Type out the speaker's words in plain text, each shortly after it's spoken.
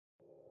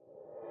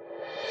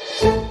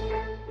Well,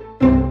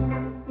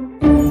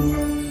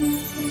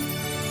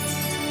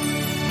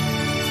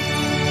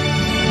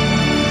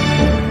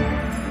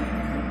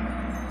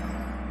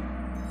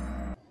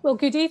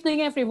 good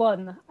evening,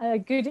 everyone.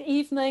 Good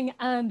evening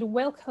and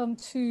welcome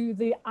to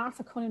the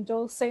Arthur Conan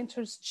Doyle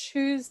Centre's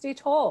Tuesday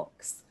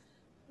Talks.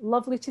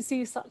 Lovely to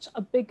see such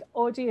a big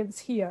audience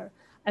here.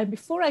 And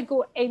before I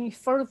go any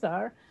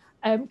further,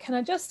 can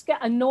I just get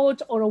a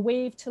nod or a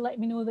wave to let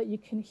me know that you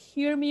can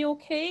hear me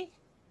okay?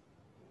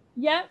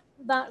 Yeah,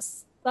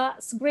 that's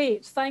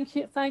great. Thank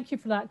you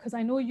for that, because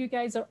I know you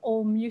guys are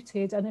all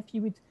muted, and if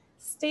you would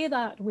stay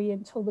that way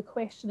until the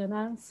question and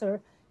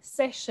answer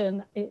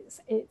session,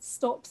 it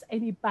stops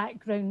any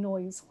background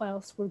noise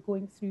whilst we're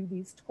going through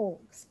these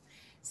talks.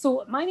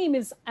 So my name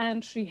is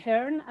Anne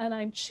Trehearn, and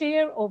I'm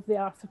chair of the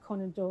Arthur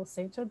Conan Doyle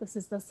Centre. This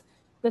is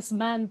this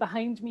man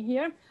behind me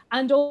here,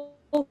 and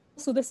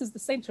also this is the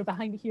centre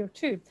behind me here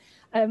too.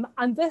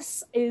 And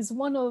this is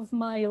one of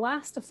my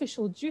last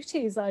official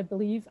duties, I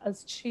believe,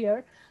 as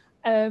chair,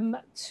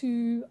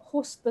 to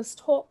host this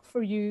talk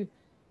for you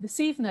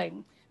this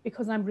evening,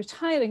 because I'm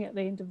retiring at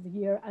the end of the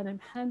year and I'm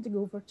handing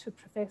over to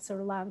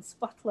Professor Lance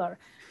Butler,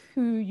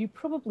 who you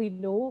probably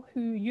know,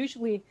 who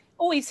usually,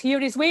 oh, he's here,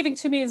 he's waving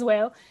to me as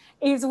well.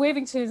 He's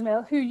waving to me as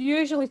well, who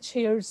usually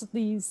chairs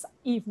these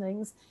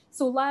evenings.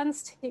 So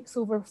Lance takes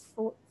over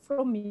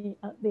from me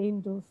at the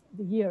end of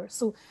the year.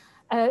 So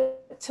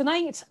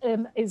tonight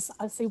is,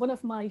 I say, one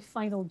of my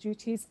final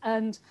duties,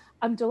 and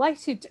I'm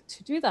delighted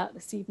to do that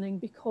this evening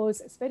because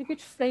it's a very good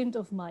friend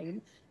of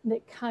mine,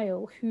 Nick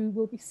Kyle, who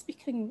will be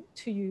speaking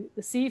to you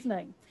this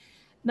evening.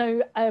 Now,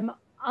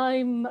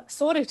 I'm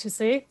sorry to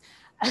say,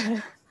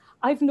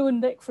 I've known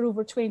Nick for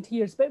over 20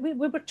 years, but we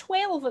were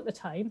 12 at the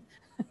time.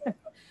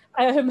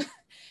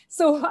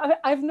 So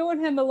I've known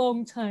him a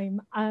long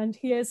time, and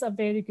he is a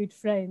very good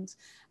friend.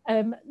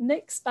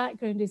 Nick's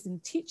background is in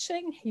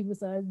teaching. He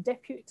was a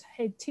deputy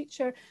head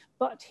teacher,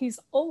 but he's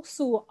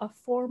also a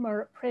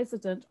former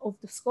president of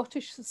the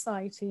Scottish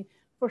Society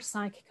for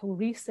Psychical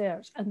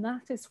Research, and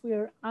that is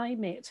where I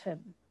met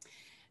him.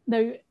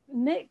 Now,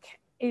 Nick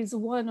is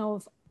one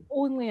of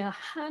only a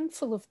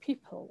handful of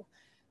people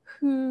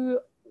who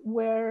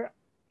were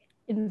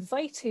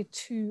invited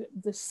to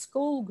the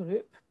Scole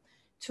group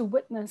to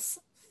witness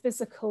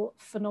physical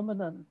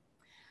phenomenon.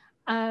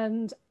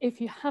 And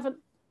if you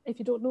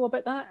don't know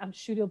about that, I'm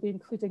sure he'll be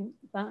including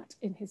that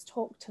in his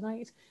talk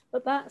tonight,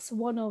 but that's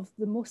one of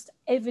the most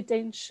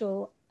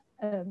evidential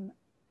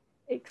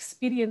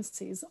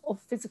experiences of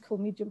physical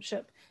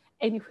mediumship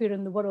anywhere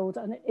in the world,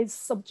 and it is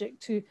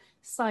subject to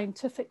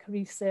scientific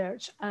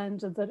research, and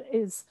there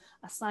is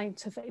a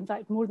scientific, in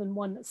fact more than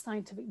one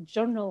scientific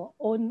journal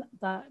on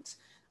that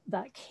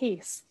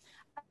case.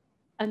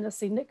 And I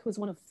say Nick was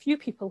one of few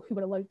people who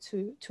were allowed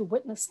to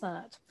witness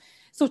that.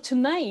 So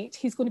tonight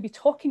he's going to be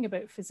talking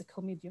about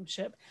physical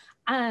mediumship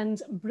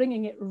and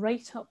bringing it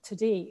right up to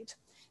date.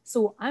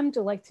 So I'm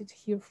delighted to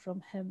hear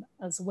from him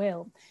as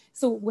well.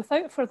 So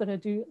without further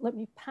ado, let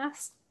me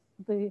pass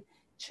the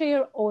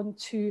chair on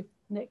to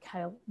Nick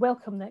Kyle.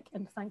 Welcome, Nick,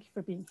 and thank you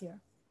for being here.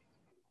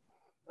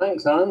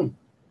 Thanks, Anne.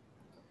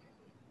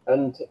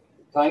 And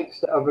thanks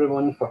to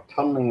everyone for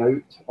turning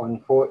out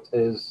on what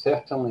is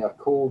certainly a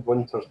cold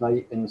winter's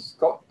night in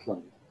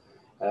Scotland.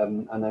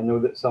 And I know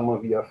that some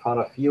of you are far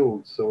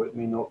afield, so it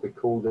may not be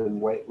cold and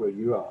wet where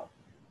you are.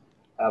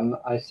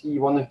 I see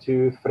one or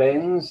two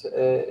friends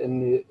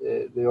in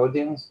the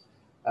audience,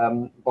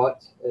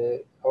 but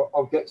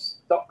I'll get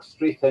stuck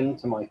straight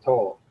into my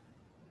talk.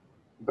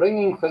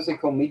 Bringing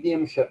physical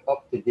mediumship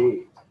up to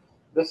date.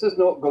 This is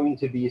not going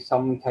to be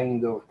some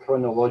kind of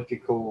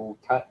chronological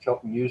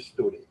catch-up news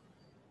story,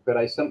 where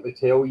I simply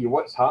tell you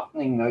what's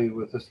happening now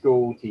with the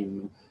Scole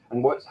team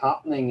and what's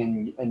happening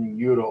in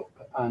Europe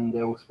and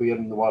elsewhere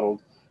in the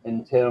world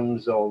in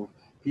terms of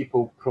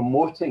people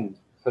promoting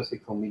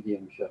physical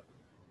mediumship.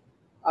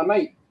 I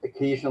might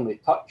occasionally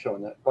touch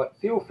on it, but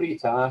feel free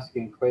to ask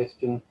in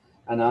question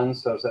and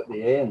answers at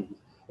the end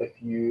if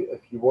you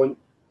want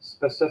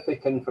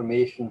specific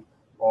information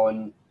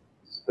on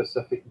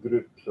specific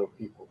groups of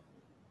people.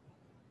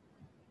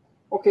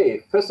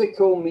 Okay,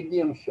 physical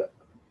mediumship.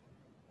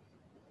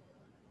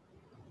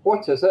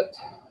 What is it,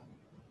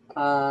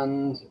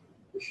 and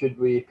should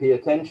we pay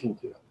attention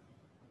to it?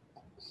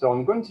 So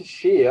I'm going to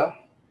share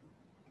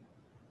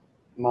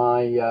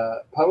my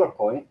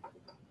PowerPoint,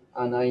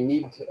 and I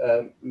need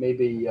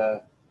maybe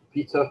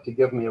Peter to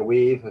give me a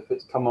wave if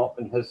it's come up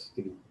in his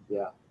screen.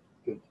 Yeah,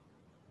 good.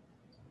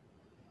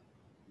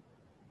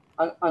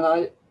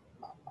 And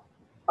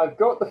I've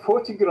got the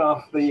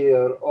photograph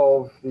there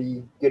of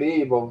the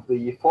grave of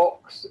the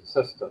Fox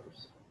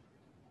sisters.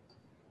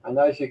 And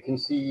as you can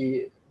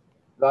see,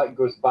 that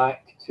goes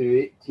back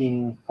to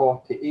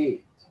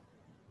 1848.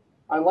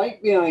 I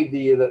like the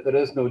idea that there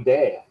is no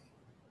death,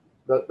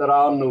 that there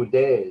are no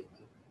dead.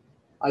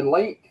 I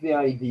like the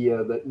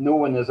idea that no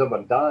one has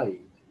ever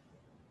died.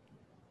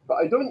 But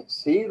I don't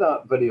say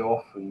that very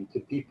often to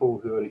people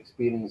who are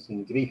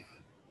experiencing grief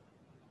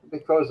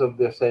because of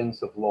their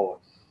sense of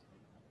loss.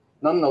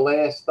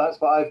 Nonetheless, that's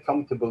what I've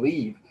come to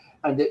believe,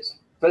 and it's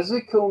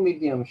physical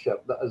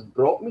mediumship that has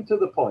brought me to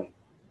the point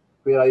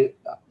where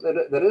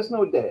there is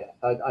no death.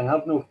 I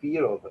have no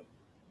fear of it.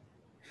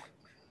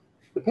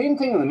 The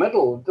painting in the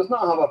middle does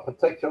not have a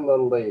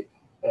particularly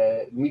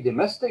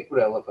mediumistic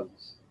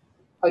relevance.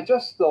 I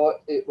just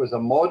thought it was a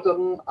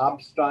modern,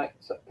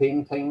 abstract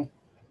painting.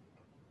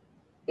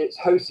 It's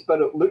how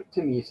spirit looked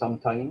to me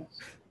sometimes.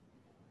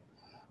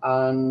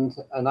 And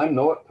I'm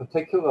not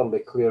particularly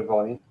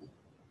clairvoyant.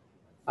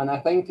 And I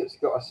think it's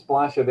got a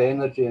splash of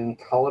energy and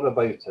colour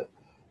about it,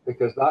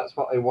 because that's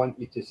what I want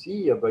you to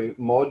see about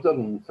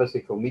modern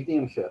physical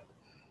mediumship.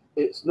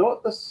 It's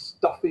not the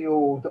stuffy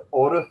old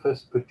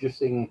orifice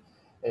producing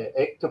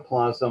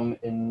ectoplasm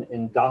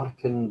in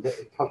darkened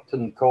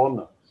curtained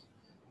corners,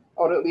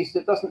 or at least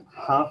it doesn't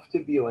have to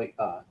be like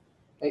that.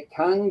 It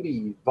can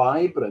be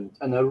vibrant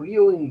and a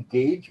real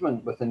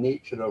engagement with the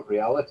nature of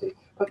reality,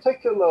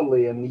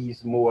 particularly in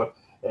these more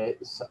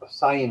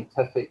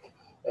scientific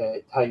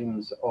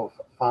times of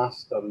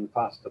faster and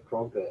faster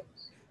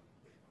progress.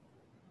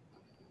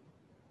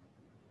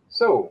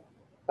 So,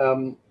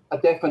 a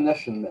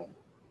definition then.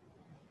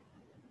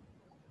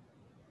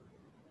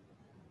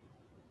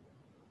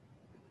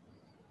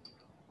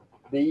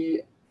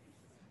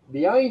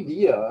 The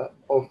idea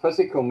of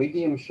physical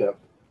mediumship,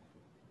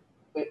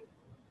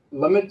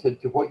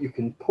 limited to what you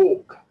can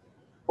poke,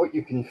 what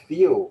you can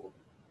feel,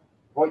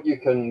 what you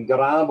can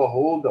grab a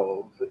hold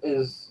of,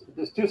 is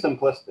too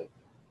simplistic.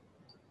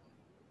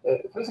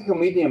 Physical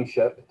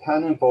mediumship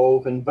can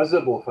involve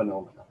invisible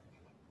phenomena,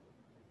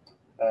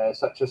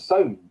 such as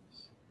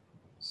sounds,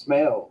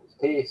 smells,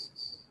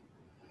 tastes,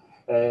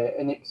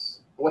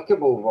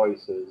 inexplicable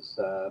voices,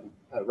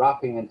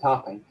 rapping and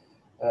tapping.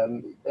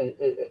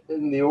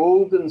 In the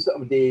olden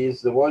sort of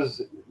days, there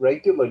was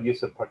regular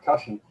use of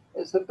percussion.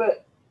 It's a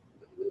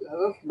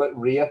little bit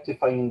rare to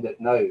find it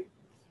now.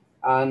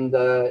 And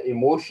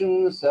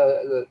emotions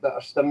that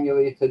are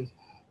stimulated,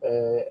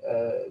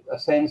 a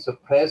sense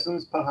of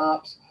presence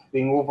perhaps,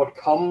 being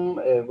overcome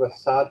with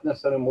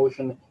sadness or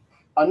emotion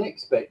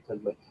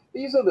unexpectedly.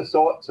 These are the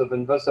sorts of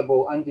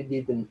invisible and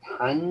indeed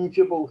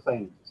intangible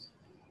things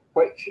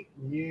which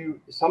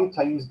you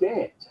sometimes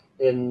get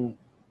in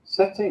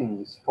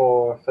sittings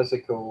for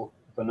physical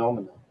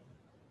phenomena.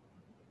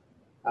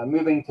 And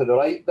moving to the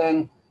right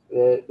then,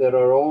 there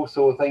are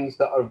also things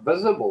that are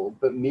visible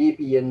but may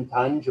be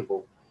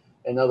intangible.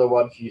 In other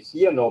words, you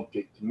see an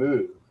object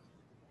move.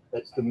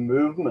 It's the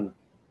movement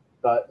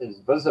that is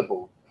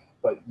visible,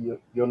 but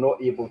you're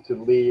not able to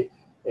lay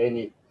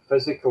any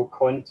physical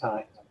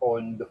contact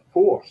on the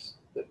force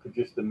that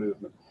produced the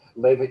movement.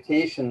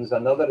 Levitation's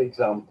another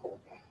example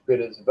where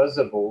it's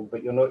visible,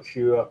 but you're not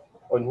sure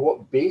on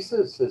what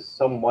basis is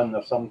someone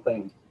or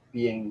something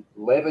being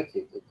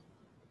levitated.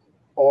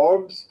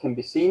 Orbs can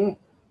be seen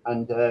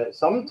and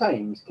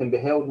sometimes can be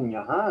held in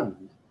your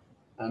hand,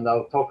 and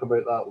I'll talk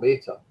about that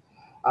later.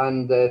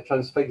 And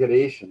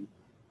transfiguration,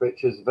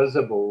 which is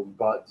visible,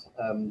 but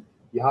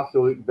you have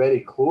to look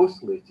very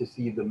closely to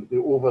see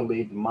the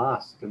overlaid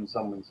mask in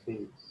someone's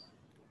face.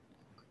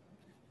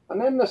 And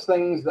then there's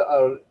things that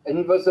are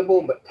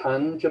invisible but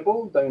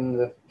tangible down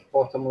the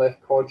bottom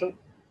left quadrant.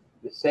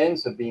 The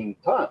sense of being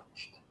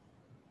touched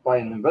by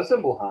an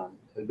invisible hand,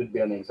 it would be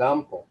an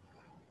example.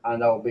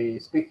 And I'll be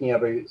speaking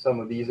about some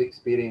of these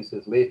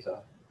experiences later.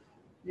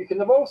 You can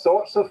have all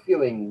sorts of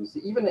feelings,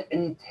 even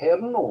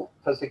internal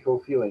physical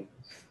feelings.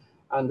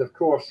 And of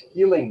course,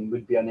 healing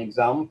would be an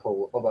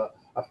example of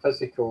a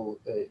physical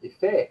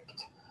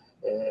effect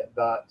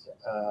that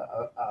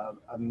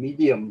a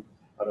medium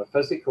or a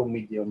physical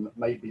medium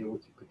might be able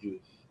to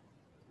produce.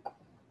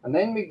 And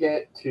then we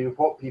get to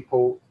what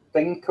people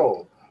think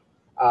of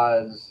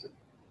as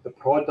the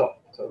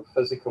product of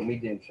physical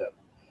mediumship.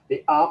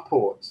 The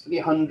apports,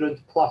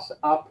 300 plus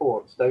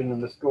apports down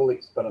in the Scole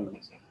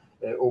Experiments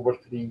over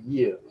 3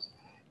 years.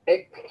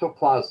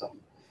 Ectoplasm,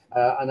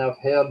 and I've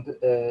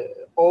heard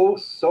all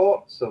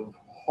sorts of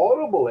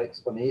horrible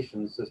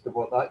explanations as to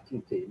what that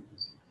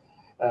contains.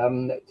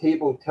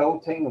 Table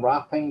tilting,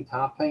 rapping,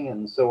 tapping,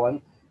 and so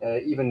on,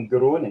 even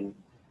groaning,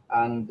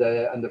 and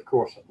of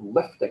course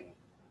lifting.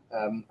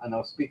 And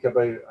I'll speak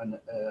about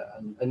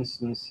an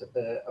instance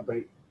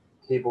about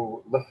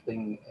table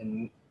lifting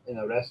in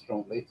a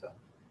restaurant later.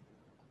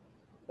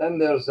 Then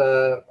there's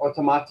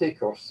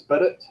automatic or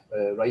spirit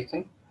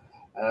writing.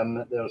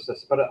 There's the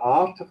spirit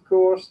art, of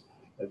course,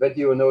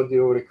 video and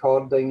audio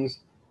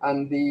recordings,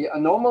 and the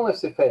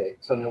anomalous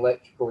effects on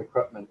electrical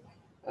equipment.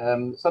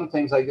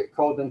 Sometimes I get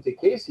called into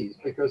cases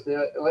because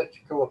the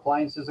electrical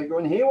appliances are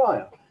going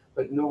haywire,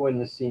 but no one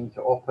is seen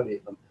to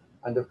operate them.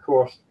 And of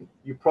course,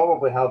 you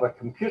probably have a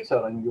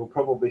computer and you'll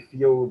probably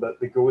feel that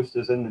the ghost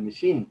is in the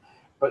machine,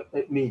 but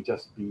it may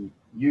just be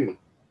you.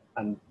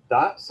 And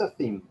that's a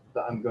theme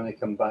that I'm going to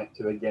come back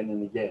to again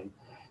and again.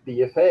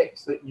 The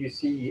effects that you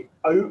see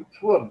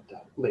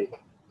outwardly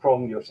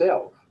from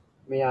yourself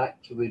may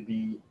actually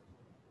be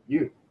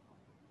you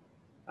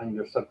and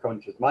your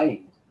subconscious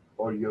mind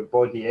or your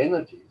body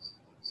energies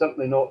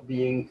simply not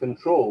being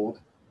controlled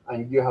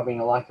and you having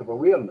a lack of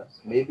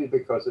awareness, maybe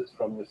because it's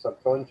from your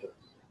subconscious.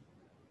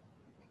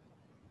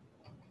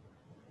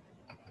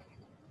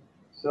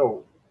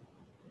 So,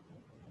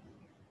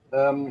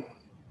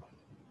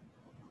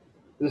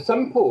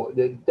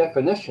 the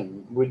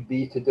definition would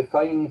be to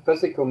define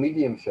physical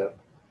mediumship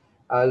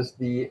as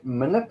the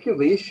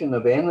manipulation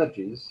of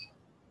energies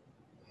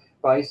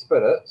by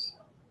spirits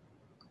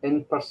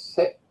in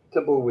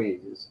perceptible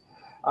ways,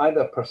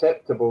 either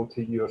perceptible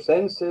to your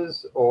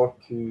senses or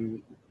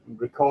to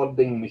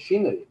recording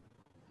machinery,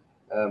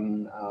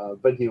 a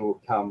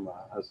video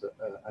camera as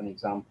an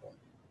example.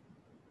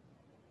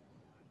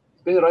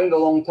 It's been around a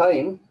long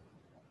time.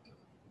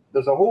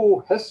 There's a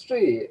whole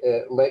history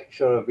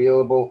lecture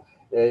available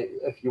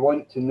if you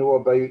want to know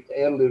about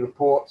early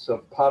reports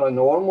of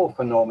paranormal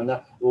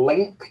phenomena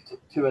linked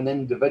to an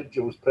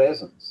individual's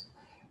presence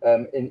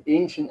in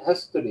ancient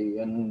history,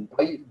 in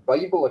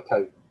Bible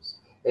accounts,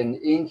 in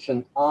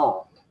ancient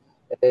art,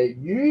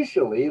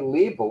 usually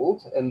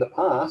labeled in the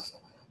past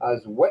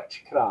as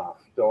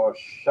witchcraft or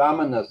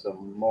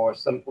shamanism or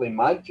simply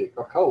magic,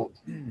 occult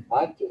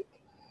magic,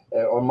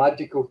 or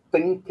magical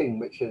thinking,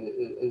 which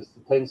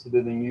tends to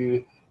be the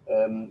new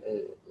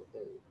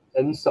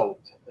insult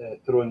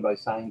thrown by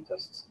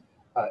scientists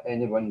at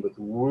anyone with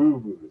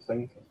woo-woo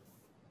thinking.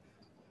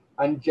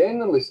 And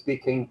generally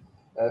speaking,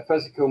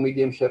 physical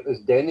mediumship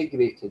is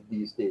denigrated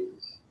these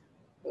days.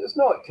 It's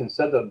not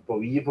considered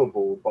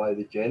believable by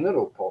the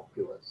general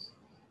populace.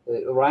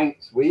 It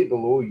ranks way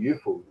below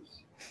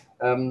UFOs.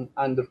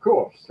 And of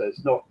course,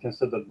 it's not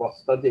considered worth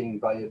studying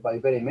by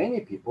very many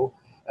people,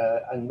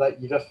 and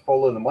that you just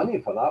follow the money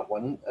for that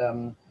one.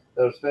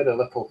 There's very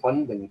little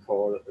funding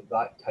for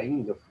that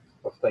kind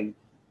of thing,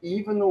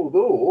 even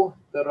although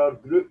there are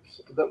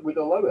groups that would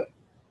allow it.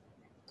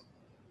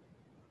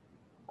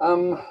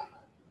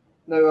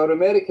 Now, our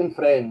American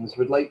friends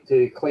would like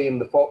to claim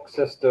the Fox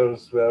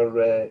sisters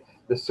were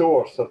the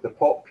source of the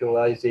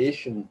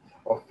popularization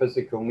of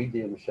physical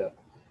mediumship.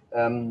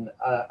 And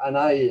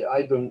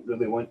I don't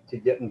really want to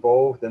get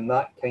involved in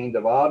that kind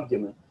of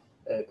argument.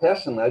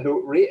 Personally, I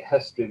don't rate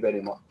history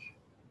very much.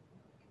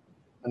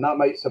 And that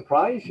might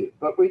surprise you,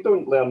 but we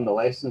don't learn the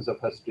lessons of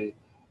history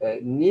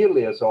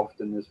nearly as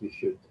often as we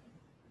should.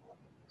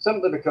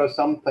 Simply because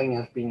something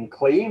has been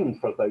claimed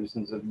for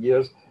thousands of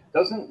years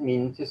doesn't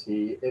mean to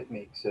say it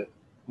makes it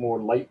more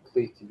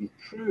likely to be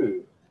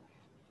true.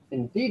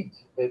 Indeed,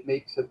 it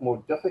makes it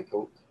more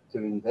difficult to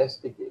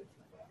investigate.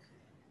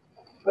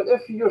 But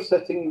if you're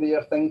sitting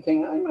there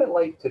thinking, I might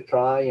like to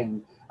try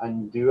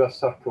and do a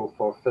circle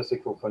for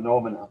physical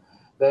phenomena,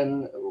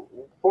 then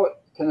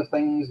what kind of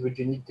things would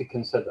you need to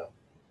consider?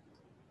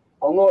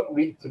 I'll not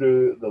read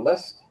through the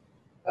list.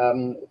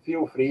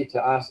 Feel free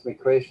to ask me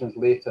questions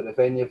later if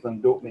any of them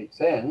don't make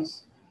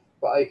sense,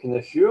 but I can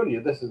assure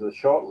you this is a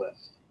short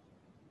list.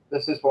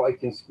 This is what I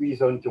can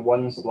squeeze onto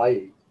one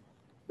slide.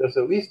 There's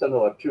at least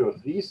another 2 or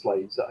 3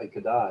 slides that I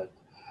could add,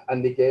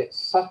 and they get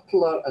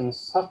subtler and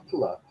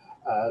subtler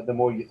the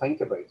more you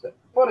think about it.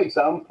 For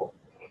example,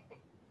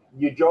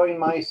 you join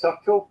my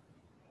circle,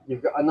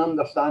 you've got an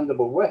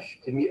understandable wish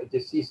to meet a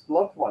deceased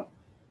loved one.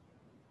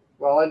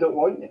 Well, I don't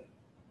want you.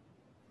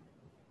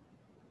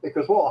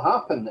 Because what will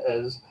happen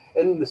is,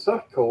 in the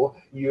circle,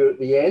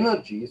 the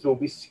energies will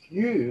be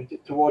skewed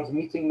towards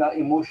meeting that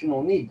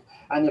emotional need.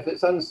 And if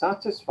it's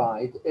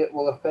unsatisfied, it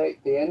will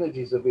affect the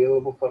energies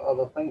available for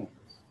other things.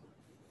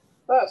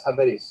 That's a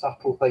very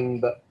subtle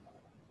thing that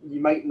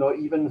you might not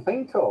even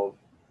think of.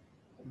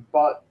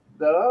 But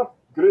there are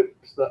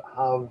groups that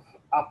have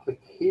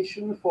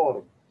application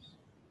forums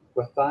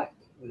with that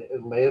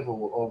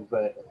level of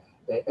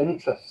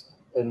interest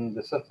in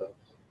the sitters.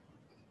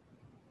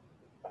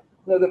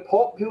 Now, the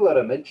popular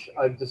image,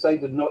 I've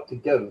decided not to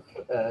give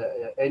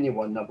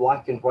anyone a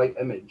black and white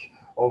image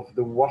of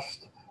the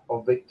worst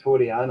of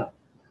Victoriana.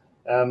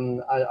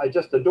 I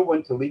don't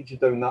want to lead you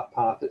down that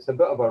path. It's a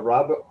bit of a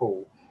rabbit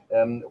hole.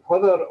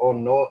 Whether or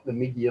not the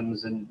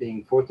mediums in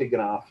being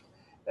photographed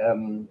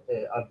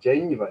are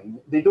genuine,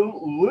 they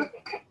don't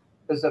look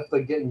as if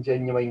they're getting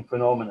genuine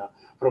phenomena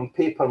from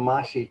paper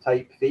mache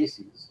type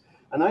faces.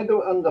 And I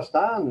don't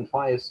understand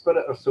why a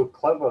spirit are so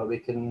clever they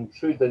can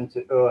intrude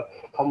into our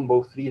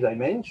humble 3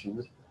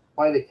 dimensions,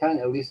 why they can't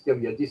at least give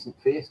you a decent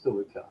face to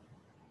look at.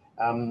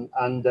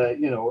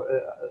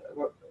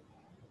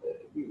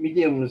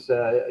 Mediums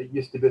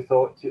used to be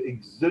thought to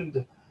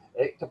exude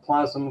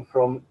ectoplasm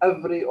from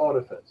every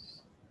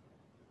orifice.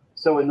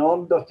 So in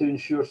order to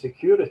ensure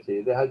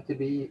security, they had to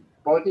be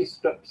body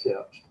strip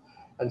searched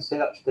and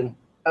searched in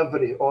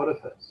every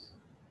orifice.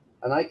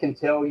 And I can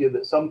tell you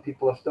that some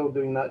people are still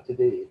doing that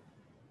today.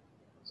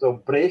 So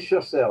brace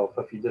yourself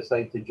if you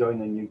decide to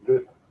join a new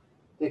group.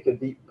 Take a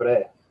deep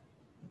breath.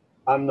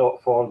 I'm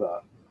not for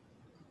that.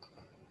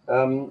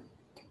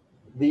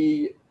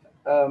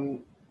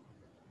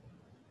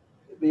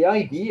 The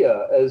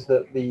idea is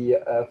that the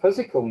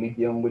physical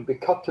medium would be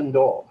curtained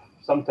off,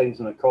 sometimes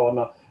in a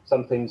corner,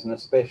 sometimes in a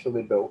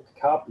specially built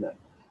cabinet.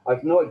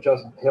 I've not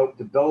just helped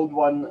to build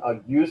one,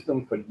 I've used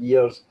them for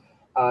years,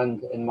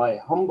 and in my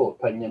humble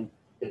opinion,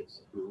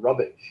 it's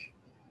rubbish.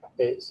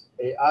 It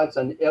adds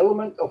an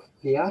element of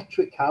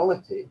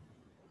theatricality,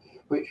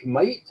 which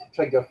might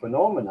trigger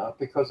phenomena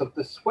because of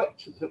the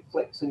switch that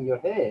flicks in your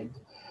head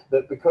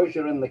that because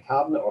you're in the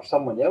cabinet or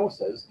someone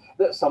else is,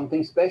 that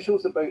something special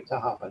is about to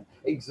happen.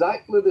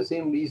 Exactly the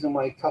same reason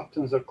why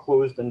curtains are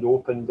closed and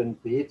opened in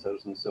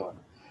theatres and so on.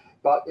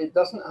 But it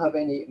doesn't have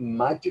any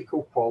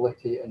magical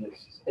quality in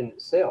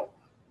itself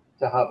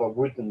to have a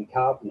wooden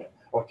cabinet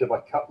or to have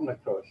a curtain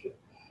across you.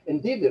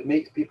 Indeed, it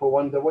makes people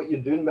wonder what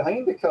you're doing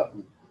behind the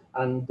curtain,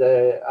 and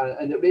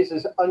it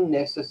raises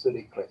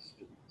unnecessary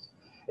questions.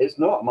 It's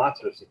not a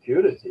matter of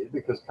security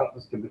because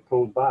curtains can be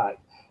pulled back.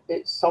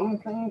 It's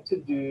something to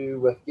do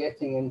with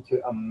getting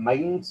into a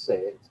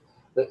mindset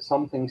that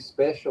something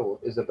special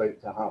is about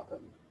to happen.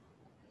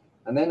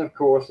 And then, of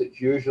course, it's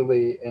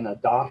usually in a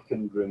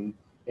darkened room,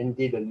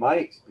 indeed, in my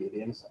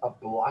experience, a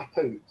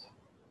blackout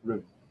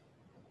room.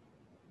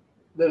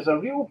 There's a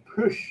real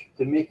push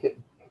to make it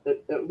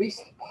at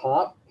least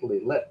partly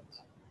lit,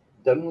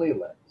 dimly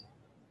lit.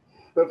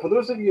 But for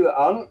those of you that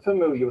aren't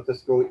familiar with the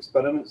Scole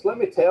Experiments, let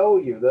me tell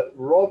you that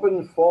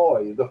Robin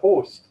Foy, the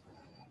host,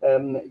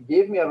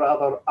 gave me a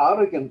rather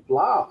arrogant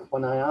laugh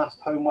when I asked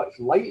how much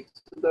light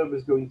there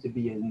was going to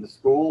be in the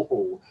Scole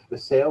hole, the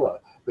cellar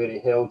where he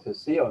held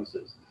his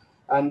seances.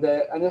 And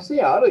I say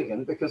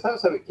arrogant because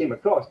that's how it came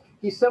across.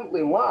 He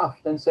simply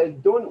laughed and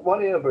said, "Don't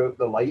worry about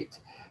the light.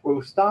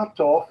 We'll start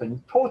off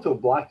in total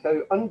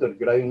blackout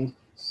underground.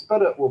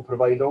 Spirit will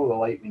provide all the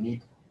light we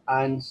need."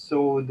 And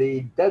so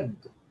they did.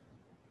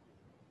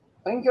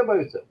 Think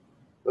about it.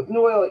 With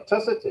no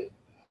electricity,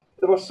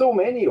 there were so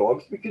many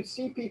orbs, we could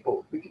see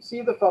people, we could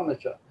see the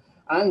furniture,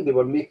 and they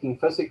were making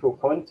physical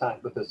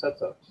contact with the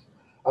sitters.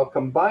 I'll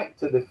come back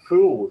to the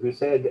fool who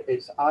said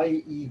it's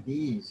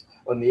IEDs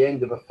on the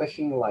end of a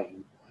fishing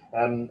line.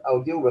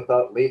 I'll deal with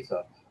that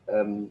later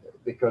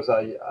because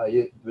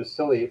I was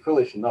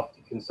foolish enough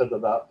to consider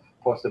that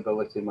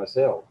possibility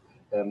myself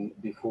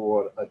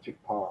before I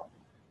took part.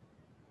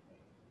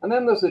 And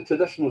then there's the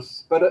traditional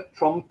spirit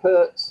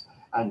trumpets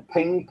and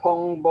ping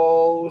pong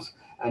balls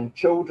and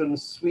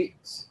children's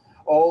sweets,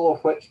 all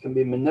of which can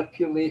be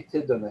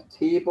manipulated on a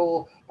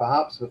table,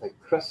 perhaps with a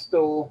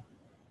crystal.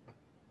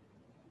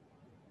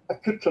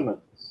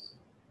 Accoutrements,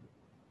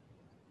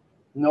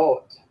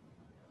 not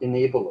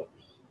enablers.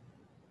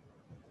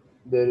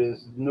 There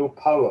is no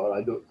power,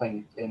 I don't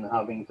think, in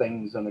having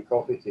things on a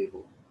coffee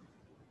table.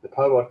 The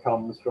power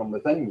comes from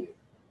within you.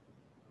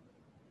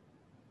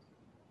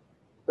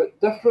 But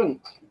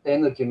different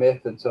energy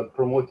methods are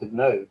promoted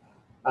now,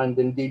 and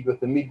indeed with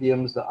the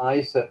mediums that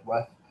I sit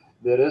with,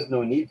 there is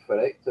no need for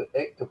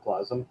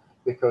ectoplasm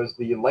because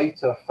the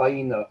lighter,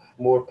 finer,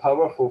 more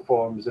powerful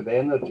forms of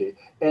energy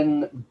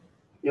in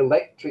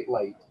electric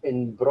light,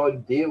 in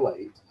broad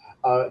daylight,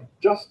 are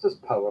just as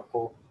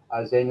powerful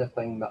as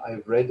anything that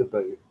I've read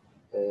about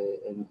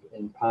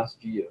in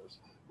past years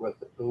with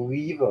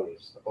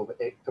levers of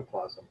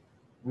ectoplasm.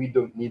 We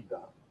don't need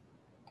that.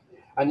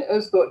 And it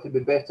is thought to be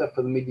better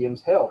for the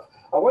medium's health.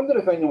 I wonder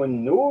if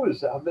anyone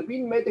knows, have there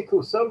been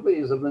medical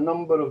surveys of the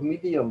number of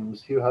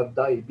mediums who have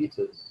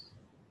diabetes?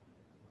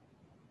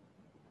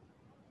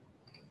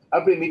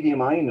 Every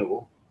medium I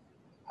know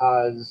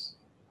has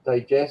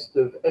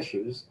digestive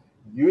issues,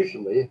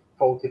 usually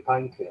faulty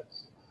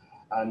pancreas.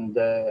 And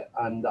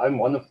I'm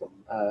one of them,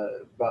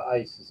 but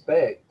I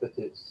suspect that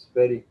it's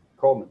very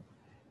common.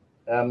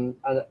 And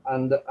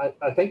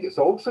I think it's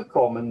also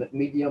common that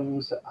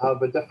mediums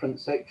have a different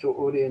sexual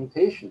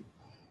orientation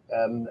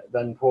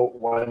than what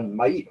one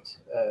might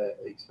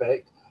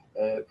expect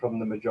from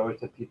the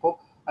majority of people.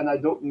 And I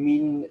don't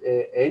mean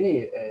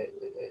any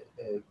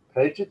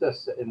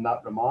prejudice in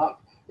that remark.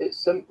 It's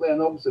simply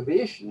an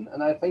observation,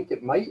 and I think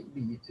it might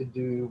be to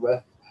do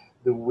with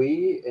the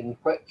way in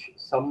which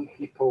some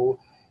people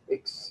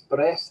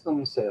express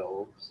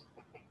themselves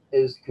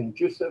is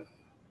conducive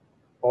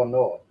or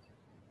not.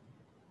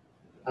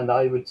 And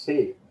I would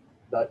say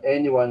that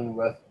anyone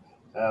with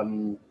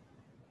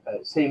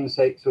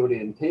same-sex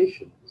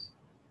orientations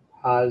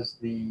has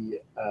the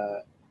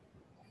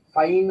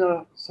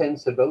finer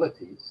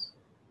sensibilities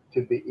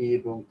to be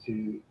able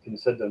to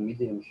consider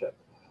mediumship.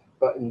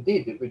 But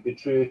indeed, it would be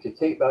true to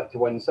take that to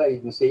one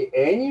side and say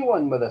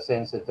anyone with a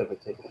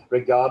sensitivity,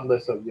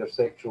 regardless of your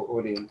sexual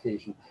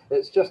orientation.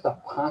 It's just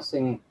a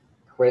passing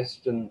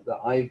question that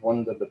I've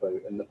wondered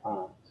about in the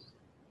past.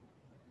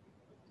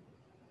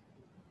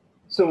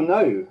 So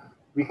now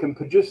we can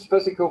produce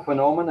physical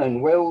phenomena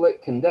in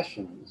well-lit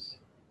conditions,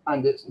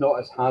 and it's not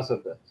as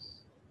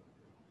hazardous.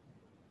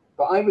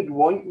 But I would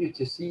want you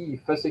to see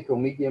physical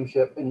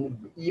mediumship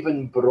in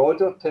even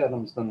broader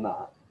terms than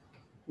that.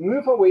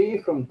 Move away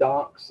from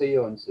dark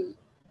seances.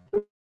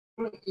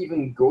 Don't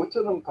even go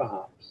to them,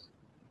 perhaps.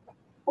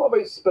 What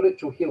about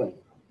spiritual healing?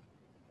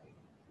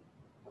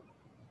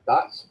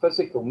 That's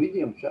physical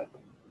mediumship.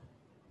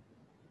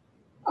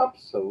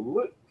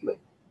 Absolutely,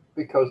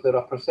 because there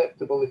are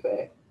perceptible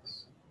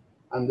effects,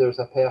 and there's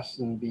a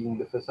person being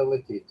the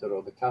facilitator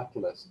or the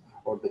catalyst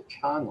or the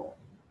channel.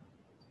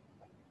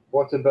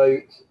 What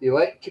about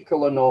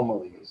electrical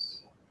anomalies?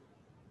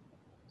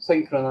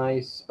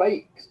 Synchronized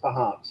spikes,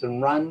 perhaps,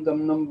 and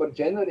random number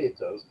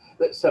generators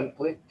that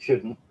simply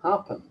shouldn't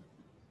happen.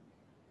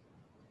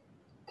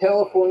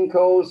 Telephone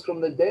calls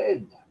from the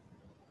dead.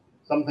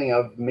 something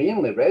I've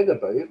mainly read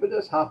about, but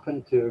it's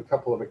happened to a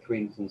couple of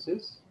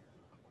acquaintances,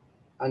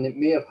 and it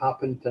may have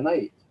happened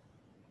tonight.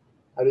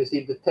 I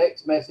received a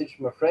text message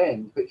from a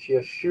friend, which she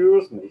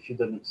assures me she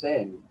didn't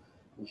send,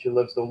 and she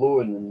lives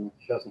alone and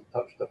she hasn't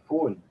touched her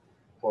phone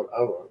for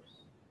hours.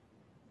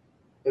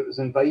 It was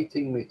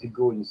inviting me to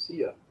go and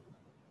see her.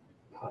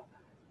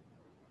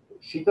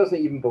 She doesn't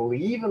even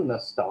believe in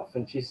this stuff,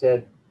 and she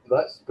said,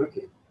 that's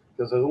spooky,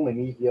 because there's only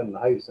me here in the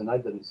house and I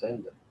didn't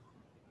send it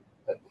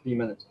at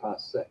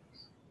 6:03.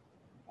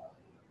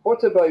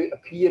 What about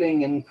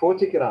appearing in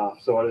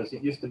photographs, or as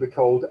it used to be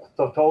called,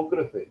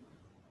 photography?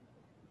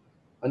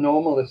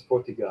 Anomalous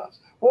photographs.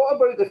 What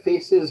about the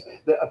faces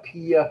that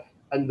appear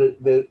and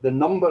the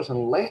numbers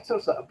and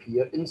letters that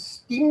appear in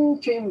steam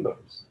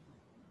chambers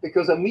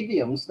because a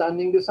medium's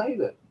standing beside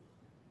it?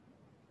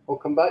 We'll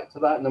come back to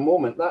that in a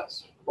moment.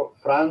 That's what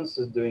France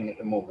is doing at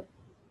the moment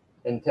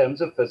in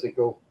terms of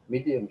physical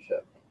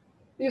mediumship.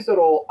 These are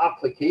all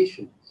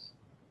applications.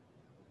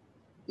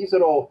 These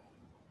are all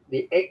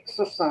the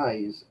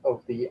exercise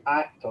of the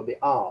act or the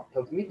art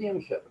of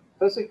mediumship,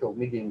 physical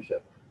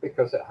mediumship,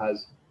 because it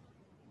has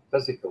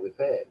physical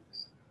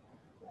effects.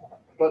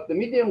 But the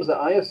mediums that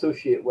I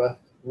associate with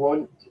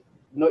want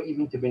not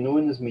even to be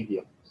known as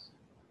mediums.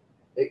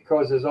 It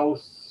causes all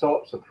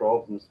sorts of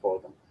problems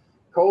for them.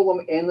 Call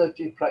them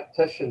energy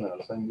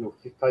practitioners and you'll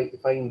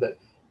find that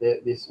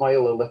they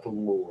smile a little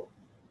more.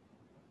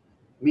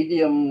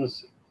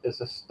 Mediums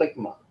is a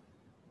stigma,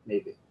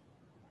 maybe.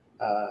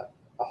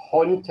 A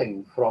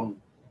haunting from,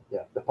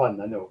 yeah, the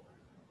pun, I know.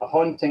 A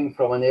haunting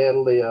from an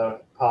earlier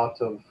part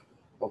of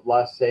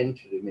last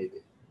century,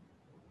 maybe.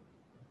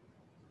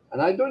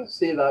 And I don't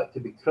say that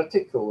to be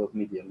critical of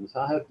mediums.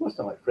 I have most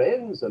of my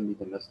friends are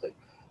mediumistic.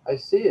 I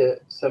say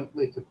it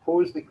simply to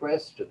pose the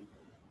question,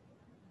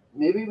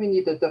 maybe we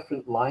need a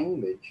different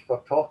language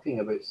for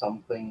talking about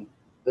something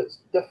that's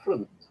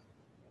different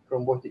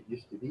from what it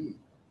used to be,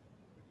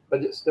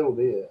 but it's still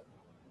there.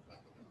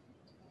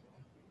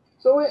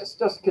 So let's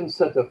just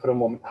consider for a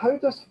moment, how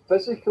does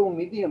physical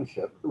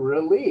mediumship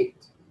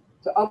relate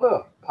to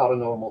other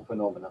paranormal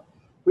phenomena?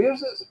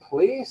 Where's its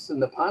place in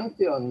the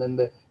pantheon, in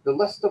the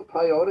list of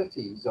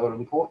priorities or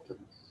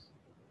importance?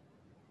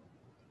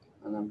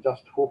 And I'm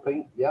just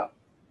hoping, yeah.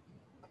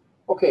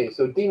 Okay,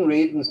 so Dean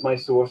Radin's my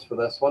source for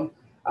this one.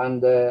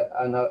 And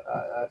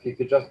if you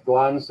could just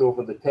glance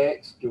over the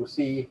text, you'll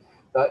see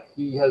that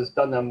he has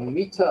done a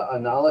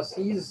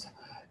meta-analysis,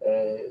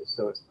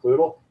 so it's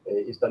plural.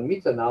 He's done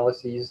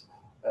meta-analyses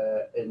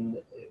in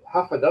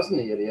half a dozen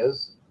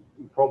areas,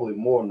 probably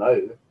more now,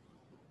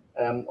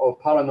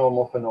 of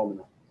paranormal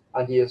phenomena.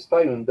 And he has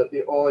found that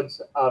the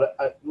odds are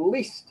at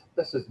least,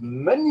 this is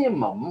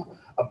minimum,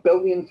 1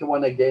 billion to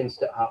 1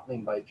 against it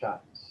happening by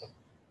chance.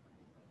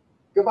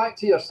 Go back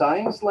to your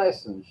science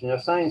lessons, and your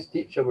science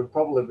teacher would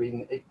probably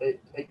be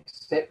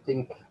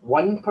accepting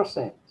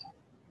 1%.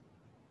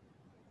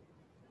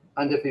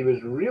 And if he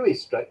was really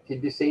strict,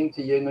 he'd be saying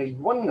to you, you know, you'd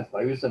 1 in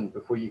 1,000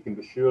 before you can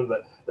be sure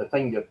that the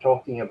thing you're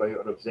talking about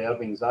or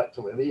observing is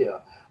actually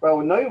there. Well,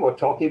 now we're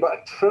talking about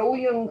 1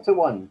 trillion to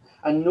 1,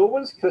 and no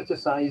one's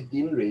criticised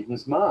Dean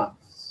Radin's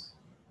maths.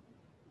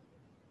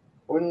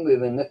 Only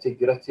the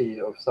nitty-gritty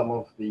of some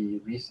of the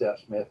research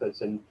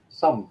methods in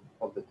some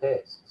of the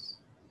tests.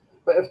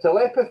 But if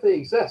telepathy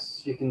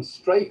exists, you can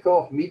strike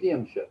off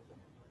mediumship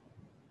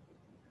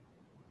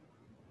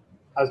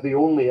as the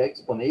only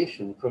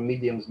explanation for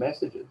medium's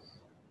messages.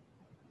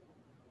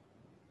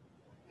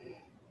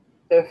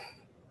 If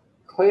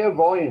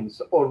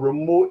clairvoyance or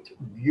remote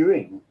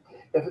viewing,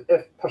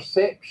 if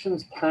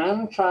perceptions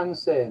can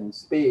transcend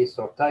space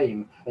or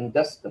time and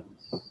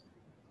distance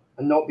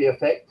and not be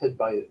affected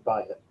by it,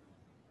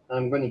 and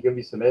I'm going to give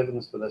you some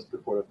evidence for this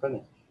before I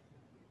finish,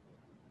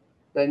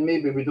 then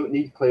maybe we don't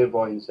need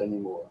clairvoyance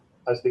anymore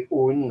as the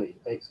only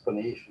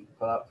explanation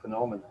for that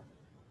phenomenon.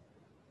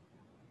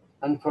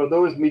 And for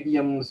those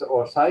mediums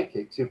or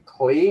psychics who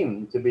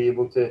claim to be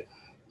able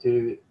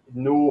to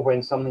know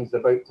when something's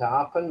about to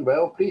happen,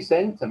 well,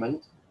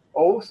 presentiment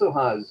also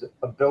has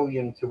 1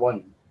 billion to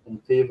 1 in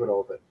favor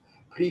of it.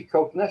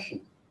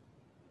 Precognition,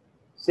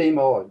 same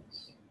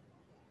odds.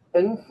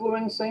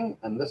 Influencing,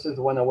 and this is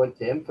the one I want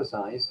to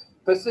emphasize,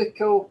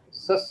 physical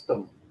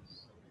systems,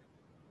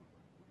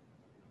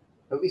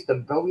 at least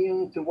 1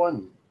 billion to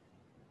 1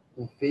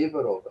 in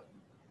favor of it.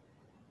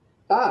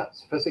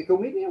 That's physical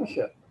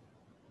mediumship.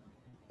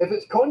 If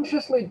it's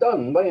consciously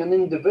done by an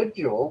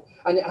individual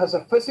and it has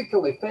a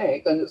physical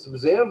effect and it's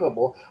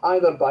observable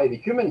either by the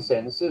human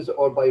senses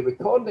or by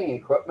recording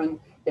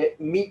equipment,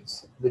 it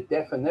meets the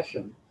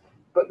definition.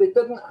 But they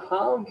didn't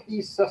have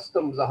these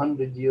systems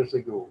 100 years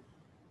ago.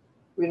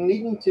 We're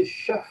needing to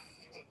shift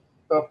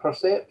our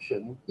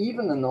perception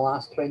even in the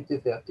last 20,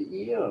 30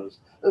 years.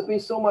 There's been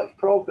so much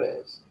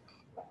progress.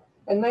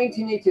 In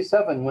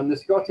 1987, when the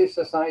Scottish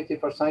Society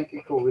for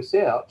Psychical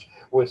Research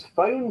was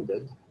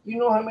founded, you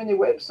know how many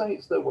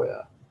websites there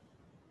were?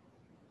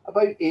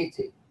 About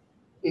 80,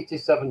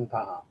 87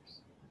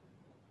 perhaps.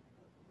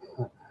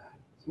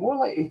 It's more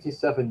like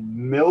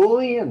 87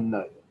 million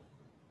now.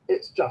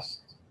 It's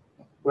just,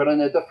 we're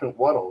in a different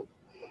world.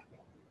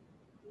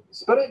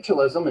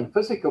 Spiritualism and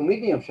physical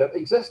mediumship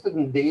existed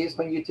in days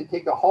when you had to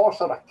take a horse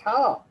or a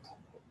cart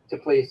to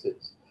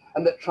places,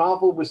 and that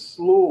travel was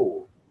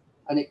slow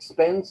and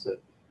expensive,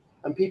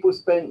 and people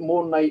spent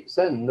more nights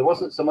in. There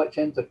wasn't so much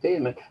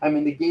entertainment, and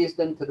when they gazed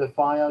into the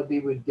fire, they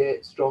would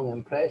get strong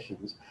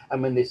impressions,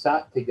 and when they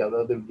sat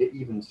together, they would get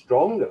even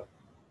stronger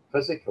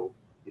physical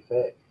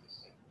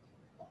effects.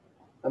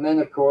 And then,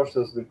 of course,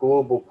 there's the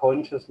Global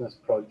Consciousness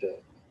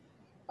Project.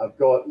 I've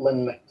got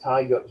Lynn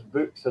McTaggart's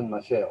books on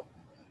my shelf,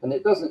 and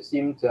it doesn't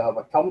seem to have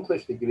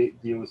accomplished a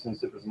great deal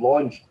since it was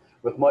launched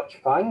with much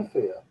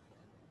fanfare.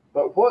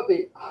 But what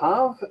they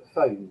have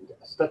found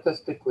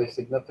statistically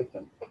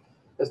significant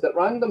is that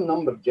random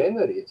number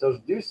generators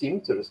do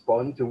seem to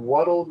respond to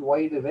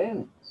worldwide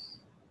events,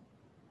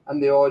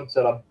 and the odds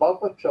are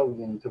above 1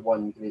 trillion to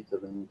 1 greater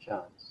than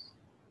chance.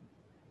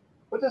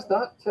 What does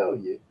that tell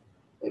you?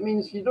 It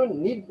means you don't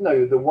need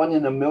now the 1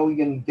 in a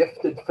million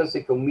gifted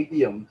physical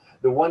medium,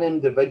 the one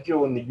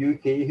individual in the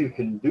UK who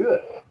can do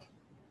it.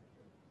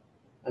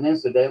 And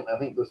incidentally, I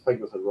think those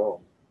figures are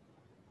wrong.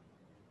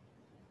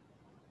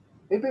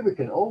 Maybe we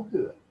can all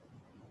do it.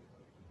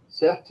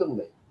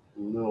 Certainly,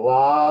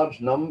 large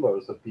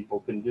numbers of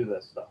people can do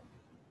this stuff.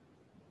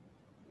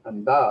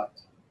 And that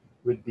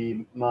would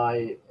be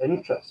my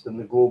interest in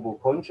the Global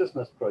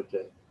Consciousness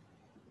Project.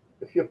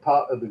 If you're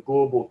part of the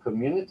global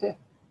community,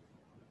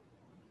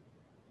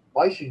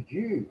 why should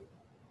you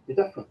be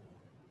different?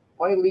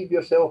 Why leave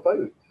yourself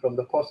out from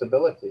the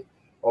possibility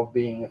of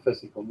being a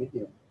physical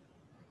medium?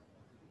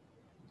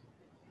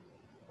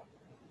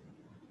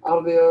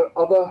 Are there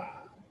other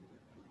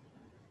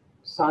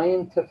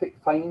scientific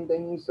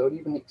findings or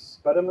even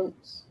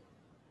experiments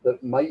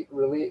that might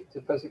relate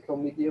to physical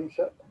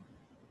mediumship?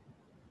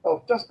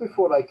 Well, just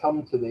before I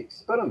come to the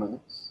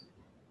experiments,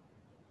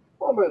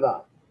 what about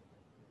that?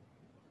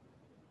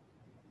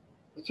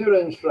 The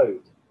Turin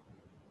Shroud.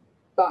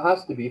 That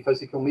has to be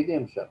physical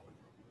mediumship.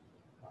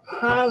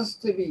 Has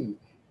to be,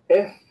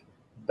 if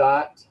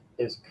that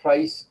is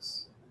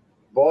Christ's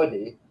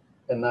body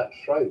in that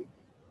shroud.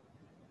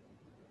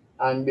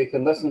 And we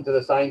can listen to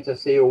the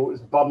scientists say, oh, it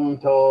was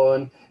burnt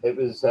on, it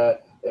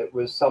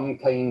was some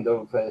kind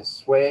of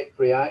sweat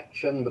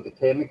reaction with the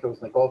chemicals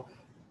and the cloth.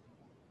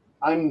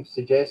 I'm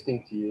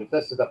suggesting to you, if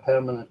this is a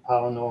permanent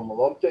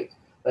paranormal object,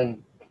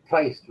 then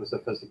Christ was a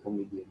physical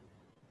medium.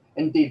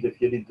 Indeed, if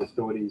you read the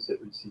stories, it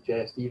would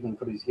suggest even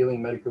for his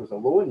healing miracles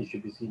alone, he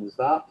should be seen as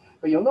that.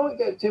 But you'll not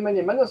get too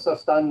many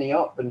ministers standing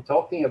up and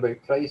talking about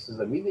Christ as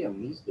a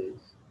medium these days.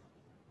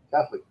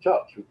 Catholic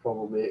Church would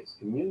probably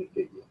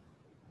excommunicate you.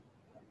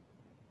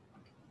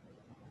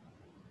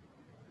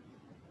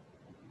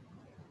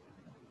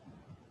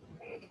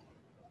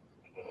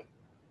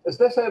 Is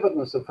this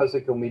evidence of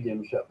physical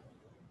mediumship?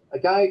 A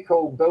guy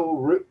called Bill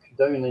Rook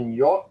down in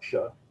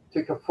Yorkshire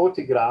took a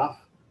photograph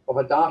of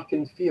a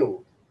darkened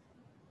field.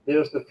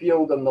 There's the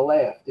field on the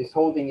left. He's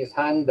holding his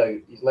hand out,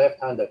 his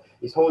left hand out.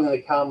 He's holding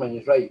the camera on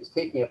his right. He's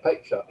taking a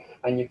picture,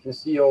 and you can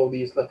see all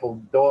these little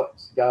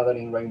dots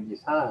gathering around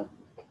his hand.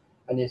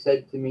 And he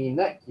said to me,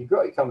 Nick, you've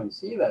got to come and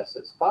see this.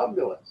 It's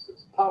fabulous.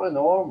 It's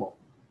paranormal.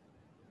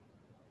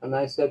 And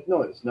I said,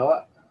 no, it's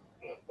not.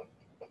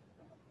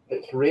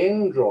 It's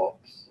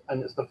raindrops,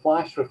 and it's the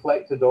flash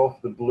reflected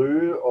off the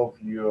blue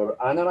of your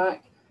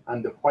anorak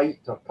and the white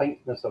or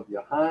pinkness of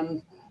your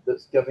hand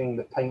that's giving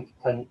the pink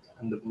tint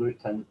and the blue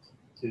tint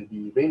to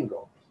the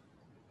raindrops.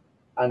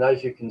 And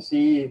as you can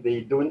see, they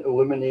don't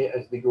illuminate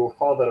as they go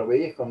further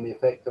away from the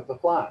effect of the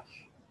flash.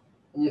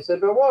 And you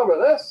said, well, what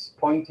about this?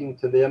 Pointing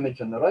to the image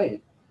on the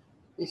right.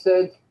 He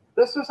said,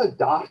 this was a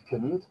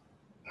darkened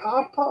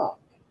car park,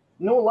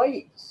 no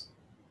lights.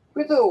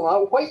 Where did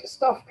all that white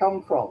stuff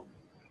come from?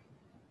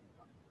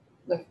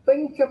 Now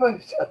think about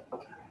it.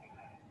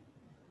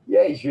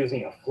 Yeah, he's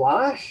using a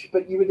flash,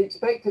 but you would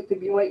expect it to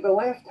be like the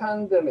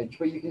left-hand image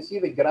where you can see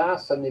the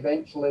grass and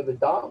eventually the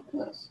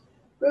darkness.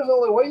 Where's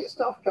all the white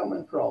stuff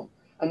coming from?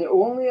 And it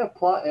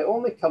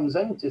only comes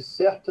into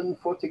certain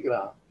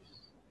photographs.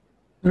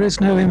 There is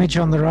no image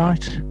on the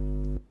right.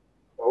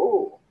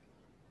 Oh,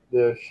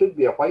 there should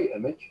be a white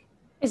image.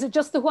 Is it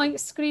just the white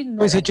screen?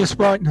 Or is it just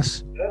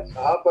whiteness? Yes,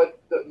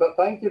 but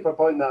thank you for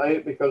pointing that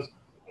out, because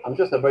I'm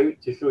just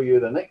about to show you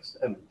the next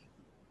image.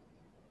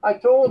 I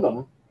told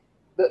him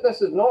that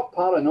this is not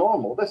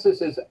paranormal. This is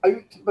his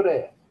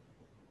out-breath,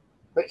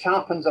 which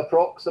happens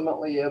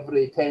approximately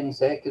every 10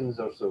 seconds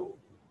or so.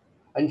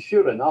 And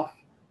sure enough,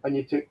 when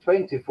you took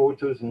 20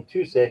 photos in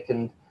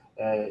 2-second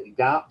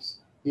gaps,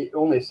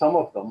 only some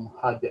of them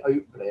had the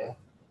out-breath,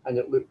 and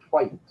it looked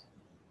white.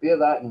 Bear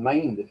that in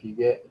mind if you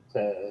get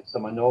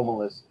some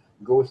anomalous,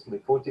 ghostly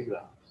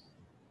photographs.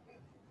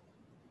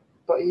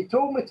 But he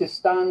told me to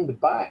stand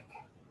back,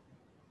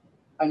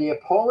 and he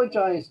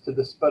apologized to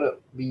the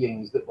spirit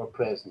beings that were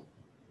present.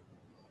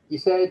 He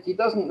said he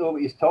doesn't know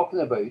what he's talking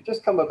about.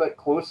 Just come a bit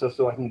closer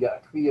so I can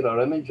get a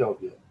clearer image of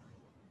you.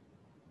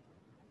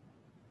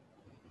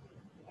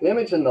 The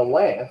image on the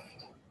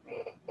left,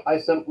 I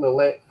simply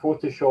let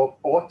Photoshop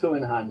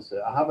auto-enhance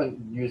it. I haven't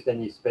used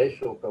any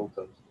special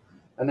filters.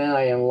 And then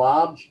I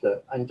enlarged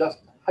it and just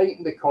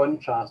heightened the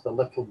contrast a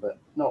little bit,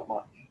 not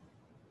much.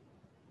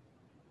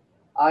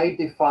 I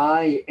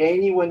defy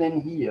anyone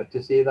in here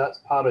to say that's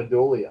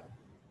pareidolia.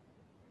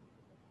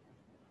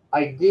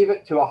 I gave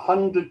it to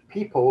 100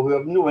 people who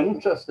have no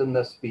interest in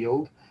this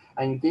field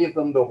and gave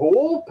them the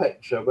whole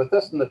picture with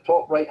this in the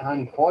top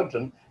right-hand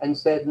quadrant and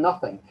said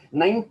nothing.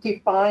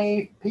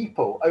 95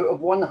 people out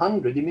of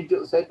 100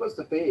 immediately said, what's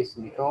the face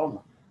in the corner?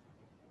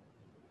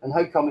 And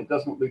how come it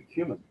doesn't look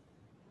human?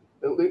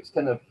 It looks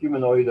kind of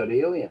humanoid or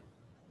alien.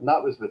 And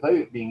that was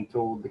without being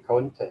told the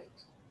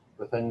context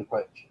within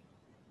which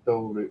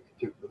Bill Rook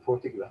took the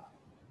photograph.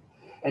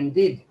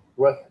 Indeed,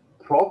 with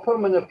proper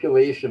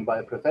manipulation by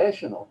a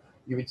professional,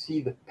 you would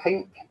see the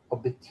pink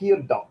of the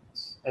tear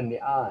ducts in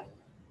the eye.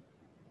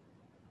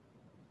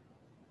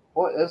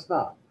 What is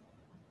that?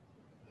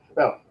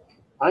 Well,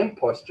 I'm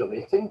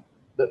postulating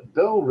that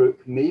Bill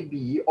Rook may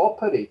be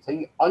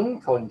operating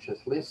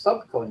unconsciously,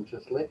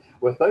 subconsciously,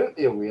 without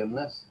the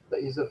awareness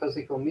that he's a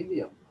physical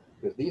medium,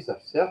 because these are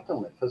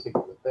certainly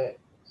physical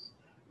effects.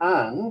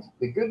 And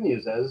the good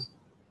news is,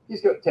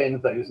 he's got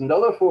 10,000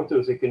 other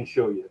photos he can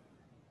show you.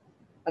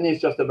 And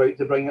he's just about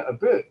to bring out a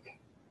book.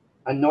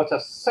 And not a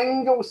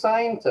single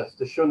scientist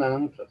has shown an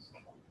interest.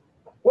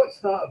 What's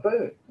that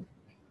about?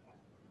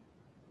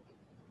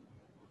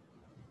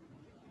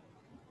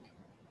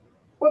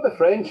 What are the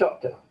French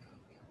up to?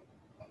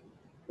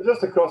 They're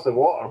just across the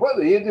water. What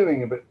are they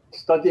doing about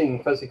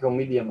studying physical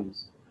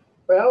mediums?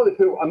 Well, they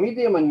put a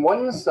medium on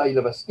one side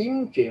of a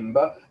steam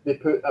chamber, they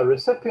put a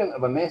recipient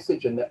of a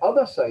message on the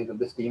other side of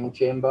the steam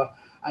chamber,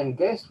 and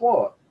guess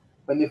what?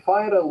 When they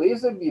fire a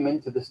laser beam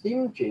into the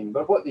steam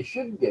chamber, what they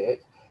should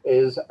get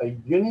is a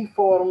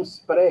uniform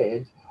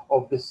spread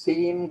of the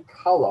same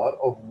color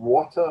of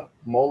water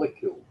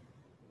molecule.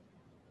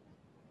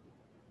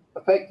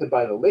 Affected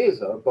by the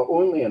laser, but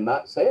only in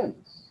that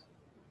sense.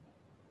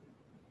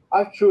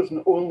 I've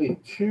chosen only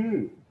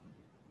 2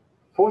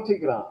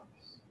 photographs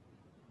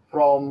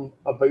from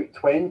about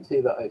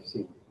 20 that I've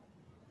seen.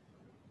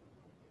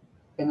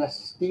 In a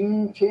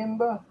steam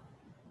chamber?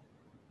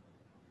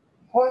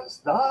 What's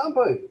that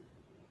about?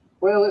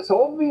 Well, it's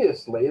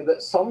obviously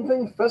that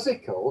something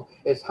physical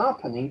is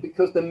happening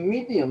because the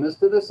medium is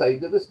to the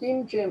side of the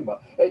steam chamber.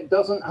 It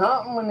doesn't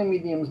happen when the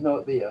medium's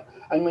not there.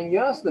 And when you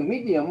ask the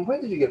medium, where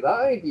did you get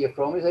that idea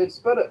from? He said,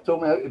 Spirit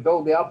told me how to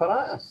build the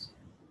apparatus.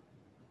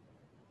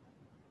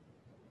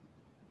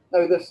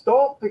 Now, they're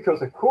stopped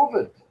because of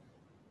COVID.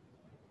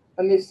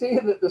 And they say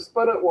that the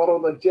spirit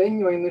world are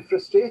genuinely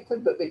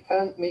frustrated that they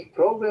can't make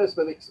progress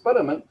with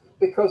experiment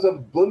because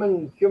of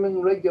blooming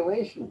human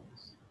regulations.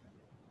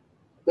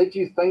 Did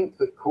you think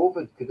that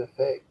COVID could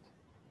affect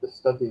the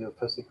study of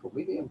physical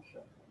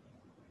mediumship?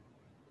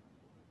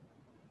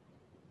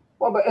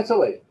 What about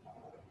Italy?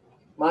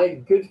 My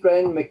good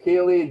friend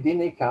Michele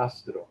Dini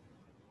Castro.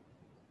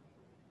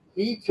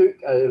 He took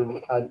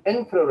an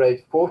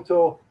infrared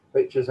photo,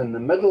 which is in the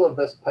middle of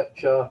this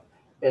picture,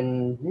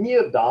 in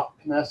near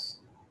darkness,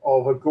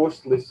 of a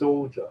ghostly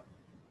soldier.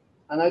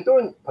 And I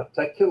don't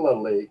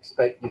particularly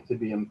expect you to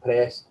be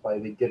impressed by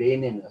the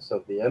graininess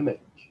of the image,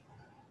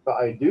 but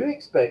I do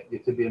expect you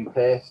to be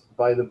impressed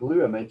by the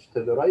blue image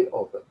to the right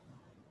of it.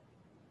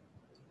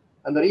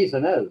 And the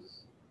reason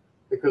is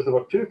because there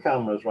were 2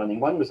 cameras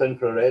running. One was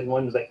infrared and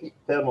one was a heat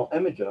thermal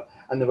imager,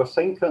 and they were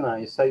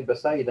synchronized side by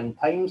side and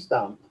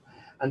time-stamped.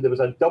 And there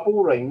was a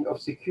double ring of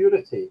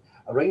security,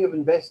 a ring of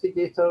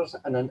investigators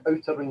and an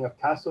outer ring of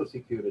castle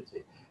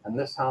security. And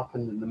this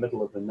happened in the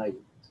middle of the night,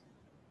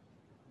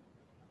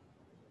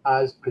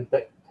 as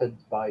predicted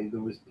by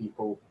those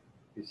people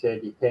who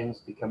said he tends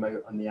to come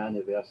out on the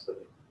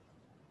anniversary.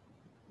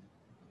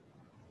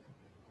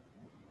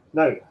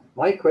 Now,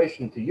 my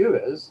question to you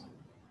is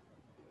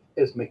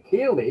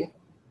Michele,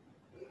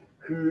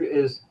 who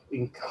is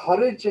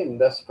encouraging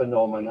this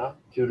phenomena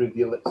to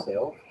reveal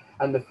itself,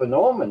 and the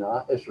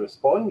phenomena is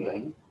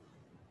responding,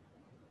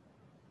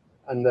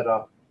 and there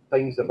are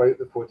things about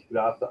the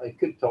photograph that I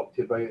could talk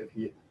to you about if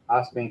you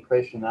ask me in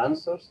question and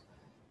answers,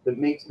 that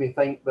makes me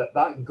think that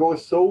that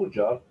ghost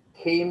soldier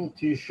came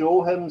to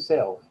show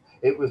himself.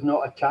 It was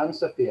not a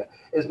chance affair.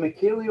 Is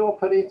Michele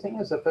operating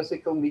as a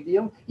physical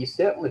medium? He's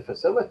certainly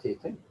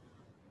facilitating.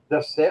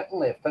 There's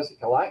certainly a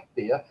physical act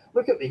there.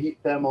 Look at the heat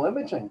thermal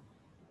imaging.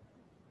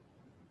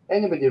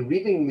 Anybody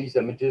reading these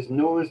images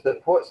knows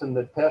that what's in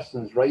the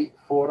person's right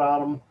upper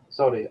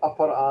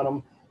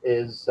arm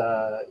is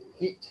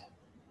heat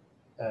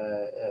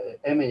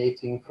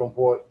emanating from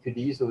what could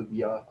easily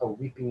be a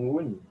weeping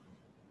wound.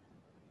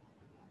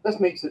 This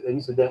makes it,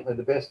 incidentally,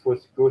 the best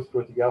ghost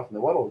photograph in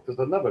the world, because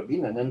there's never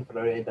been an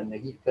infrared and a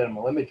heat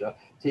thermal imager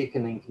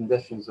taken in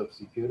conditions of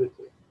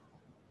security.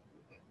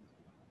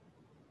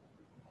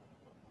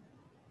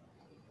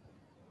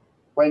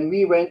 When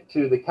we went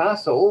to the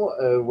castle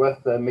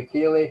with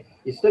Michele,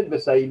 he stood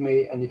beside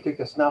me and he took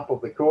a snap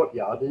of the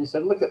courtyard and he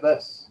said, look at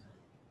this.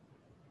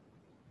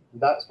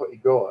 And that's what he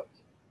got.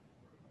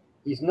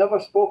 He's never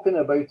spoken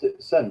about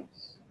it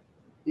since.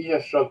 He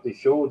just shrugged his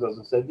shoulders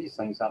and said, these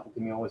things happen to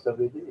me almost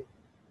every day.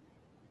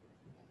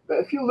 But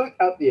if you look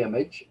at the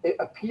image, it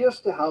appears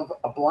to have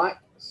a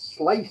black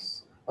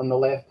slice on the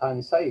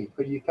left-hand side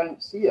where you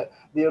can't see it.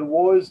 There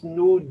was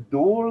no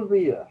door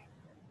there.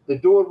 The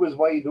door was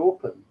wide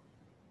open.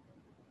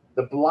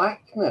 The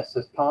blackness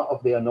is part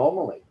of the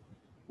anomaly,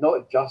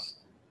 not just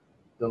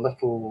the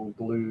little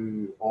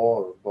blue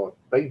orb, or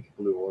big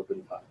blue orb,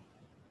 in fact.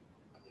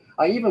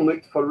 I even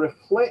looked for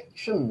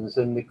reflections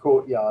in the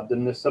courtyard,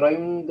 in the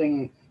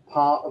surrounding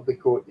part of the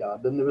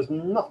courtyard, and there was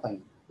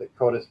nothing that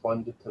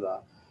corresponded to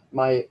that.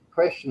 My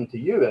question to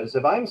you is,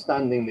 if I'm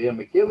standing there,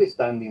 Michaela's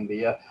standing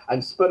there,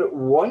 and spirit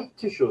want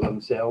to show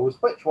themselves,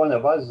 which one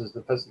of us is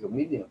the physical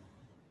medium?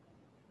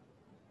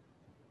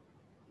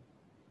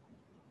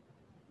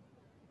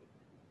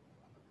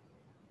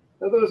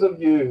 Now, those of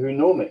you who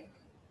know me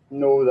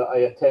know that I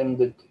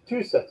attended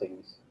 2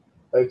 sittings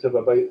out of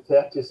about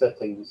 30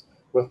 sittings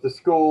with the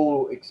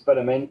Scole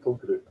Experimental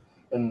Group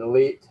in the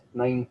late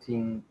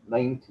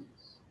 1990s.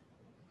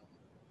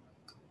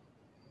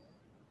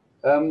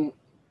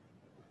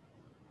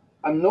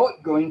 I'm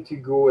not going to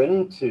go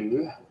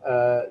into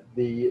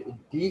the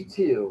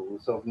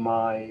details of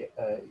my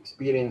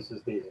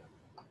experiences there.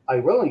 I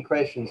will in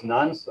questions and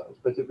answers,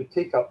 but it would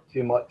take up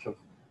too much of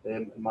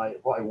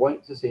what I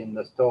want to say in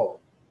this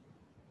talk.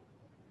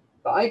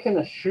 But I can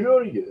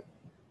assure you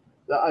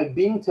that I've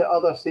been to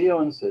other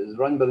seances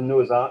run by the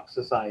Noah's Ark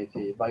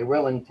Society by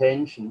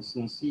well-intentioned,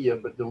 sincere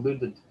but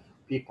deluded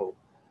people.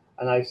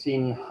 And I've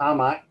seen ham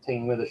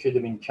acting where there should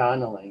have been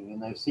channeling,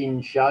 and I've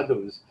seen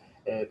shadows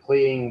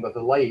playing with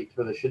the light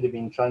where there should have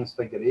been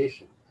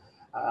transfiguration.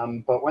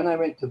 But when I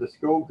went to the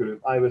Scole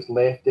group, I was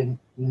left in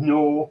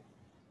no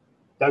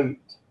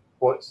doubt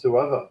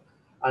whatsoever.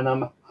 And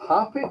I'm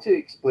happy to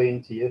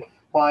explain to you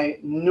why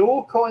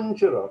no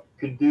conjurer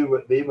could do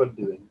what they were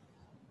doing.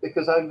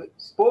 Because I've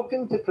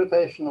spoken to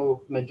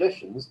professional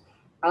magicians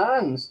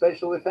and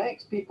special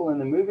effects people in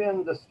the movie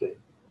industry,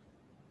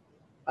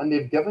 and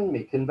they've given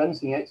me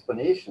convincing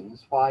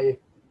explanations why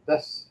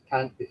this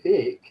can't be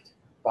faked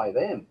by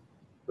them,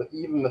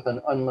 even with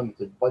an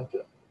unlimited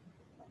budget.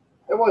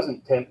 It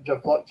wasn't temperature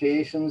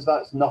fluctuations,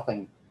 that's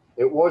nothing.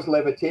 It was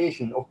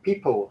levitation of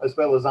people as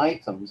well as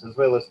items, as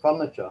well as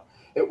furniture.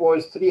 It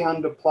was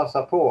 300 plus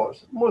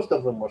apports. Most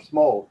of them were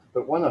small,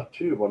 but 1 or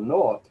 2 were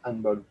not,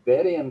 and were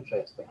very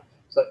interesting,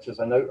 such as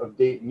an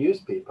out-of-date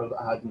newspaper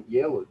that hadn't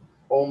yellowed,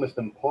 almost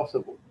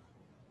impossible.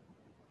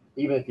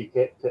 Even if you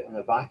kept it in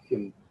a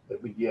vacuum,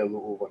 it would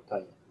yellow over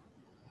time.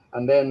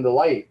 And then the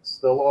lights,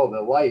 the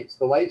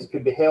lights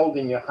could be held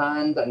in your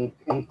hand and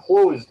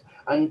enclosed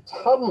and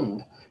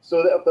turned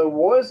so that if there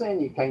was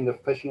any kind of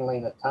fishing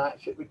line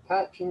attached, it would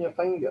catch in your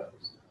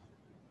fingers.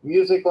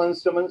 Musical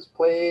instruments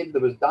played,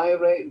 there was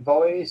direct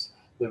voice,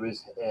 there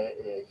was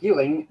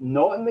healing,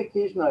 not on the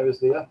occasion I was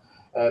there,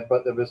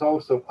 but there was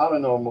also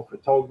paranormal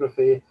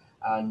photography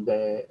and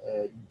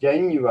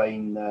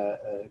genuine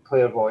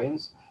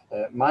clairvoyance,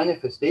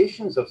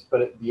 manifestations of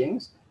spirit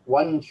beings.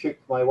 One shook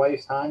my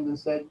wife's hand and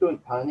said,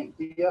 "Don't panic,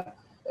 dear.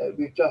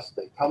 We've just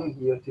come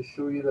here to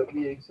show you that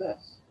we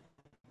exist."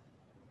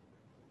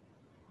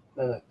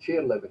 Then a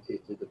chair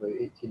levitated about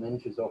 18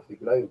 inches off the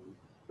ground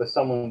with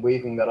someone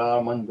waving their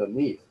arm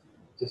underneath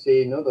to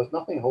say, no, there's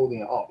nothing holding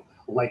it up,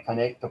 like an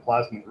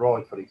ectoplasmic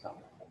rod, for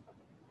example.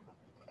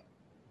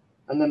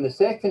 And then the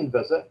second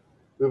visit,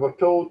 we were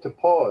told to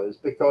pause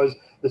because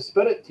the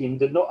spirit team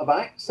did not have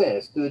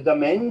access to the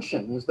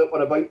dimensions that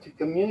were about to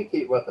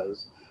communicate with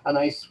us. And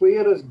I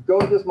swear as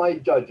God is my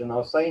judge, and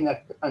I'll sign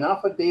an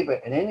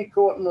affidavit in any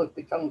court in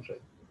the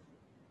country.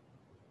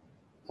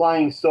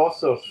 Flying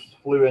saucers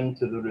flew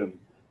into the room.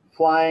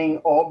 Flying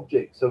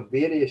objects of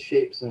various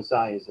shapes and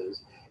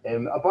sizes,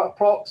 about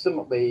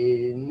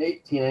approximately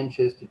 18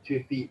 inches to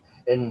 2 feet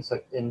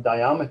in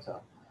diameter.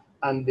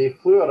 And they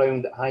flew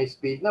around at high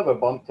speed, never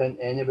bumped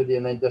into anybody,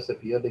 and then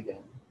disappeared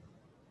again.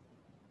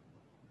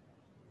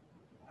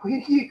 Where are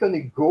you going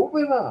to go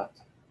with that?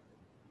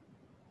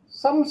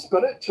 Some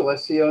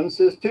spiritualist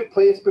seances took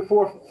place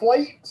before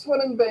flights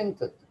were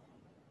invented.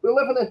 We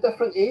live in a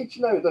different age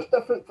now. There's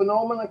different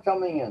phenomena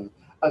coming in,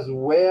 as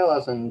well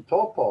as on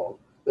top of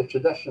the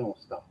traditional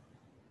stuff.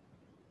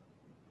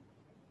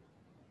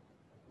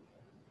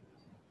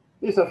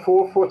 These are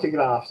 4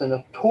 photographs in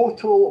a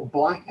total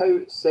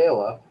blackout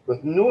cellar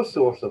with no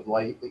source of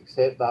light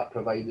except that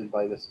provided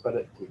by the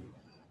spirit team.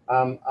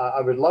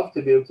 I would love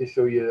to be able to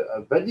show you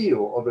a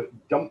video of it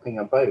jumping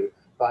about,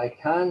 but I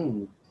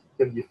can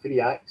give you free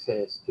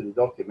access to the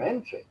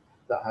documentary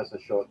that has a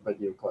short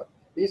video clip.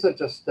 These are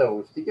just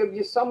stills to give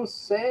you some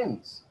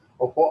sense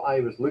of what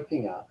I was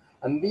looking at.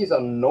 And these are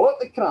not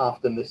the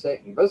craft in the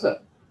second visit.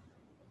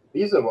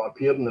 These are what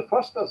appeared in the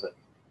first visit.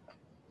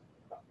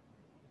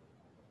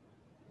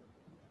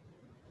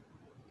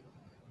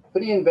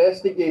 3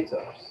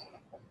 investigators,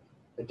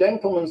 a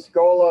gentleman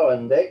scholar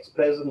and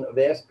ex-president of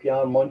the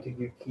SPR,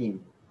 Montague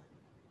Keane,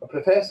 a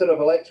professor of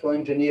electrical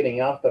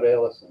engineering, Arthur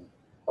Ellison,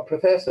 a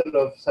professor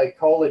of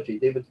psychology,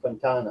 David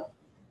Fontana,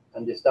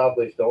 and the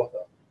established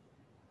author.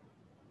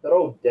 They're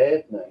all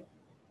dead now,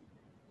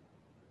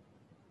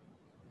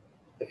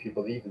 if you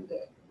believe in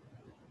death.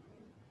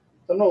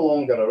 They're no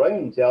longer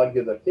around to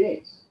argue their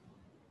case.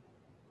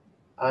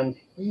 And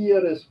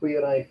here is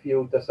where I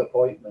feel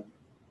disappointment,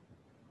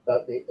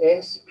 that the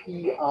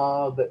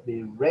SPR that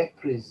they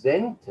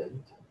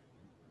represented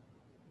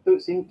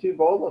don't seem too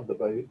bothered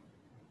about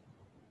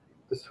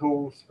this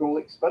whole Scole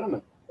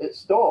experiment. It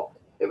stopped.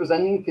 It was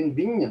an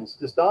inconvenience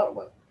to start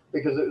with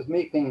because it was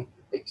making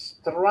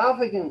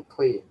extravagant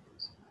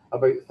claims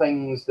about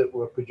things that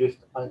were produced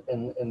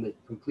in the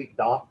complete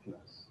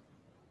darkness.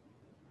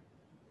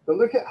 But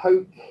look at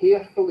how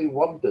carefully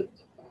worded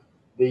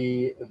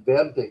the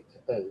verdict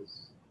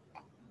is.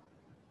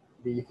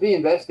 The three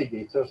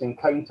investigators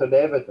encountered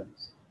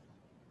evidence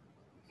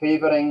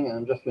favouring, and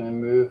I'm just going to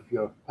move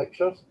your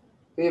pictures,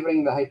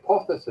 favouring the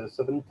hypothesis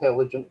of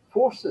intelligent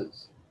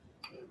forces,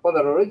 whether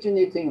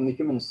originating in the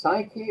human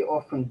psyche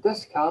or from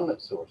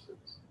discarnate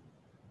sources,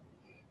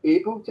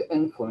 able to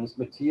influence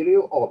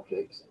material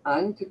objects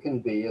and to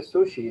convey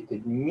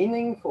associated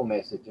meaningful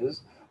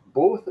messages,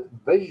 both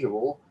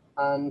visual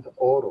and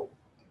oral.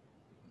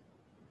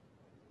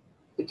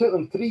 It took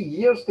them 3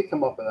 years to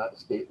come up with that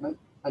statement,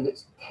 and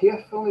it's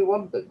carefully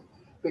worded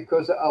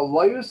because it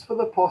allows for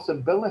the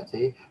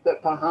possibility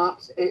that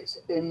perhaps it's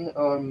in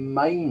our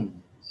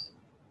minds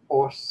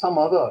or some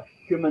other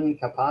human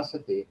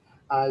capacity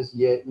as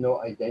yet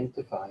not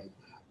identified,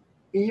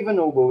 even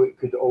although it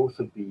could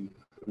also be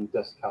from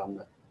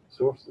discarnate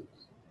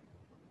sources.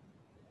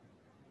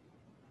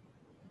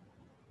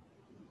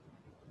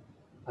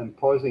 I'm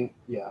pausing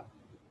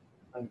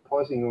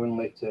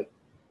only to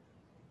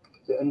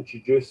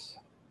introduce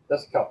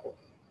this couple.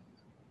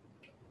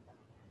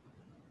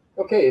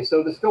 Okay,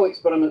 so the Scole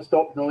experiment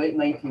stopped in the late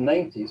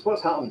 1990s.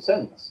 What's happened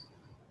since?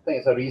 I think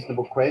it's a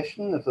reasonable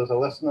question. If there's a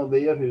listener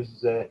there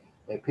who's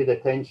paid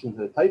attention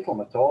to the title of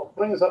my talk,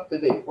 bring us up to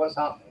date. What's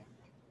happening?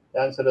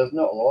 The answer is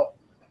not a lot.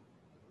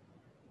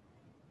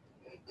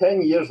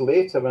 10 years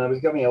later, when I was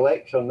giving a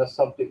lecture on this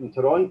subject in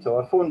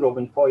Toronto, I phoned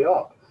Robin Foy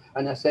up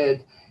and I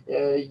said,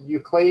 you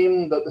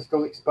claim that the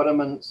Scole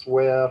experiments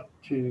were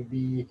to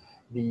be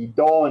the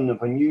dawn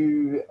of a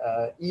new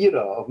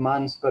era of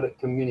man-spirit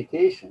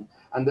communication,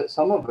 and that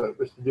some of it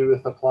was to do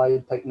with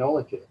applied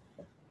technology,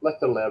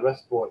 literally a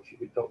wristwatch you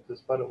could talk to the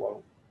spirit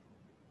world.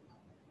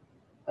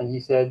 And he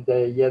said,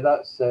 yeah,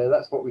 that's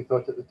what we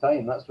thought at the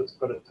time. That's what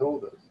Spirit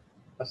told us.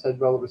 I said,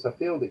 well, it was a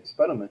failed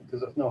experiment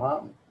because it's not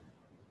happened.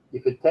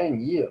 You've had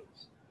 10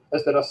 years.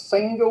 Is there a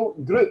single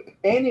group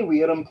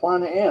anywhere on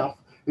planet Earth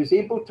who's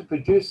able to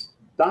produce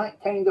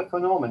that kind of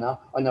phenomena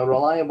on a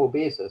reliable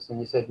basis? And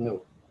he said,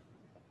 no.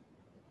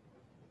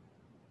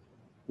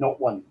 Not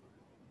one.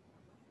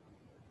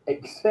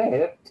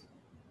 Except,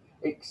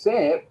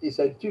 he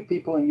said, 2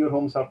 people in your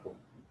home circle.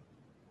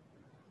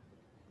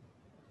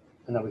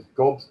 And I was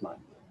gobsmacked.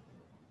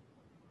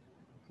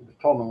 It was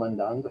Tom and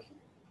Linda Anderson.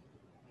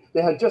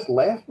 They had just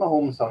left my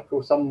home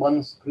circle some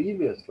months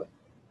previously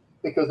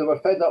because they were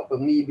fed up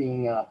with me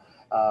being a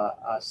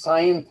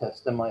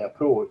scientist in my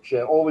approach,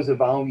 always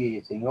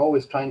evaluating,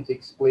 always trying to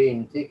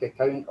explain, take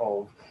account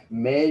of,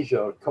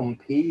 measure,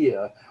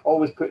 compare,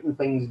 always putting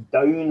things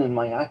down in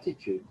my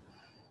attitude,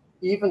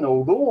 even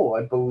although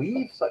I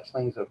believe such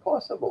things are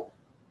possible.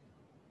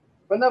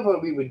 Whenever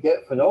we would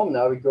get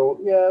phenomena, we'd go,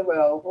 yeah,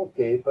 well,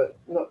 okay, but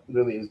not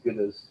really as good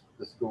as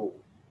the Scole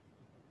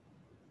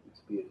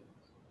experience.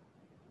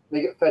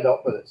 They get fed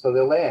up with it, so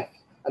they left,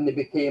 and they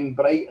became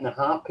bright and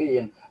happy,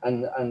 and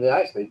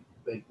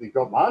they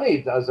got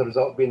married as a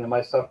result of being in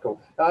my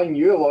circle. I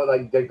knew a lot of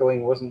that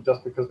giggling wasn't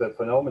just because of the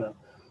phenomena,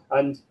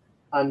 and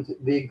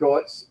they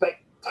got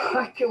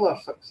spectacular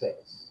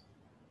success.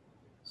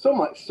 So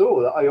much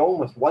so that I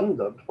almost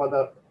wondered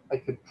whether I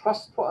could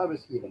trust what I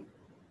was hearing.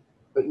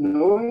 But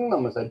knowing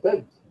them as I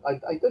did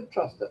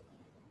trust it.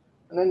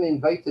 And then they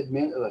invited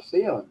me into their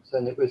seance,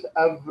 and it was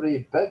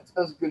every bit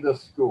as good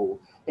as Scole.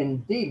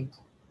 Indeed,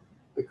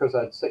 because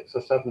I had 6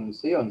 or 7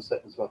 seance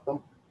sittings with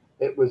them,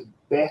 it was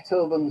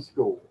better than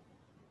Scole.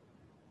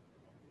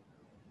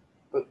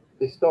 But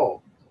they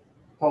stopped.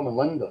 Tom and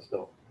Linda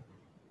stopped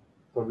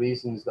for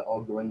reasons that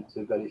I'll go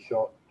into very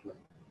shortly.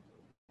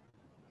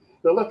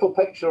 The little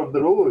picture of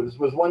the rose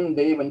was one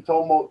day when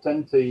Tom walked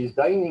into his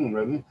dining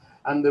room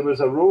and there was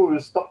a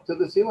rose stuck to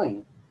the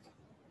ceiling.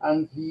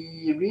 And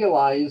he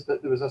realised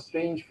that there was a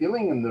strange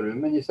feeling in the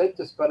room, and he said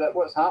to Spirit,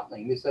 what's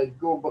happening? They said,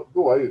 go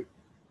out.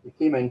 He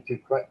came in too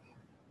quick.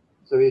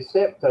 So he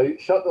stepped out,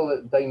 shut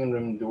the dining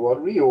room door,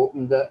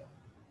 reopened it,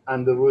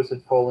 and the rose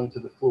had fallen to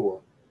the floor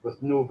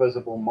with no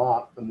visible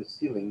mark from the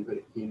ceiling where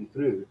it came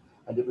through,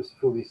 and it was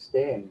fully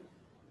stemmed.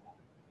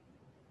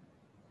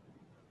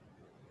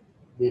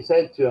 They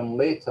said to him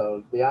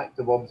later, the act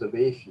of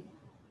observation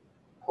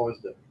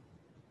caused it.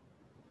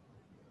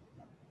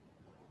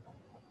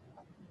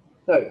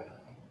 Now,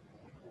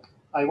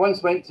 I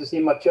once went to see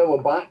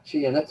Marcello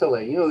Bacci in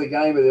Italy, you know, the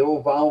guy with the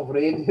old valve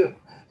radio.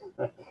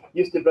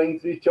 Used to bring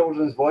through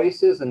children's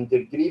voices, and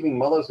the grieving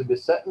mothers would be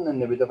sitting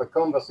and they would have a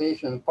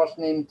conversation in first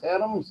name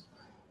terms.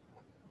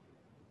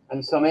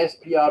 And some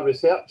SPR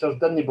researchers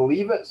didn't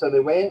believe it, so they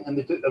went and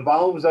they took the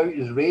valves out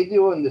as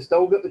radio, and they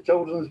still got the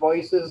children's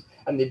voices,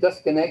 and they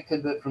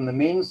disconnected it from the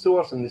main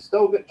source, and they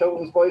still got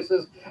children's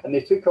voices, and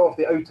they took off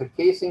the outer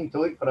casing to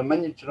look for a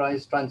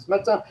miniaturized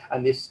transmitter,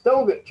 and they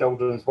still got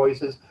children's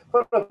voices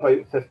for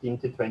about 15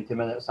 to 20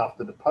 minutes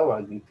after the power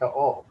had been cut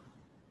off.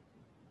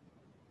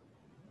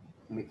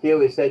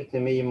 Michele said to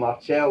me,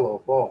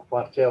 Marcello,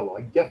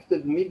 a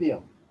gifted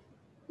medium.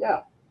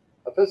 Yeah,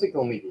 a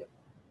physical medium,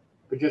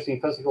 producing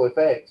physical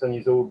effects on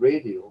his old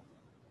radio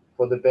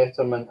for the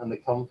betterment and the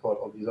comfort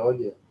of his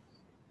audience.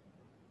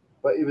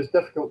 But he was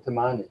difficult to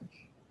manage.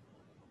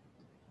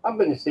 I'm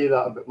going to say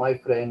that about my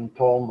friend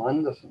Tom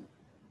Anderson.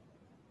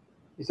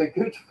 He's a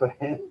good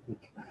friend,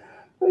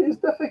 but he's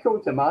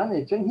difficult to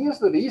manage. And here's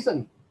the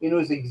reason. He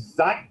knows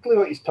exactly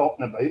what he's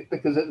talking about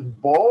because it's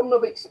born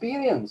of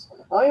experience.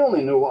 I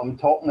only know what I'm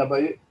talking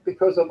about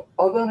because of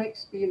other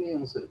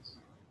experiences.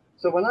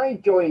 So when I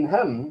join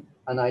him,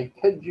 and I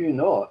kid you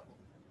not,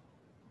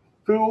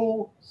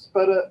 full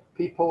spirit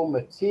people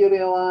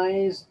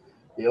materialize.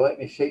 They let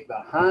me shake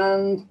their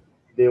hand.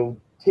 They'll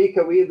take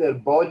away their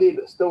body,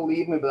 but still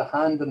leave me with the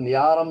hand and the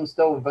arm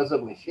still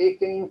visibly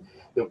shaking.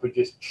 They'll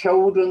produce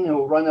children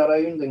who'll run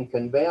around and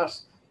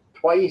converse.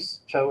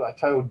 Twice, a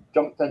child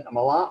jumped into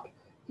my lap.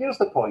 Here's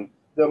the point.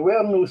 There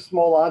were no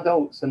small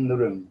adults in the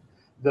room.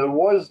 There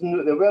were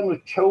no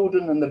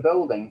children in the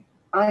building.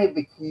 I had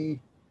the key,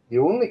 the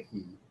only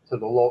key, to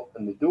the lock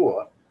on the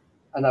door,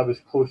 and I was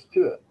close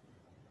to it.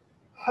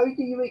 How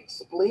do you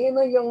explain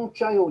a young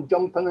child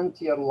jumping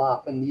into your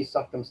lap in these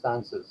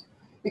circumstances?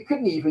 He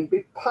couldn't even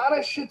be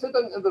parachuted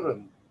into the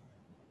room.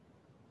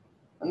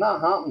 And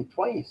that happened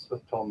twice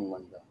with Tom and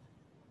Linda.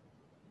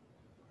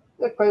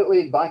 They're quite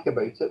laid back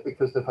about it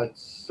because they've had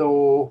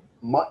so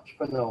much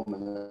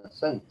phenomena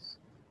since.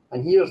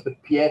 And here's the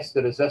pièce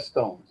de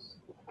résistance.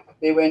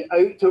 They went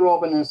out to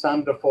Robin and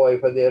Sandra Foy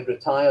where they had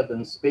retired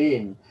in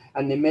Spain,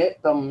 and they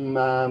met them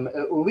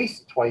at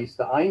least twice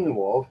that I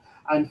know of,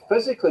 and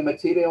physically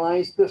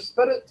materialized their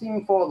spirit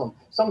team for them,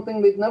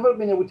 something they'd never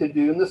been able to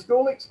do in the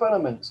Scole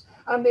Experiments.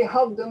 And they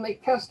hugged and they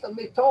kissed and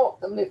they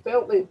talked and they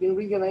felt they'd been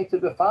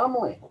reunited with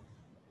family.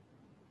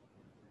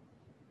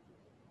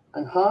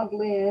 And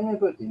hardly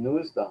anybody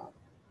knows that.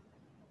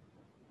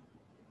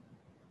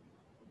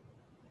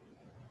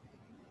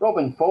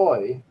 Robin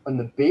Foy, on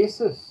the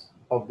basis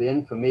of the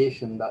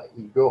information that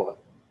he got,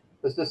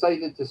 has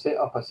decided to set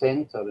up a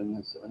centre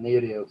in an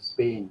area of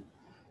Spain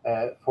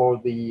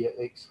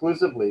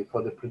exclusively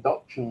for the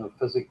production of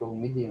physical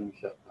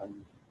mediumship and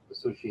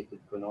associated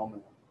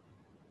phenomena.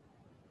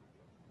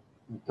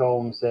 And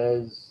Tom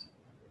says,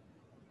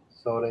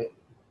 sorry,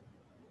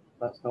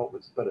 that's not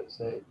what Spirit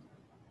said.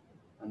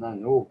 And I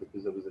know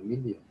because I was a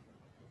medium.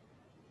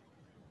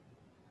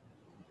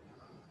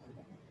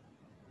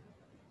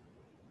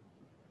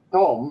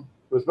 Tom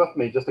was with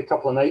me just a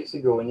couple of nights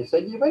ago and he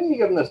said, when are you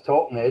giving this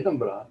talk in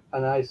Edinburgh?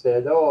 And I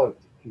said, oh,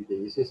 a few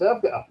days. He said,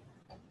 I've got a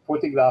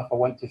photograph I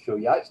want to show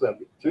you. Actually, I've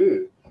got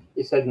two.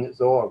 He said, and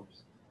it's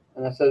orbs.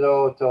 And I said,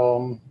 oh,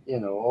 Tom,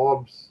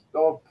 orb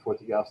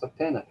photographs are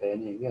 10 a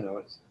penny.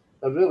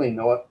 They're really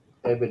not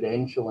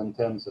evidential in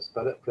terms of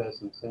spirit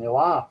presence. And he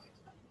laughed.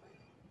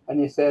 And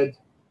he said,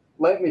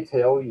 let me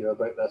tell you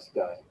about this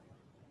guy.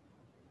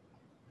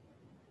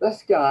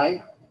 This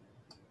guy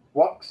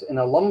works in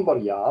a lumber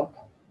yard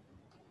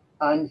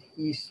and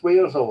he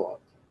swears a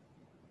lot.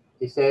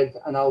 He said,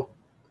 and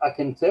I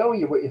can tell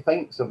you what he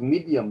thinks of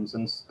mediums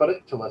and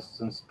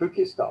spiritualists and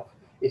spooky stuff.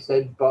 He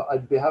said, but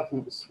I'd be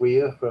having to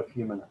swear for a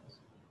few minutes.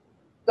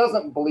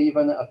 Doesn't believe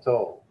in it at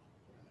all.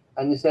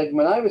 And he said,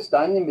 when I was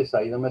standing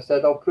beside him, I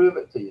said, I'll prove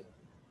it to you.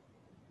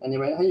 And he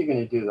went, how are you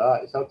going to do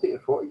that? He said, I'll take a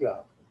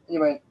photograph. And he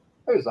went,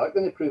 how's that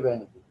going to prove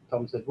anything?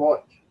 Tom said,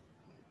 watch.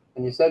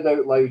 And he said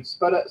out loud,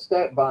 Spirit,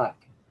 step back.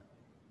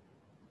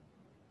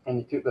 And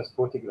he took this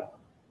photograph.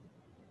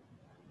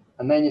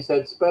 And then he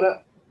said,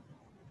 Spirit,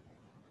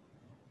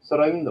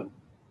 surround them.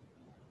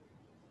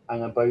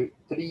 And about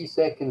 3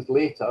 seconds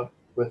later,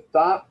 with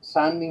that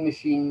sanding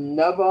machine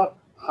never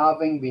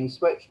having been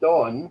switched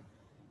on,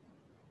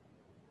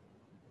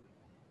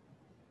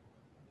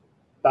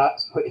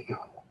 that's what he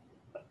got.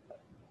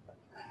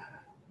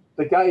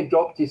 The guy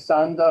dropped his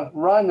sander,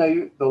 ran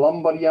out the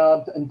lumber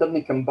yard and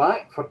didn't come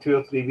back for 2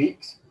 or 3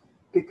 weeks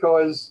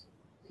because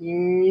he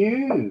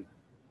knew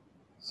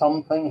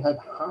something had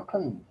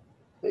happened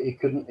that he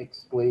couldn't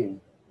explain.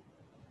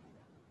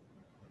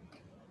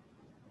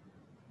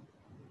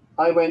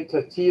 I went to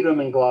a tea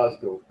room in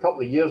Glasgow a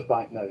couple of years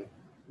back now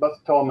with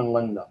Tom and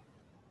Linda.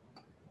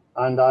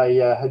 And I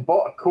had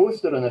bought a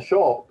coaster in a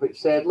shop which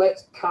said,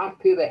 let's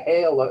copy the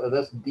hell out of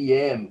this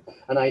DM.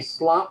 And I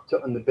slapped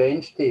it on the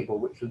bench table,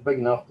 which was big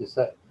enough to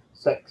sit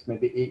 6,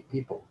 maybe 8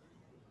 people.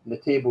 And the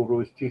table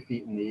rose 2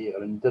 feet in the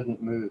air and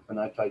didn't move when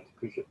I tried to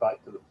push it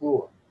back to the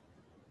floor.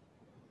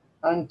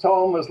 And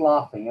Tom was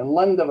laughing and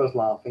Linda was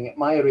laughing at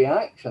my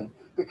reaction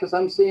because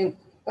I'm saying,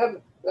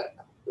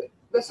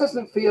 this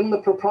isn't fair on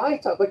the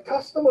proprietor. The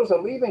customers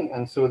are leaving.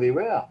 And so they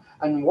were.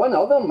 And one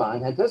other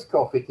man had his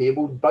coffee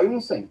table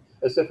bouncing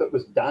as if it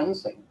was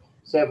dancing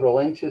several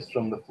inches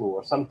from the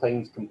floor,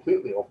 sometimes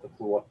completely off the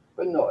floor,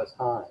 but not as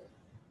high.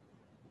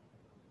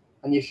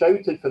 And he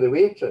shouted for the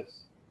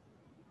waitress.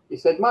 He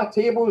said, my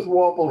table's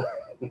wobbling.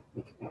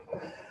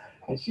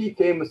 And she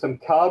came with some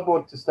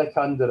cardboard to stick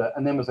under it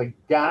and then was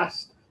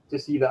aghast to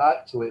see that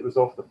actually it was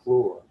off the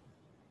floor.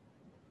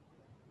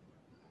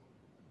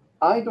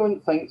 I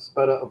don't think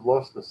Spirit have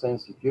lost their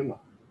sense of humour.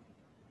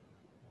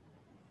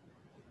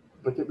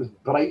 but it was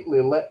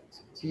brightly lit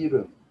tea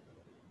room.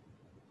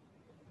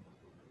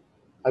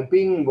 I've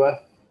been with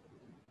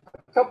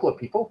a couple of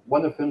people,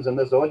 one of whom's in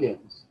this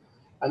audience,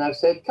 and I've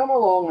said, come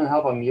along and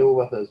have a meal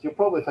with us. You'll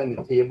probably find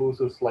the tables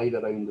will slide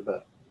around a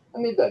bit.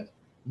 And they did.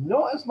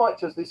 Not as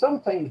much as they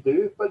sometimes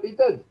do, but they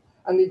did.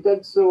 And they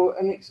did so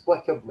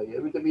inexplicably.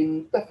 It would have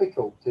been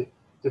difficult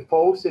to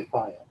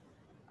falsify it,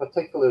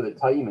 particularly the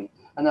timing.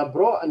 And I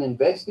brought an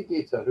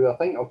investigator, who I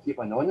think I'll keep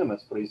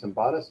anonymous for his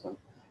embarrassment,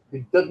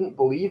 who didn't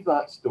believe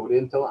that story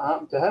until it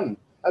happened to him.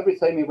 Every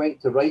time he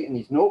went to write in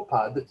his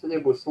notepad, the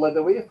table slid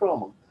away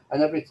from him.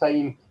 And every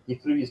time he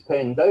threw his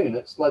pen down,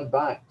 it slid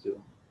back to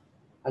him.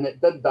 And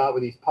it did that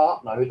with his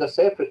partner, who had a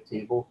separate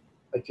table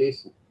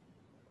adjacent.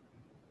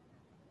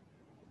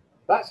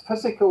 That's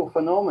physical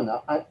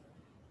phenomena,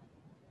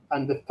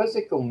 and the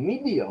physical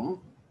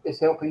medium is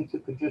helping to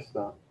produce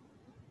that.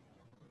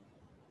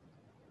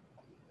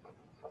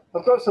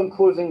 I've got some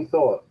closing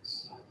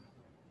thoughts.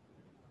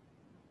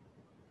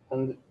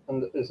 And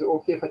is it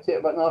okay if I take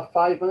about another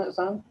 5 minutes,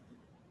 Anne?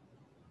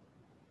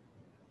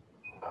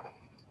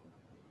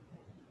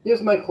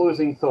 Here's my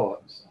closing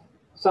thoughts.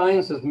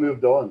 Science has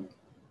moved on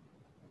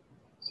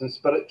since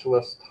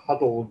spiritualists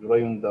huddled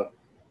round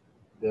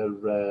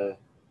their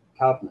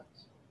cabinets.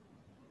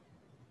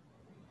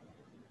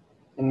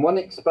 In one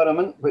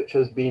experiment, which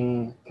has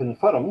been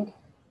confirmed,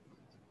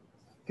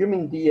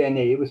 human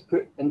DNA was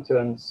put into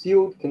a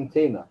sealed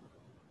container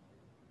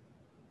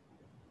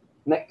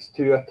next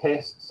to a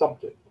test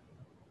subject.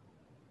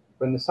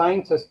 When the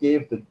scientist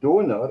gave the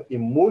donor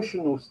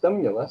emotional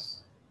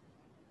stimulus,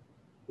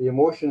 the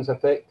emotions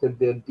affected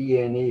their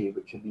DNA,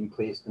 which had been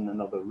placed in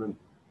another room.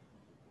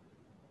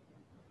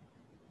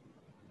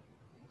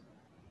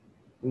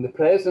 In the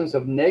presence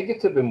of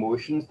negative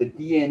emotions, the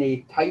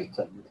DNA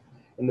tightened.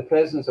 In the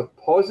presence of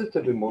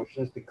positive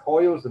emotions, the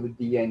coils of the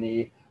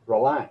DNA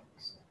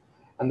relaxed.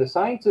 And the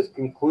scientist's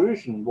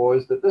conclusion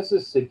was that this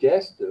is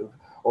suggestive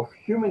of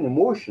human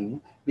emotion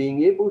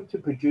being able to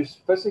produce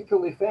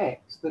physical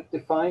effects that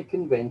defy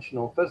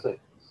conventional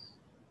physics.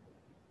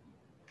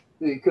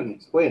 They couldn't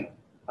explain it,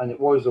 and it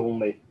was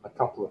only a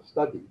couple of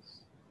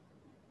studies.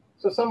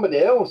 So somebody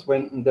else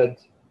went and did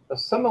a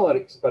similar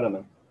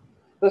experiment.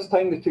 This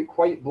time they took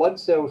white blood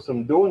cells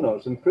from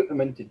donors and put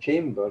them into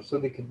chambers so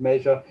they could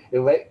measure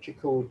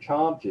electrical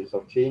charges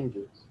or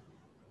changes.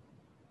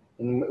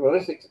 In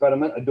this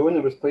experiment, a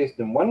donor was placed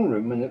in one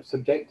room and it was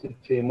subjected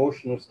to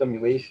emotional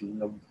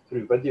stimulation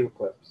through video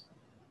clips.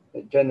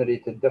 It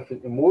generated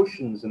different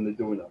emotions in the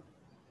donor.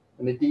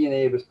 And the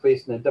DNA was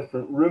placed in a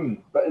different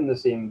room, but in the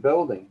same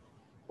building.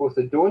 Both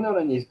the donor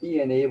and his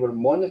DNA were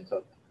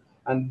monitored,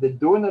 and the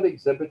donor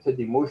exhibited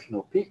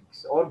emotional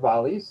peaks or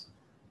valleys,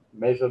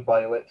 measured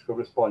by electrical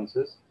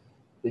responses.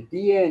 The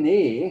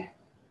DNA,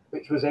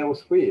 which was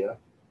elsewhere,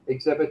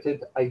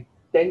 exhibited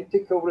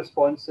identical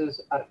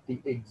responses at the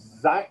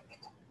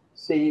exact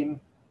same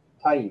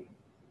time.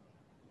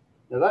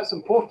 Now that's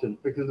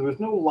important because there was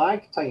no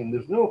lag time,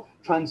 there's no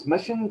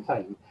transmission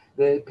time.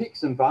 The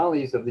peaks and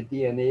valleys of the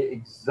DNA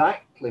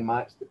exactly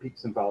matched the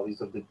peaks and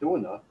valleys of the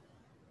donor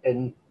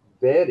in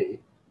very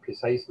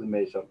precisely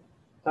measured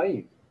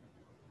time.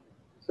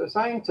 So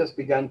scientists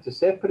began to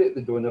separate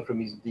the donor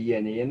from his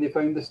DNA, and they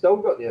found they still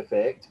got the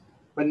effect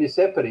when they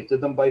separated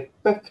them by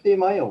 50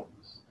 miles.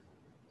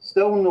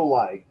 Still no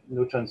lag,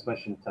 no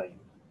transmission time.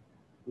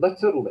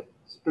 Literally,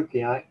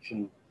 spooky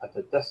action at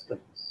a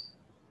distance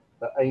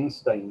that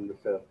Einstein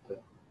referred to.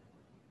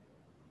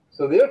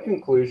 So their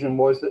conclusion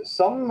was that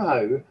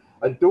somehow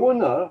a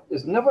donor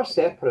is never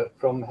separate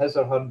from his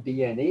or her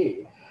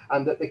DNA,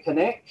 and that the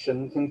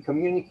connection can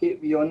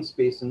communicate beyond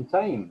space and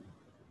time.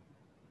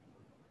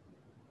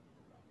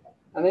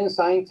 And then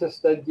scientists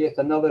did yet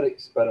another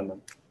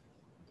experiment,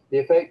 the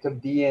effect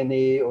of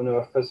DNA on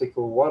our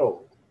physical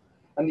world.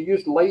 And they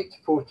used light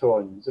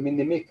photons. I mean,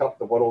 they make up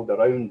the world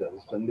around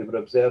us, and they were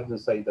observed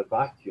inside a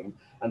vacuum.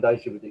 And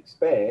as you would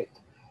expect,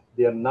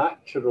 their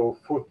natural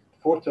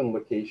photon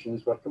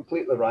locations were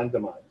completely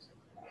randomized.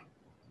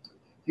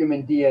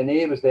 Human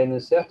DNA was then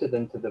inserted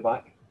into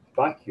the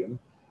vacuum,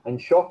 and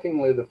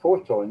shockingly, the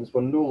photons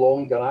were no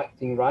longer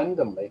acting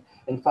randomly.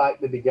 In fact,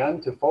 they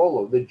began to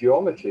follow the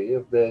geometry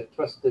of the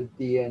twisted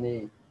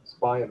DNA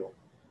spiral.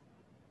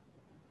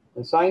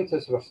 And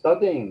scientists who were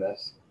studying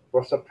this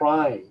were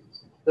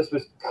surprised. This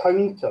was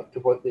counter to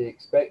what they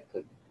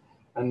expected.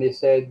 And they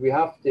said, we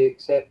have to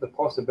accept the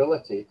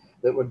possibility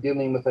that we're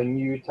dealing with a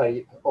new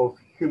type of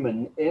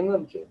human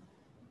energy.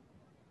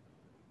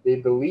 They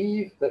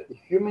believe that the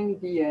human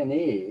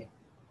DNA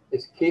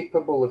is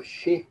capable of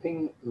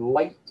shaping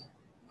light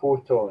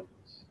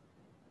photons,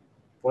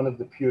 one of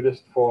the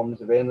purest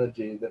forms of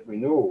energy that we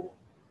know.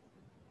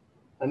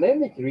 And then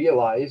they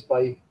realized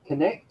by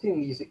connecting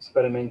these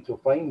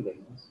experimental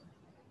findings,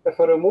 if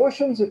our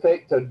emotions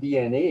affect our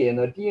DNA and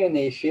our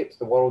DNA shapes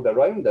the world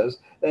around us,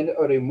 then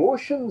our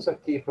emotions are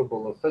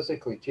capable of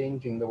physically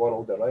changing the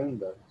world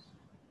around us.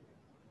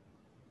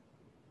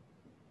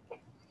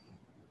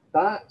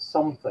 That's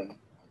something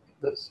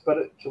that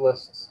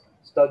spiritualists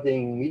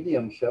studying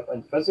mediumship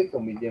and physical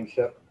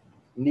mediumship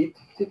need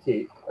to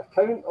take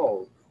account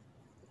of.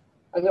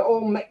 And it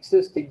all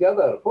mixes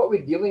together. What are we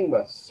dealing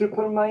with?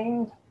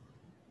 Supermind,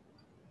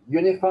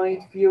 unified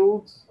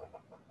fields,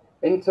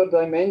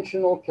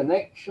 interdimensional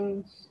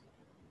connections,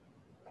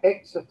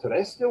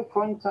 extraterrestrial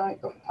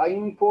contact or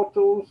time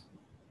portals.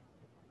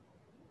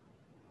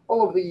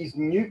 All of these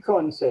new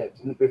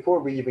concepts, and before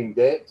we even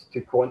get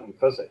to quantum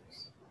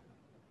physics,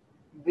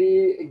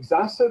 they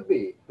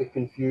exacerbate the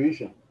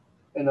confusion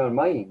in our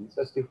minds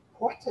as to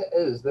what it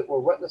is that we're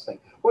witnessing.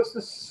 What's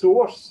the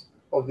source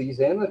of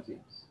these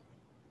energies?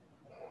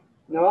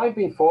 Now, I've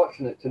been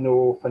fortunate to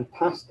know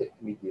fantastic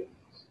mediums,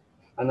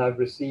 and I've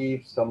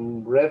received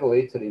some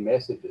revelatory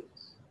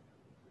messages.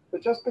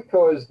 But just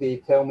because they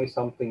tell me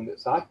something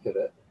that's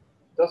accurate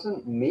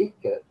doesn't make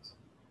it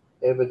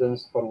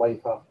evidence for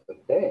life after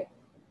death.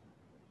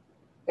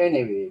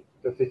 Anyway,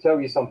 if they tell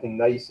you something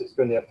nice, it's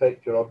going to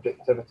affect your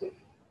objectivity.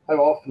 How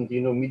often do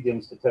you know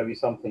mediums to tell you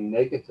something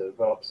negative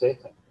or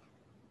upsetting?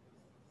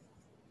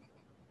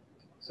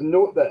 So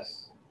note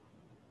this.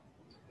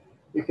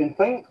 You can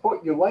think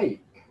what you like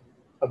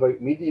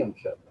about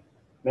mediumship,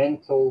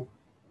 mental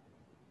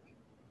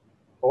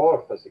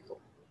or physical.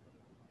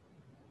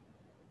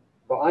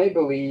 But I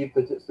believe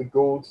that it's the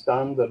gold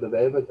standard of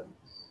evidence.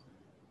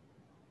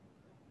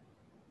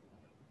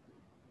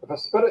 If a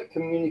spirit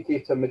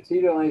communicator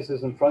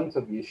materializes in front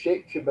of you,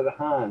 shakes you by the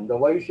hand,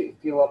 allows you to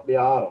feel up the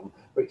arm,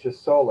 which is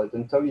solid,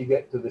 until you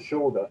get to the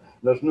shoulder,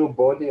 there's no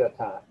body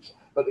attached,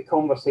 but the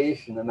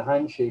conversation and the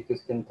handshake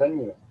is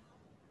continuing.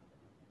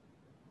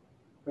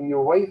 When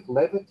your wife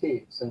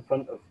levitates in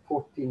front of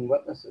 14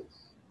 witnesses,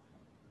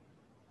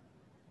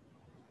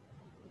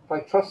 if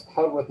I trust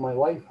her with my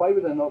life, why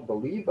would I not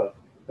believe her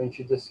when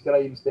she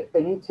describes the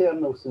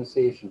internal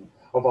sensation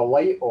of a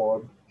light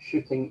orb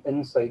shooting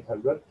inside her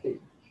ribcage?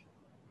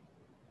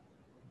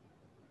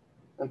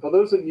 And for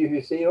those of you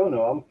who say, oh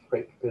no, I'm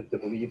quite prepared to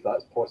believe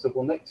that's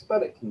possible, Nick,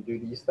 spirit can do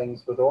these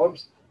things with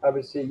orbs, I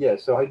would say,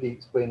 yes. So how do you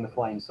explain the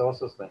flying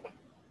saucers thing?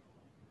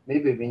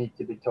 Maybe we need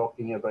to be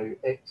talking about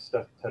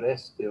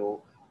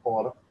extraterrestrial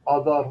or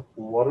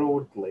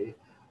otherworldly,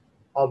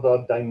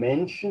 other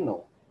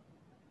dimensional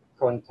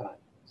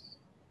contacts.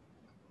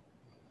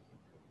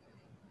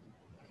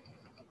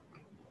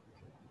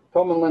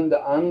 Tom and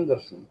Linda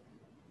Anderson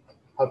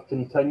have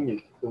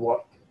continued the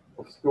work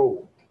of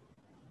Scole,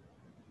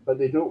 but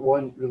they don't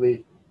want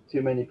really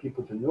too many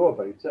people to know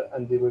about it,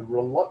 and they would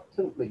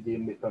reluctantly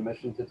give me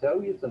permission to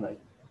tell you tonight.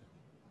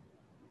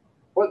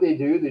 What they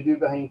do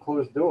behind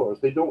closed doors.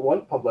 They don't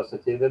want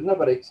publicity. They've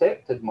never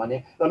accepted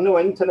money. They're not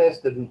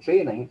interested in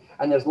training.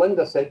 And as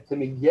Linda said to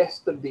me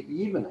yesterday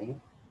evening,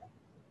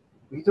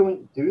 we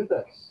don't do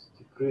this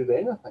to prove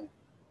anything,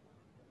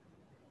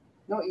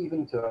 not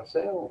even to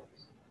ourselves.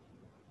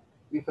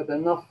 We've had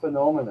enough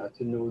phenomena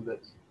to know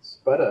that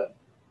spirit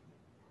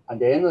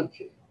and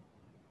energy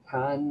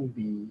can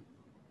be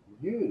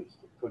used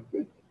for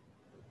good.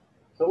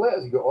 So let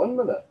us get on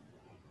with it.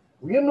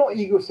 We're not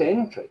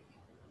egocentric.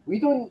 We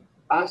don't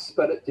ask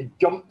spirit to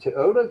jump to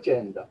our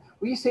agenda.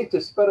 We say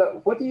to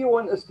spirit, what do you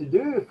want us to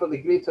do for the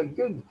greater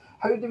good?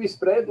 How do we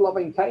spread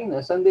loving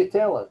kindness? And they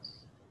tell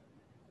us.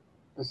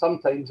 And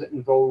sometimes it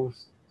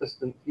involves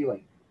distant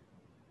feeling.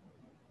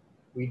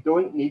 We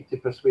don't need to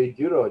persuade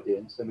your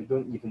audience, and we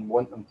don't even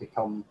want them to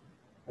come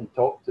and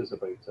talk to us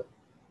about it.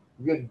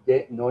 We're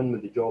getting on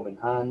with the job in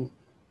hand.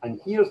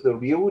 And here's the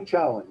real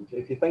challenge.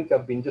 If you think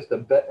I've been just a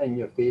bit in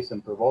your face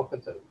and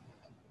provocative,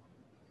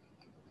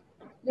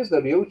 here's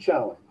the real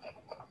challenge.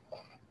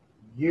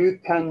 You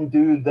can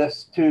do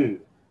this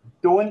too.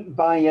 Don't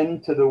buy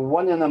into the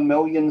 1 in a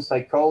million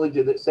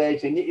psychology that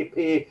says you need to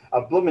pay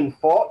a blooming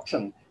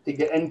fortune to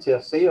get into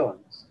a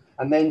seance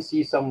and then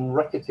see some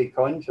rickety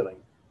conjuring.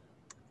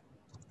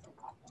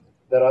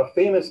 There are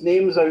famous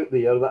names out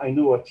there that I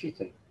know are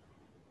cheating.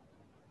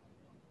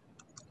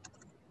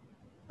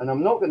 And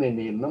I'm not going to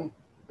name them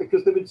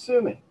because they would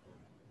sue me.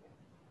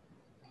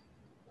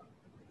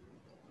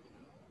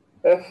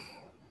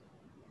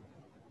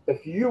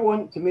 If you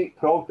want to make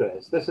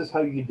progress, this is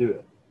how you do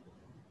it.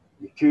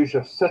 You choose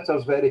your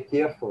sitters very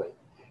carefully.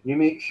 You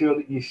make sure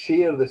that you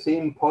share the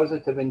same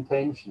positive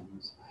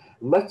intentions.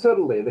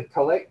 Literally, the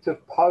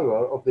collective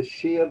power of the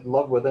shared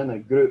love within a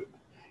group.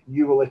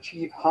 You will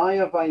achieve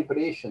higher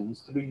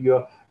vibrations through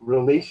your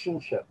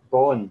relationship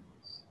bonds.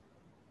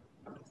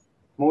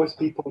 Most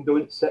people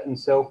don't sit in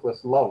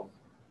selfless love.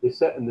 They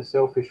sit in the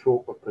selfish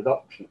hope of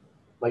production,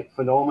 like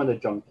phenomena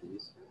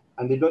junkies,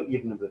 and they don't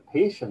even have the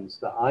patience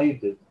that I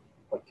did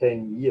for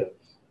 10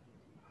 years.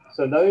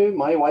 So now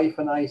my wife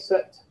and I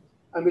sit,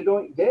 and we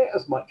don't get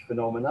as much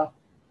phenomena,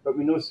 but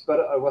we know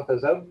spirit are with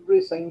us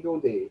every single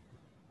day.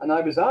 And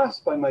I was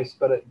asked by my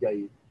spirit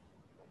guide,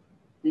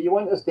 do you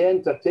want us to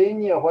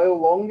entertain you a while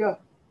longer?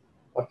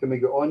 Or can we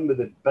go on with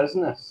the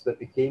business that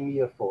we came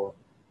here for,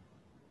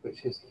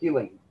 which is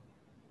healing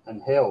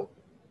and help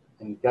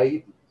and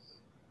guidance?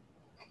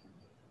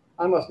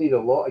 I must need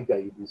a lot of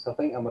guidance. I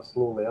think I'm a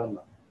slow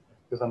learner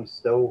because I'm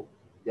still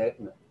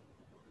getting it.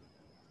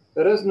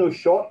 There is no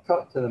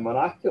shortcut to the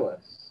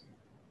miraculous,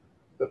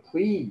 but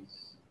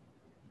please,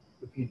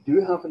 if you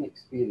do have an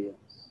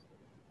experience,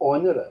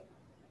 honor it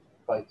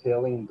by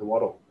telling the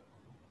world.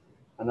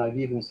 And I've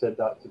even said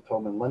that to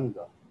Tom and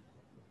Linda,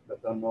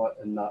 but they're not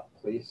in that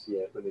place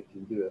yet where they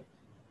can do it.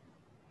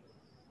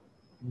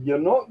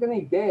 You're not going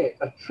to get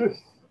a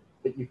truth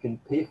that you can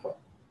pay for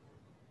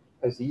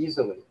as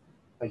easily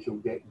as you'll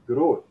get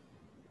growth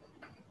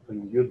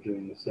when you're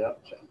doing the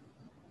searching,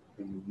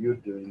 when you're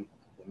doing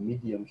the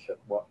mediumship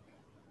work.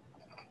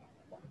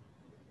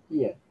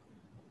 Yeah.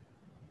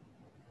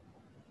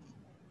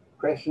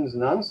 Questions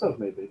and answers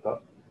maybe,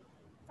 but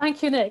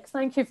thank you, Nick.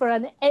 Thank you for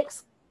an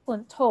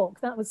excellent talk.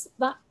 That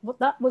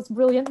was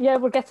brilliant. Yeah,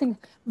 we're getting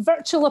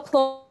virtual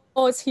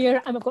applause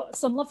here, and we've got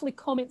some lovely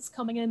comments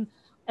coming in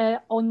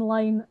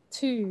online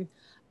too.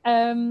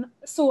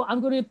 So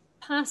I'm going to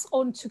pass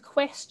on to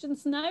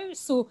questions now.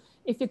 So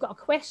if you've got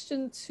a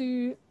question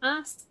to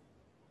ask.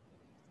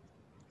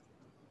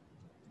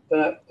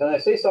 Can I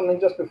say something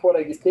just before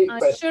I take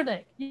questions? Sure,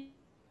 Nick.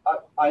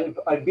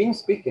 I've been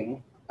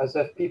speaking as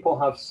if people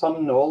have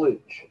some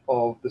knowledge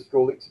of the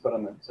Scole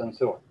Experiments and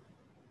so on.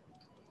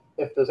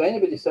 If there's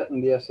anybody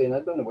sitting there saying,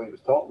 I don't know what he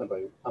was talking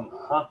about, I'm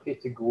happy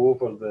to go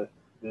over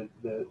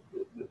the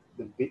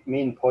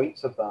main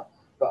points of that,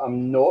 but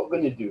I'm not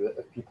going to do it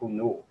if people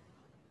know.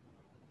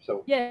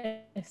 So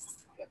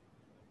yes. Yeah.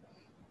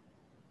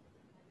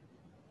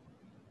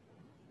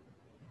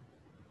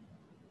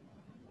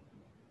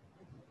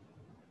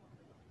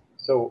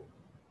 So,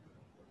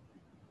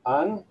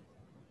 Anne?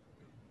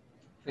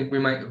 I think we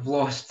might have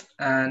lost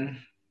Anne.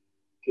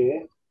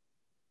 Okay.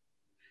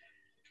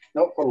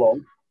 Not for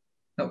long.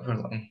 Not for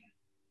long.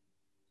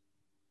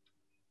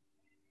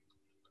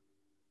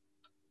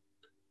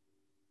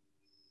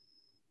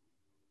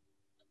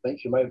 I think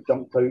she might have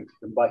jumped out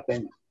and back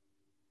in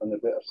on a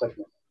better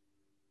signal.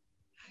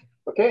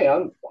 Okay,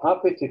 I'm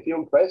happy to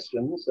field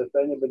questions. If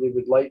anybody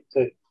would like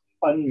to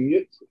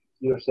unmute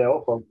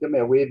yourself or give me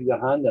a wave of your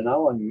hand and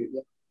I'll unmute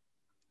you.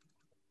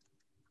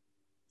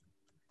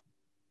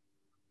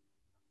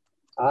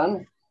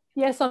 Anne?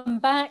 Yes, I'm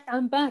back.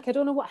 I'm back. I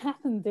don't know what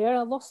happened there.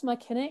 I lost my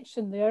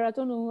connection there. I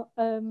don't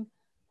know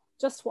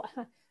just what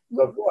happened.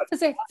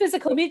 So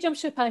Physical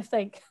mediumship, I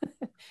think.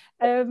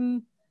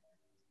 I've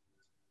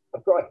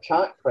got a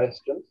chat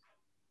question.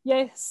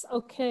 Yes,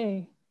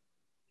 okay.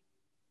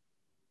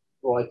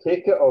 Will I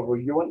take it or will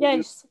you want to?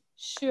 Yes,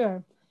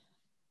 sure.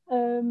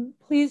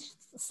 Please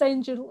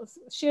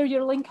share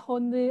your link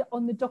on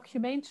the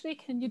documentary.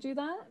 Can you do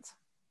that?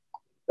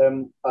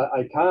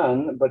 I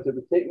can, but it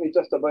would take me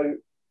just about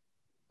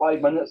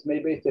 5 minutes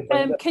maybe to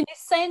find it. Can you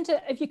send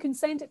it? If you can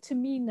send it to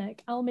me,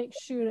 Nick, I'll make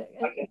sure.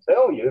 I can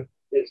tell you,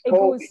 it's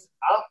called the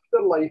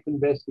Afterlife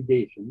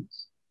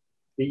Investigations.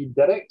 The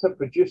director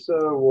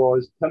producer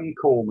was Tim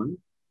Coleman,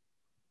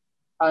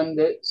 and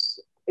it's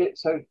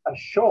a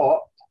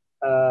short,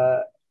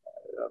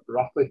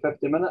 roughly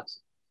 50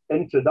 minutes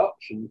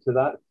introduction to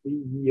that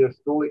 3-year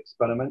Scole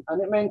experiment,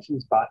 and it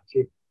mentions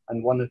Batchy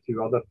and 1 or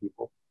 2 other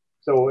people.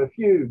 So if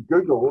you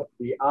Google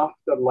the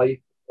Afterlife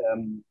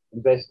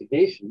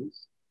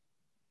Investigations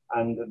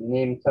and the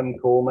name Tim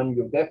Coleman,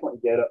 you'll definitely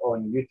get it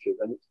on YouTube,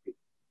 and it's free.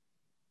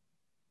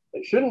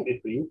 It shouldn't be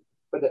free,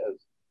 but it is.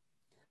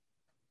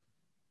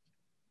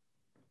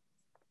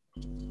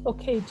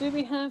 Okay, do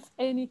we have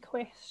any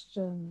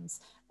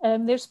questions?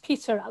 There's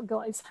Peter. I've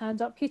got his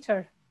hand up.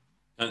 Peter.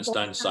 Can't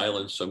stand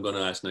silence, so I'm going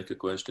to ask Nick a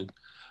question.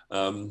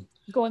 Go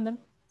on then.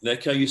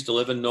 Nick, I used to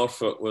live in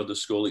Norfolk where the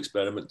Scole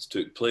experiments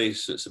took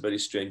place. It's a very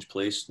strange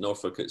place,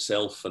 Norfolk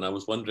itself, and I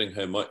was wondering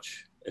how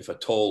much, if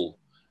at all,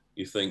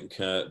 you think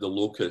the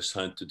locus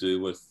had to do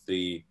with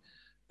the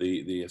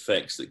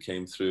effects that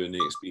came through and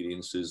the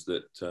experiences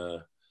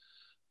that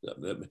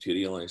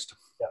materialised.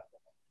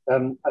 Yeah,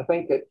 I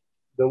think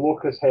the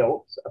locus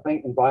helps. I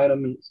think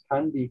environments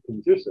can be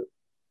conducive,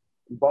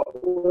 but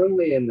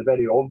only in the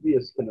very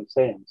obvious kind of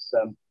sense.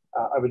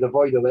 I would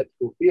avoid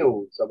electrical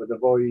fields. I would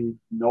avoid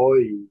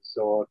noise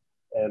or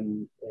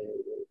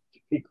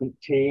frequent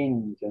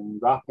change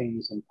and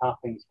rappings and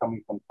tappings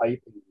coming from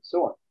piping and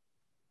so on.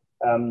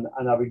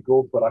 And I would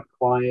go for a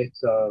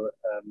quieter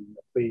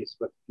place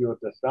with fewer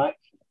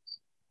distractions.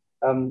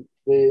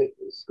 The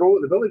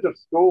village of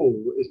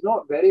Scole is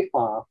not very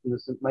far from the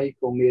St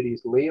Michael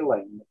Mary's ley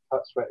line that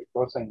cuts right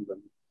across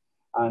England.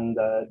 And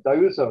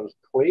dowsers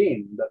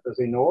claim that there's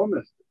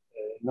enormous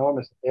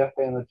earth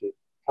energy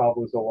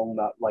travels along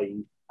that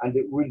line, and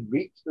it would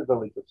reach the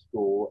village of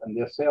Scole, and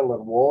their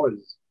cellar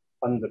was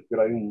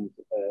underground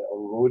or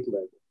road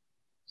level.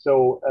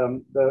 So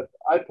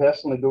I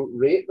personally don't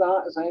rate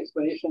that as an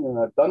explanation, and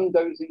I've done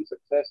dowsing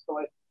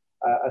successfully.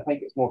 I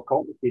think it's more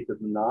complicated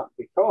than that,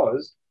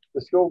 because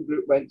the Scole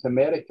group went to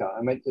America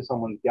and went to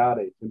someone's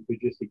garage and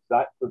produced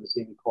exactly the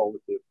same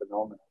quality of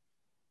phenomena.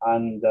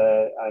 And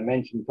I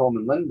mentioned Tom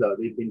and Linda.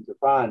 They've been to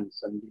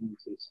France and been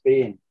to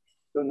Spain.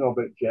 Don't know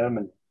about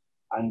Germany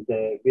and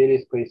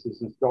various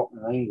places in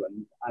Scotland and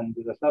England. And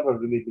there's never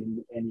really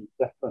been any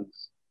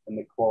difference in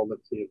the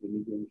quality of the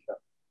mediumship.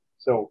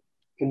 So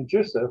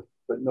conducive,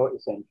 but not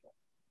essential.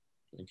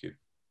 Thank you.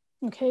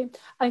 Okay,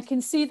 I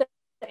can see that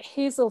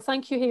Hazel,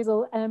 thank you,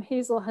 Hazel.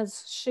 Hazel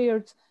has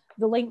shared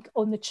the link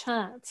on the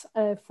chat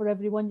for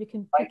everyone. You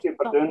can Thank you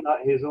for doing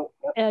that, Hazel.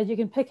 Yep. You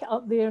can pick it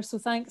up there. So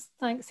thanks,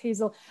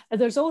 Hazel.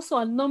 There's also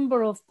a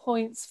number of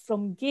points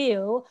from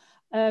Gail.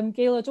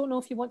 Gail, I don't know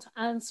if you want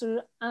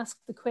to ask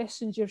the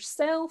questions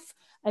yourself.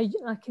 I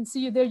can see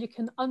you there. You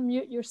can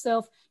unmute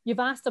yourself. You've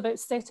asked about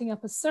setting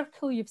up a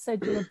circle. You've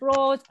said you're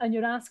abroad, and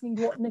you're asking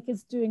what Nick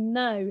is doing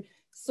now.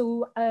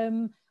 So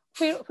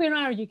where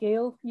are you,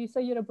 Gail? You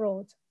say you're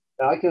abroad.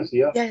 I can see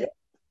you. Yeah.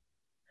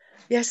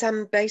 Yes,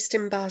 I'm based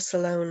in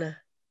Barcelona.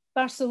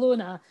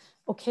 Barcelona.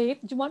 Okay.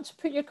 Do you want to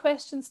put your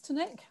questions to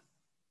Nick?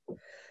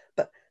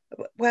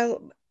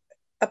 Well,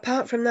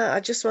 apart from that, I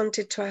just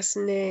wanted to ask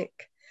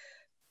Nick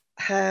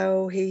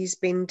how he's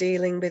been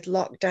dealing with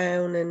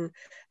lockdown and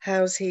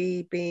how's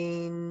he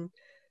been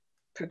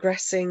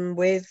progressing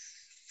with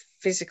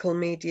physical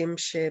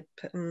mediumship,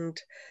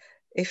 and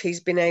if he's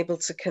been able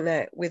to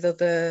connect with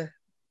other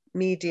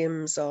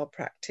mediums or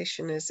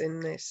practitioners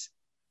in this,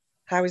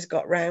 how he's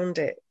got round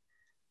it.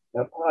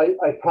 Yep.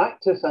 I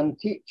practice and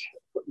teach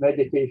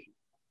meditation.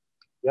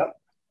 Yep.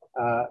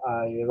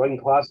 I run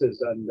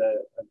classes, and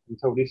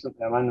until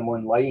recently I ran them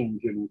online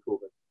during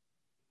COVID.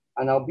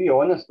 And I'll be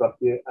honest with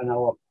you, and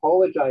I'll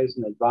apologise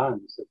in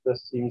advance if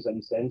this seems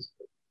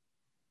insensitive,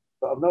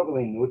 but I've not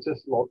really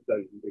noticed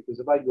lockdown, because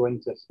if I go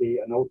into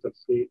an altered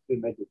state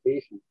through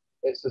meditation,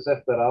 it's as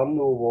if there are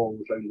no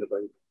walls round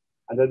about.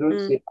 And I don't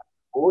say that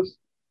to boast.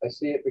 I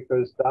say it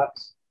because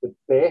that's the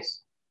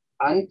best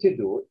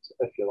antidote,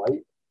 if you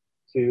like,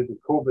 to the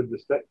COVID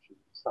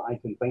restrictions that I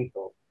can think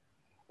of.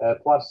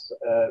 Plus,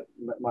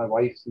 my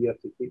wife's here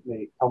to keep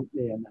me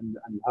company, and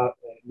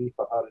me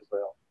for her as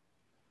well.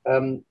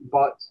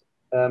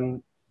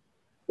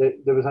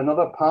 There was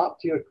another part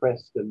to your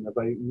question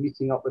about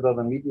meeting up with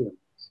other mediums.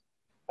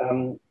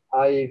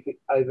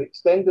 I've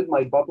extended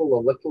my bubble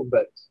a little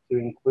bit to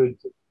include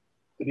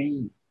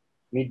 3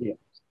 mediums,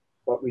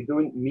 but we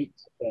don't meet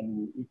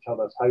in each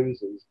other's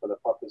houses for the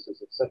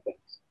purposes of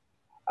sittings.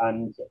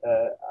 And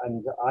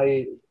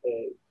I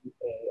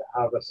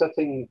have a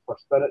sitting for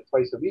spirit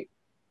twice a week,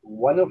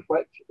 one of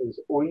which is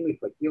only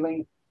for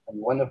healing,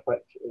 and one of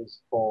which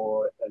is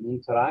for an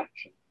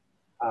interaction.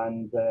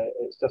 And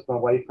it's just my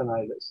wife and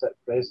I that sit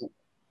present.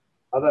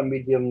 Other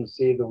mediums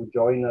say they'll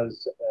join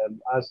us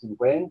as and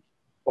when,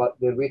 but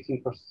they're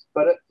waiting for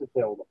spirit to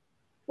tell them.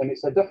 And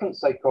it's a different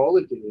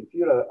psychology. If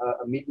you're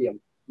a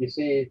medium, you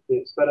say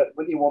to spirit,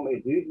 what do you want me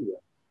to do here?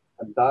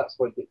 And that's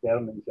what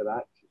determines your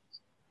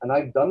actions. And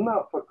I've done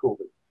that for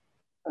COVID.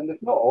 And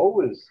they've not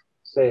always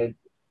said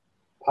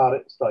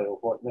parrot style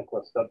what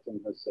Nicola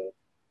Sturgeon has said.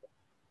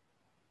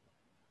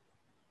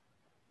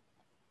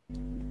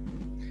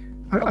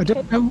 I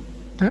don't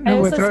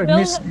know whether I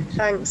missed it.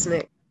 Thanks,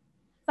 Nick.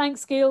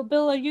 Thanks, Gail.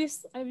 Bill, do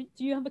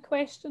you have a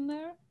question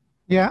there?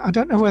 Yeah, I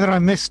don't know whether I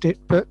missed it,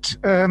 but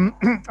I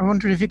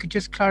wonder if you could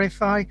just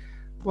clarify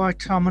why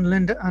Tom and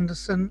Linda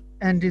Anderson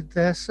ended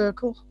their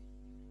circle.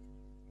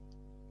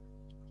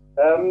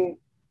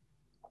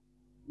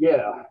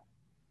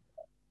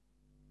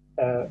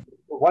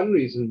 One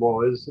reason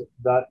was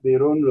that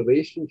their own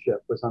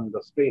relationship was under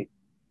strain.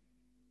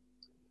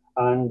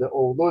 And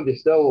although they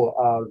still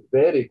are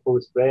very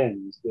close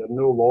friends, they're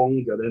no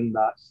longer in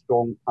that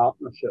strong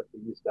partnership they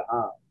used to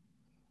have.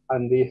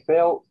 And they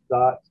felt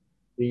that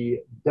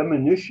the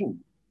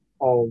diminution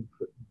of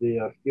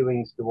their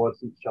feelings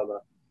towards each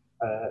other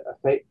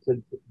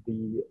affected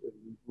the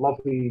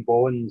loving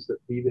bonds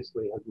that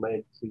previously had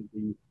led to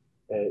the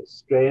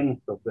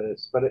strength of the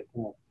spirit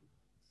connection.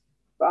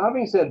 But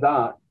having said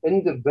that,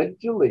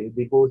 individually,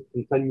 they both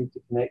continued to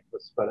connect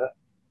with spirit.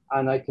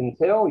 And I can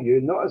tell you,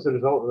 not as a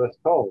result of this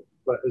call,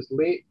 but as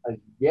late as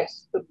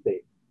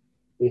yesterday,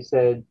 they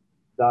said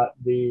that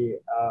they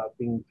are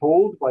being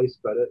told by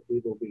spirit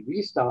they will be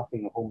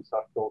restarting a home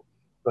circle,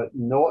 but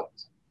not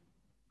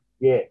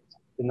yet.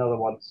 In other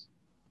words,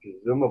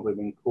 presumably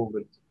when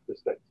COVID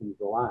restrictions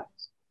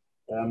relax.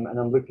 And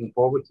I'm looking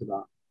forward to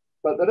that.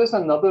 But there is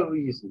another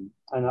reason,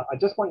 and I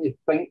just want you to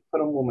think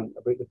for a moment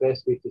about the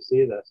best way to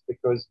say this,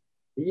 because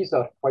these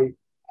are quite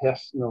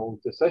personal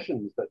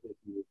decisions that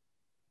they've made.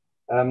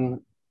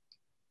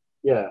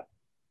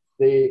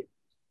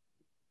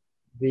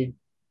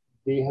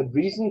 They had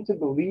reason to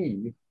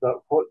believe that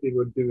what they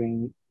were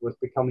doing was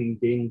becoming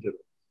dangerous.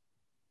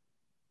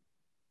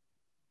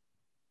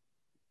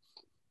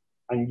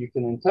 And you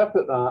can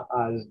interpret that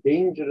as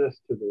dangerous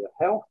to their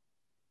health,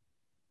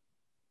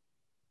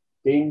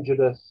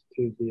 dangerous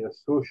to their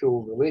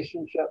social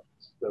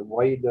relationships, their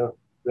wider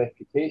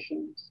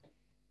reputations.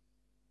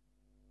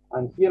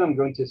 And here I'm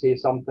going to say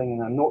something,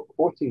 and I'm not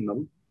quoting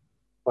them,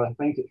 but I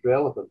think it's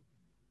relevant.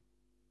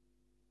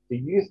 Do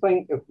you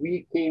think if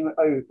we came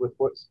out with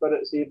what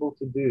Spirit's able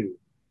to do,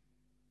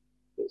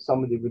 that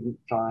somebody wouldn't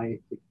try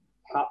to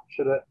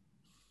capture it,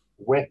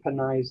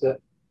 weaponize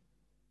it,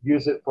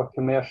 use it for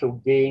commercial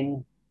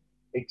gain,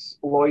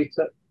 exploit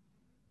it,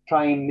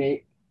 try and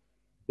make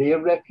their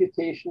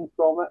reputation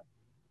from it?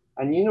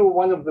 And you know,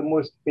 one of the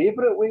most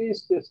favorite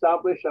ways to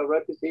establish a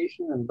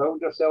reputation and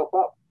build yourself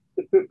up,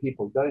 to put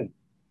people down.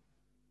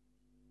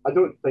 I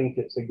don't think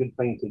it's a good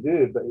thing to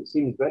do, but it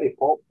seems very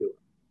popular.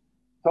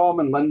 Tom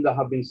and Linda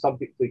have been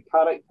subject to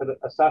character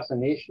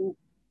assassination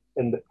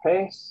in the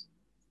press,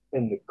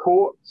 in the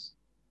courts,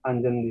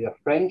 and in their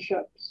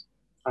friendships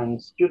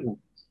and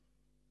students.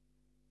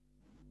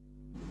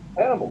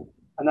 Terrible.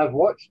 And I've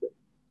watched it.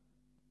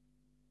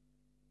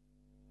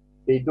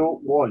 They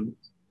don't want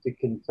to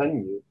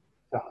continue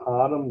to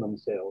harm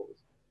themselves,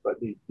 but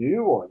they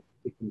do want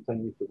to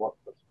continue to work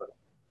for spirit.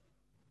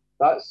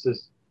 That's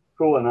as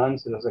full an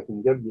answer as I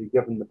can give you,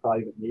 given the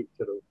private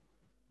nature of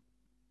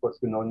what's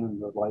going on in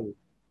their life.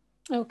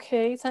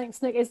 Okay,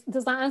 thanks, Nick.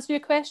 Does that answer your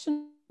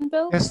question,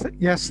 Bill?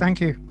 Yes, thank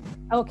you.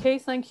 Okay,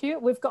 thank you.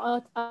 We've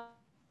got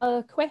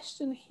a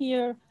question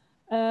here.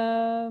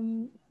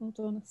 Hold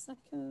on a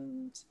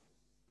second.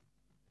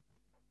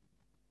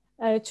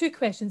 Two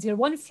questions here.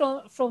 One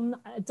from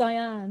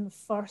Diane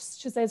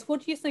first. She says,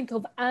 what do you think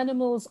of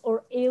animals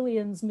or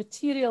aliens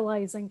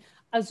materializing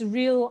as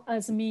real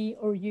as me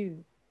or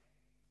you?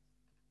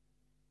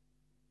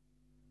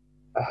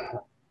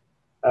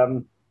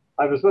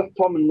 I was with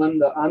Tom and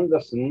Linda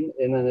Anderson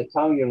in an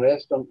Italian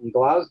restaurant in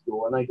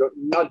Glasgow, and I got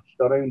nudged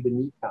around the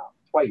kneecap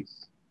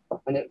twice.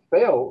 And it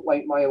felt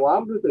like my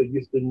Labrador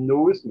used to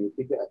nose me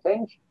to get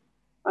attention.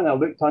 And I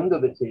looked under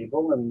the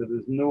table, and there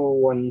was no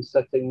one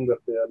sitting with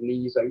their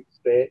knees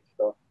outstretched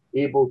or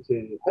able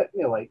to hit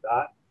me like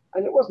that.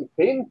 And it wasn't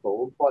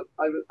painful, but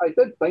I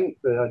did think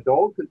that a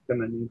dog had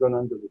come in and gone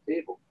under the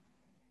table.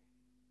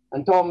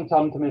 And Tom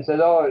turned to me and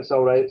said, oh, it's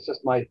all right. It's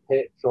just my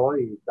pet Troy.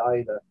 He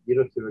died a year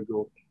or two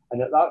ago.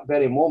 And at that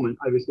very moment,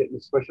 I was getting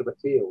the swish of a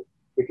tail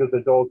because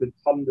the dog had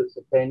turned its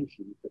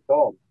attention to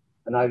Tom.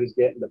 And I was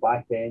getting the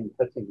back end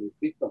hitting me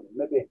frequently,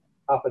 maybe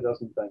half a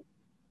dozen times.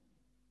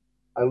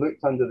 I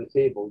looked under the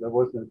table. There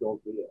was no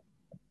dog there.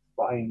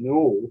 But I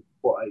know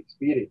what I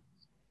experienced.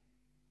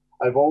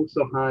 I've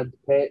also had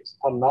pets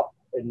turn up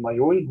in my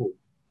own home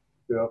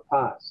who have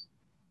passed.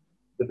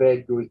 The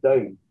bed goes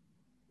down.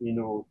 You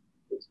know,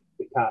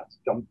 the cat's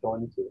jumped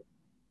onto it.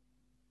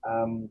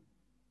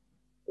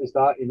 Is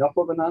that enough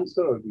of an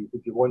answer, or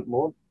would you want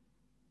more?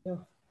 Yeah.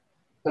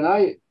 Can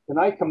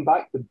I come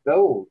back to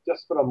Bill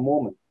just for a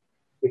moment,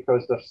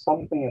 because there's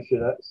something I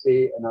should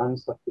say in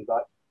answer to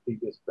that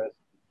previous question.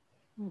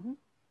 Mm-hmm.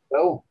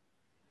 Bill,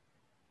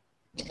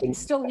 he's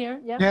still here.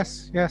 Yeah.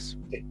 Yes.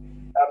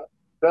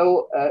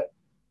 Bill,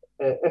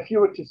 if you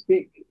were to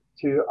speak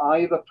to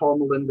either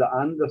Tom or Linda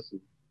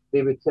Anderson,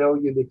 they would tell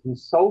you they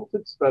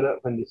consulted spirit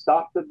when they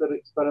started their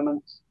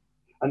experiments,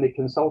 and they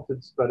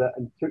consulted spirit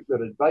and took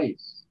their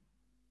advice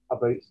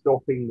about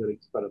stopping their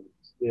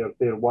experiments,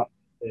 their work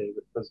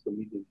with physical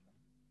mediumship.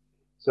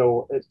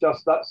 So it's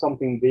just that's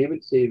something they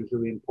would say was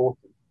really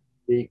important.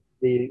 They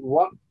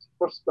worked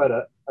for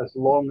spirit as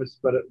long as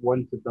spirit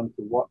wanted them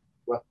to work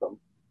with them,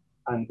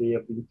 and they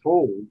have been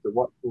told the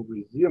work will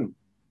resume.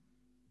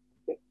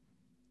 Okay.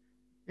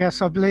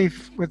 Yes, I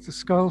believe with the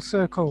Scole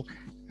Circle,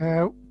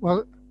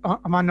 well,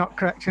 am I not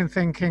correct in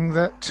thinking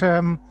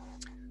that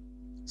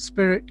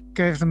spirit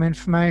gave them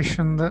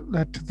information that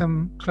led to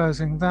them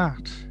closing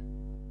that?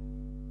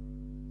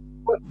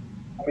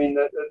 I mean,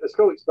 the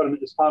Scole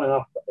experiment is far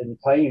enough in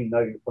time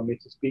now for me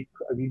to speak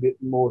a wee bit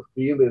more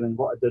freely than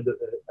what I did at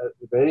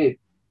the very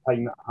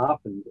time it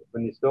happened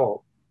when they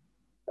stopped.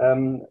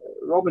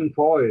 Robin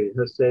Foy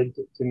has said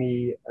to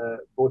me,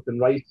 both in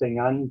writing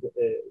and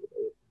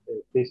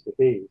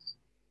face-to-face,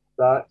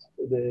 that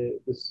the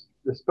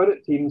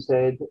spirit team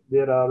said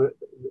there are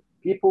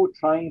people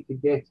trying to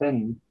get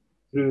in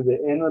through the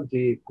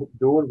energy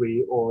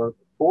doorway or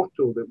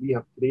portal that we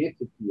have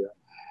created here,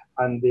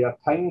 and they are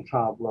time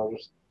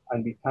travelers,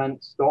 and we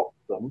can't stop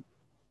them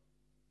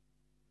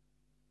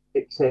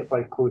except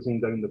by closing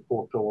down the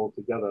portal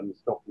altogether and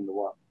stopping the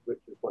work, which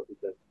is what they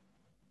did.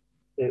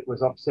 It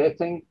was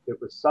upsetting, it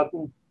was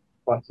sudden,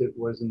 but it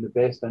was in the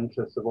best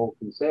interest of all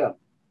concerned.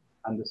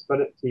 And the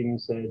spirit team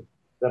said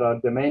there are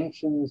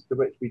dimensions to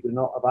which we do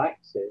not have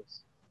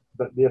access,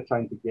 but they're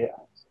trying to get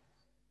access.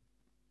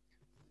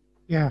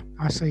 Yeah,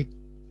 I see.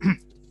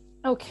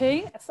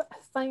 Okay,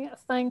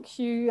 thank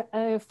you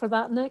for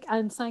that, Nick,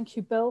 and thank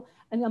you, Bill.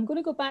 And I'm going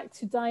to go back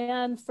to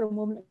Diane for a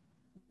moment,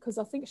 because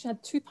I think she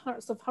had two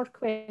parts of her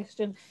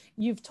question.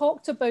 You've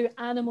talked about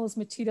animals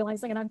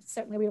materializing, and I'm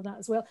certainly aware of that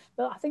as well.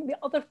 But I think the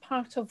other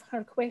part of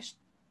her question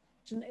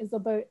is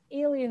about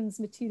aliens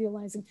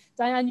materializing.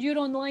 Diane, you're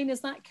online,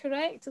 is that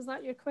correct? Is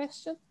that your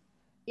question?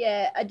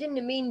 Yeah, I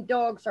didn't mean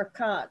dogs or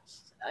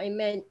cats. I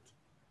meant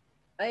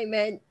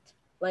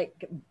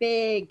like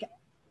big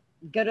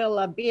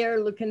gorilla bear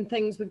looking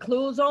things with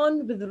clothes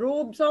on, with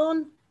robes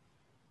on.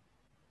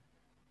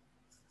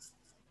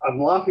 I'm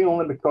laughing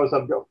only because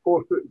I've got a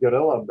 4-foot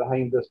gorilla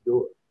behind this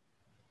door.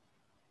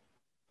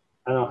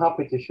 And I'm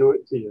happy to show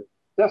it to you.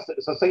 Just,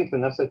 it's a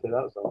synchronicity,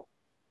 that's all.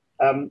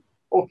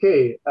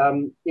 Okay,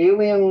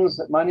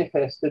 aliens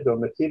manifested or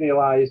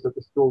materialized at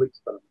the Scole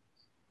Experiments.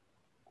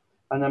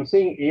 And I'm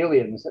saying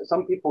aliens.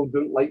 Some people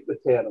don't like the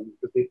term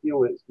because they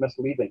feel it's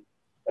misleading.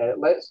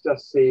 Let's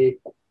just say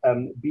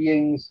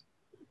beings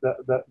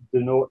that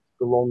do not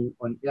belong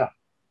on Earth.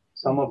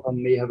 Some of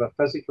them may have a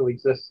physical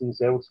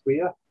existence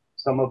elsewhere.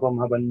 Some of them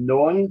have a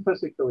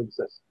non-physical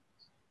existence.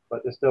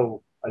 but they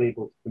still are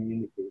able to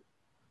communicate.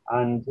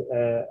 And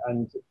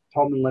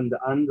Tom and Linda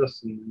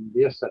Anderson in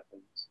their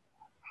sittings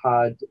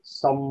had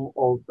some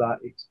of that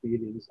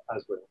experience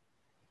as well.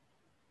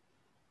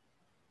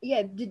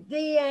 Yeah, did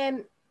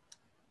they,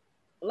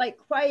 like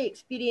my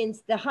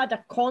experience, they had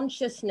a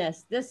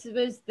consciousness. This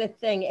was the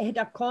thing, it had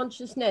a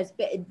consciousness,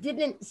 but it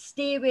didn't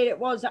stay where it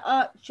was, it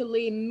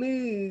actually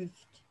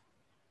moved.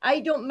 I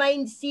don't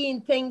mind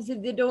seeing things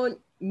if they don't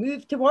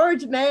move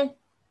towards me,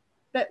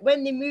 but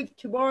when they move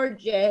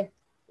towards you,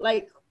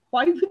 like,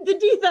 why would they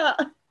do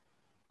that?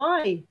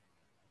 Why?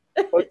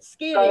 It's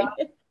scary.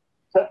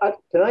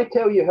 Can I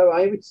tell you how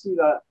I would see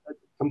that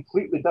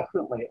completely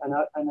differently?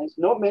 And it's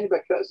not meant to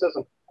be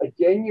criticism. I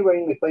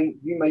genuinely think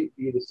you might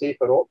be the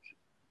safer option,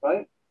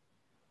 right?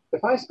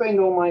 If I spend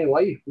all my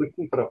life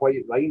looking for a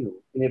white rhino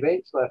and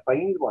eventually I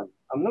find one,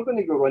 I'm not going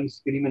to go run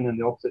screaming in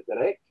the opposite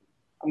direction.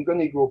 I'm going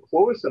to go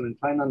closer and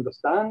try and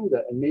understand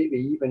it and maybe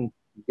even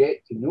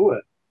get to know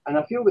it. And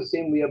I feel the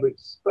same way about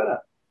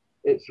spirit.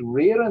 It's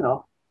rare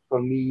enough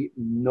for me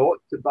not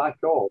to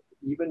back off,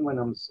 even when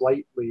I'm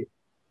slightly,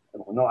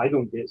 no, I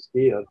don't get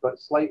scared, but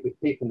slightly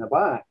taken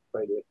aback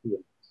by the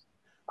appearance.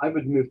 I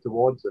would move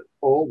towards it,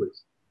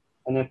 always.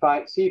 And in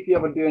fact, see if you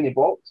ever do any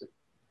boxing,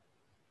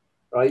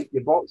 right?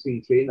 Your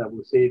boxing trainer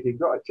will say, if you've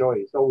got a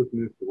choice, always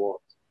move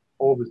towards,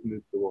 always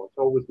move towards,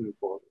 always move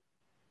forward.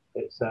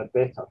 It's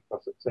better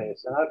for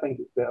success. And I think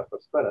it's better for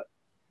spirit.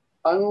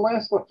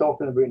 Unless we're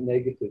talking about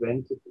negative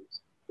entities.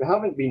 We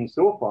haven't been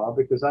so far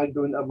because I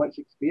don't have much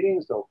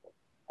experience of them.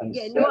 And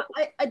yeah, no,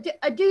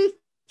 I do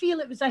feel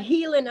it was a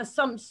healing of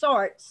some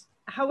sorts.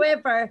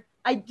 However,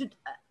 I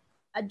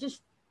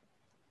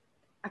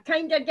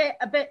kind of get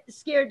a bit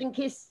scared in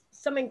case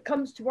something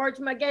comes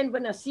towards me again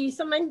when I see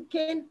something,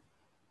 Ken.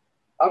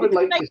 I would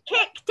like to... I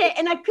kicked it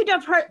and I could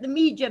have hurt the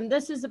medium.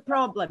 This is a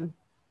problem.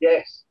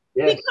 Yes,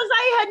 yes. Because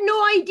I had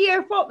no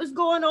idea what was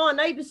going on.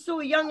 I was so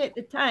young at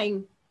the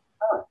time.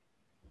 Ah.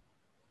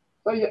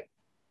 So yeah,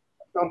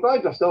 I'm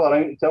glad you're still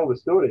around to tell the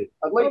story.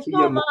 I'd like to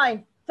hear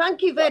more.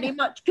 Thank you very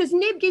much. Because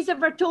nobody's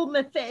ever told me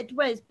if it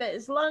was, but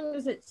as long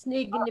as it's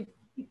snagging,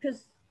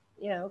 because,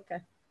 yeah,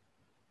 okay.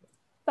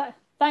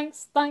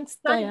 Thanks, Diane.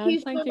 Thank you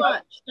so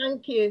much.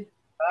 Thank you. Can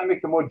I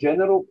make a more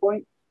general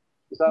point?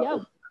 Is that yeah.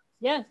 Okay?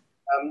 Yeah.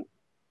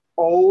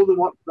 All the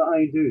work that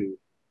I do,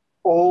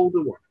 all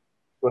the work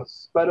with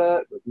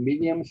spirit, with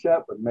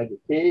mediumship, with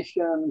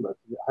meditation, with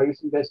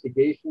house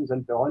investigations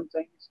into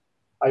hauntings,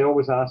 I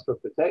always ask for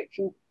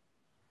protection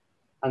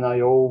and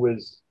I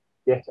always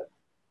get it.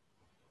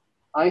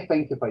 I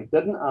think if I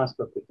didn't ask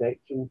for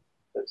protection,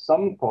 at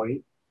some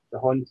point, the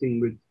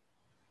haunting would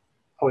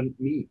haunt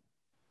me.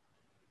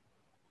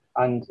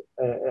 And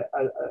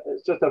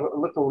it's just a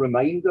little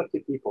reminder to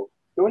people,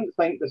 don't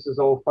think this is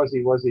all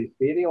fuzzy-wuzzy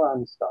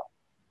fairyland stuff.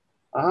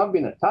 I have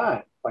been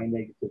attacked by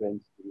negative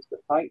entities,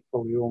 but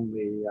thankfully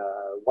only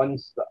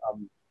once that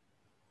I'm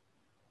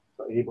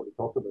sort of able to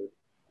talk about it.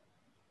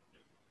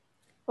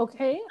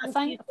 Okay,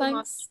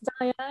 thanks,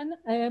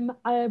 Diane.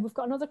 We've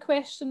got another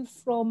question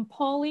from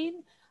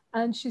Pauline,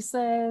 and she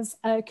says,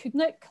 could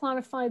Nick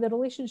clarify the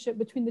relationship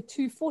between the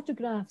two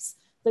photographs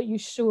that you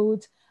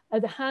showed,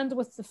 the hand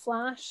with the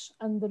flash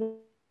and the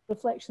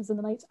reflections in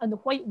the night, and the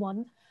white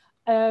one,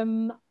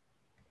 where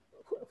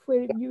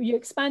you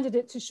expanded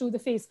it to show the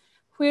face?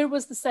 Where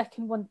was the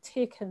second one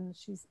taken,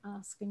 she's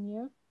asking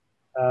you?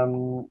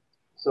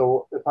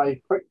 So if I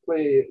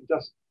quickly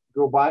just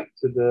go back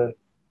to the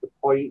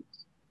point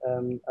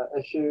at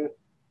issue,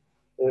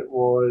 it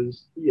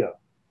was here.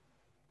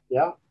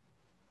 Yeah?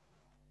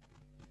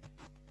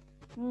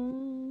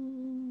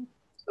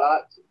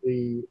 Start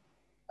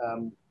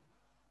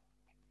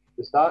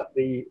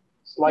the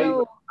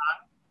slide.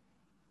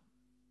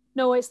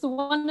 No, it's the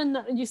one in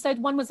the, you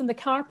said one was in the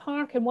car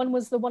park and one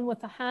was the one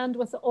with the hand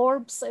with the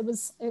orbs. It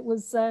was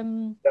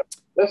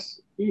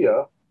This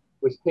here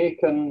was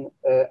taken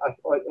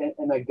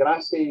in a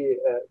grassy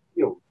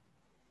field,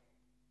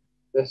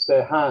 this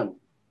hand.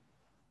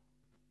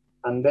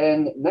 And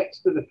then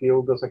next to the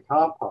field, there's a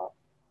car park.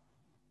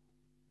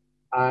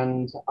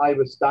 And I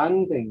was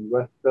standing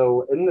with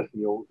Bill in the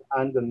field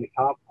and in the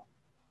car park.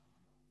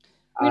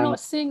 We're not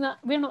seeing that.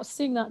 We're not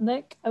seeing that,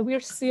 Nick.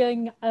 We're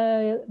seeing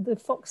the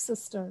Fox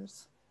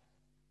sisters.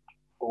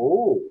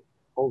 Oh,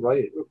 all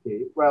right.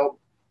 Okay. Well,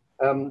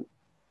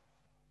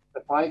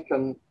 if I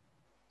can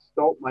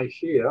stop my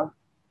share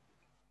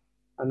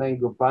and then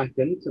go back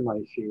into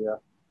my share,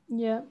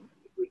 yeah, it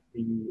would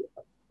be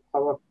a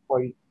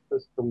PowerPoint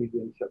physical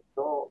mediumship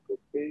talk.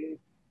 Okay.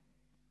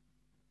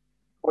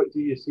 What do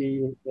you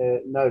see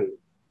now?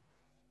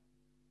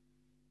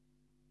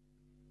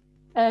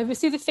 We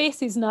see the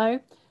faces now.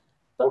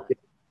 But okay.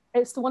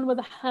 It's the one with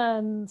the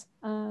hand,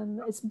 and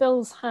it's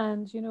Bill's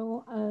hand, you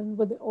know, and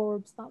with the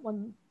orbs, that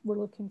one we're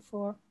looking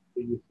for.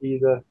 Do you see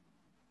the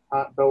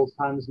Bill's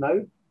hands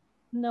now?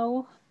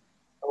 No.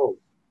 Oh.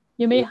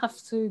 You may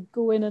have to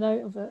go in and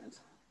out of it.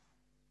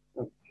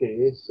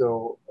 Okay,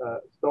 so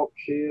stop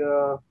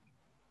share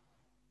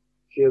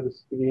the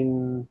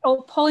screen.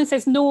 Oh, Pauline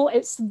says, no,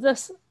 it's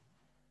this.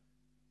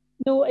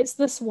 No, it's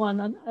this one.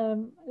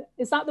 And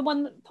is that the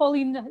one,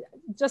 Pauline?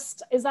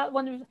 Is that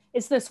one?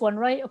 It's this one,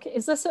 right? Okay,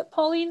 is this it,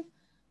 Pauline?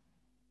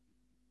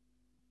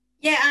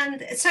 Yeah,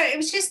 and so it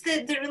was just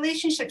the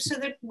relationship. So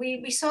that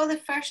we saw the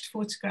first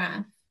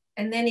photograph,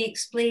 and then he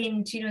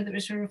explained, you know, there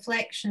was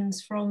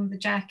reflections from the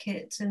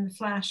jacket and the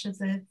flash of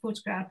the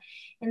photograph,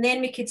 and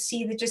then we could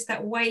see just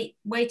that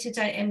whited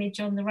out image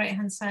on the right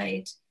hand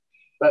side.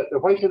 But the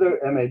whited out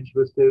image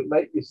was to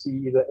let you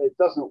see that it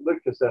doesn't look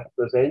as if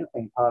there's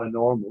anything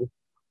paranormal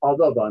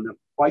other than a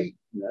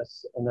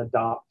whiteness in a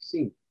dark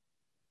scene.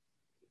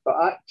 But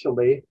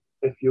actually,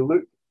 if you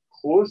look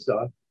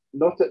closer,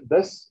 not at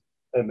this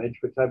image,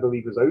 which I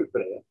believe is out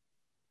breath,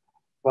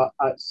 but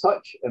at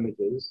such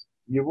images,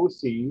 you will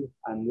see,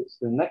 and it's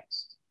the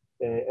next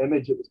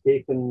image that was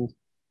taken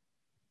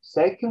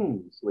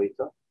seconds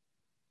later,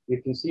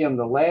 you can see on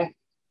the left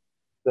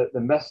that the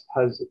mist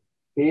has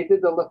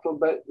faded a little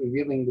bit,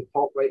 revealing the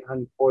top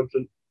right-hand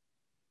quadrant,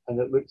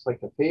 and it looks like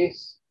a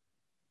face.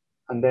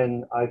 And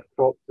then I've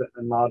cropped it,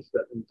 enlarged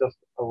it, and just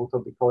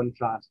altered the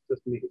contrast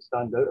just to make it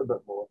stand out a bit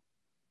more.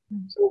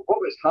 So what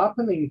was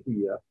happening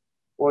here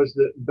was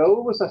that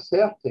Bill was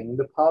asserting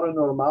the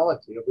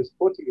paranormality of his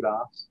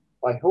photographs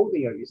by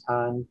holding out his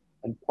hand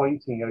and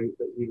pointing out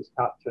that he was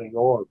capturing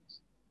orbs.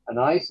 And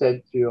I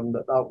said to him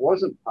that that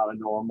wasn't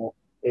paranormal,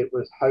 it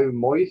was how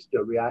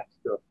moisture reacts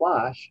to a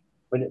flash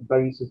when it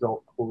bounces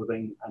off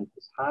clothing and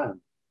his hand.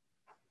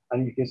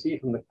 And you can see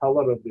from the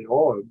colour of the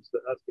orbs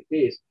that that's the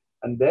case.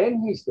 And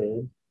then he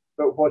said,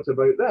 but what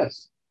about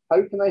this?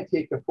 How can I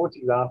take a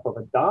photograph of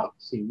a dark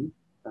scene?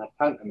 And I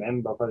can't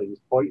remember whether he was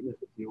pointing at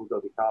the field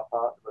or the car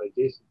park or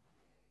adjacent.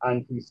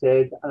 And he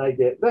said, and I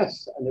get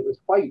this, and it was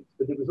white,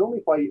 but it was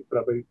only white for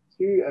about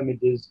 2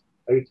 images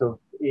out of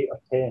 8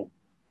 or 10.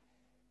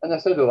 And I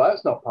said, well,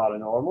 that's not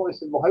paranormal. He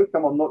said, well, how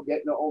come I'm not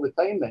getting it all the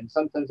time then?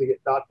 Sometimes I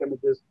get dark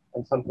images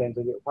and sometimes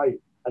I get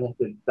white. And I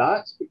said,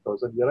 that's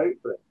because of your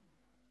outbreak.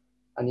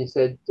 And he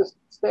said, just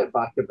step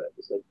back a bit.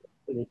 He said,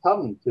 and he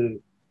turned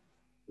to,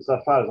 as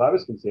far as I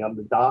was concerned,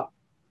 the dark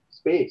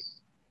space.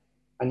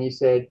 And he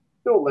said,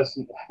 don't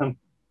listen to him.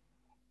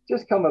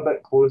 Just come a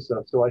bit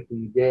closer so I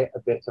can get a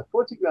better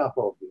photograph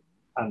of you.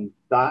 And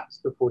that's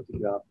the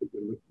photograph that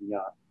you're looking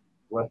at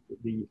with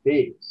the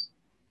face.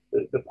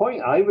 The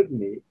point I would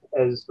make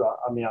is that,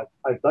 I mean,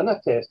 I've done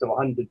a test of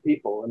 100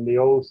 people and they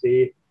all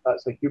say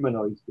that's a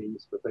humanoid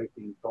face without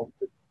being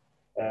prompted.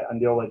 And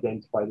they all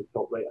identify the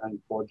top right-hand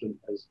quadrant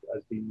as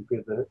being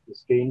where the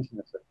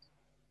strangeness is.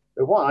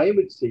 But what I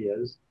would say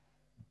is,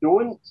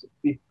 don't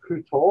be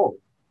put off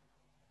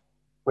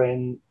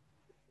when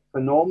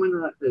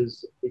phenomena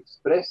is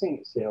expressing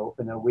itself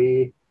in a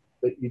way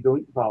that you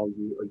don't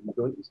value or you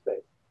don't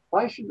expect.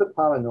 Why should the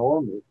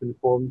paranormal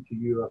conform to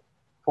your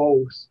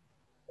false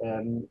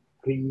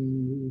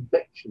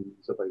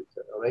predictions about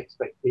it or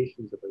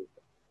expectations about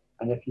it?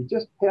 And if you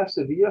just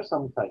persevere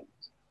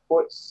sometimes,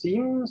 what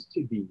seems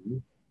to be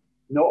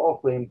not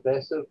awfully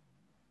impressive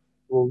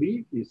will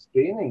leave you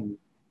straining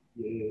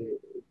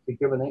to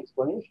give an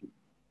explanation.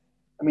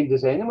 I mean,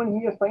 does anyone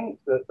here think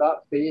that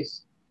that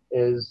face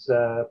is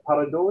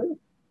pareidolia?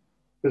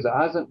 Because it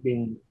hasn't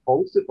been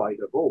falsified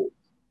at all.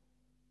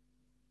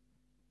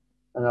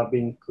 And I've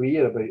been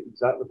clear about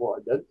exactly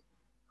what I did.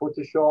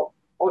 Photoshop,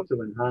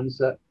 auto-enhance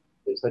it.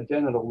 It's a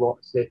general lot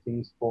of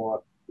settings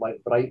for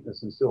like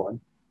brightness and so on.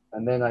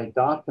 And then I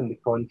darken the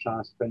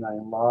contrast when I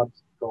enlarge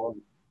the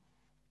drawing.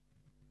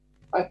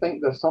 I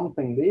think there's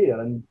something there,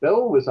 and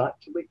Bill was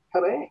actually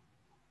correct.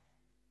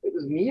 It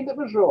was me that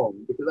was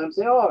wrong, because I'm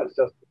saying, oh, it's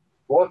just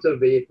water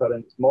vapor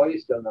and it's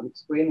moisture, and I'm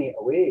explaining it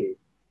away.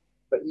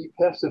 But he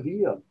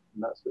persevered,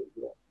 and that's what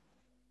he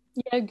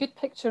did. Yeah, good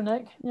picture,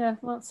 Nick. Yeah,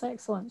 that's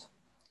excellent.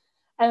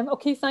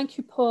 Okay, thank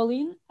you,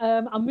 Pauline.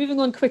 I'm moving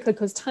on quickly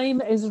because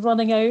time is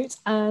running out,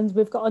 and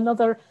we've got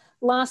another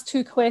last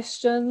 2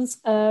 questions.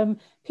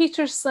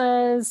 Peter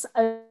says,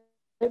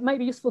 it might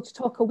be useful to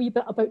talk a wee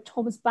bit about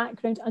Tom's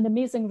background and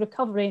amazing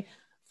recovery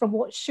from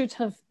what should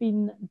have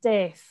been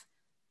death.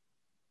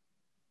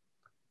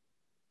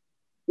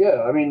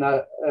 Yeah, I mean,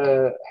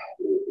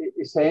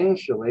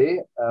 essentially,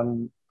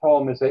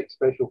 Tom is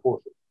ex-Special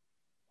Forces.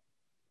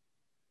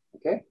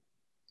 Okay?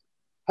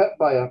 Hit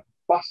by a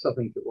bus, I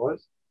think it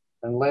was,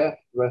 and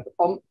left with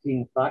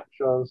umpteen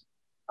fractures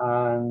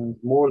and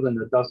more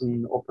than a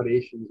dozen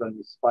operations on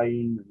his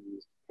spine, and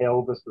his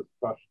pelvis was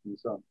crushed and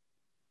so on.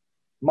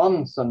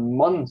 Months and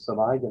months of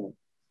agony.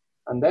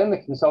 And then the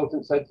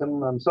consultant said to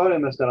him, I'm sorry,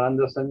 Mr.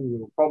 Anderson,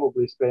 you'll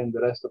probably spend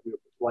the rest of your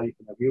life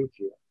in a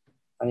wheelchair.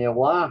 And he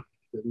laughed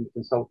in the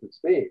consultant's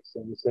face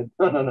and he said,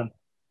 no,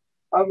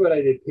 I've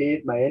already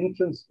paid my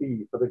entrance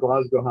fee for the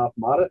Glasgow Half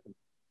Marathon,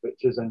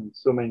 which is in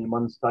so many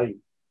months' time.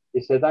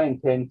 He said, I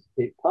intend to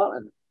take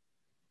part in it.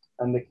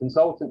 And the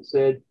consultant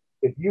said,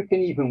 if you can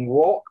even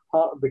walk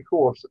part of the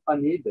course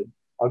unaided,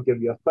 I'll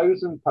give you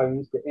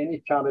 £1,000 to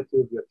any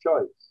charity of your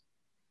choice.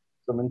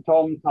 So when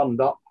Tom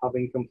turned up,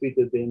 having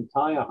completed the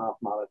entire half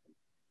marathon,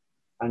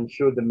 and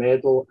showed the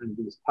medal and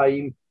his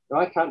time, now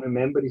I can't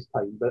remember his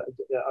time, but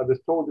I was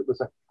told it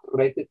was a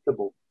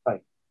creditable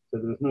time. So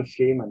there was no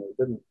shame in it.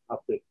 He didn't have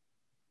to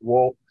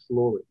walk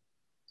slowly.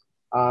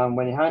 And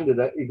when he handed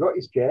it, he got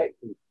his cheque,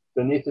 he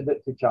donated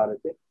it to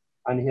charity,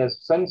 and he has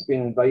since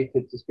been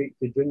invited to speak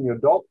to junior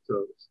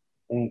doctors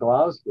in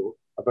Glasgow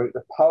about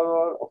the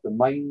power of the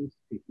mind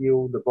to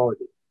heal the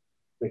body.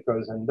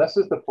 Because, and this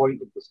is the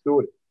point of the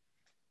story,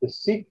 the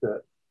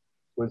secret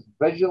was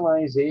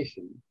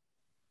visualization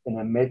in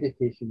a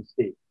meditation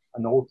state,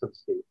 an altered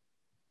state.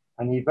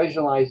 And he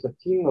visualized a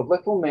team of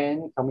little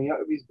men coming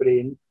out of his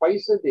brain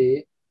twice a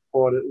day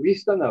for at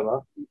least an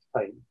hour each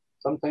time,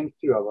 sometimes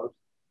 2 hours,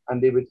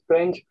 and they would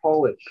French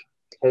polish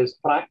his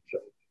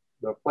fractures.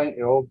 There are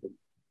plenty of them.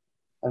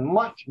 And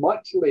much,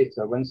 much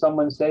later, when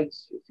someone said,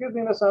 "Excuse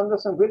me, Miss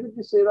Anderson, where did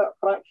you say that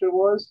fracture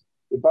was?"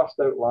 he burst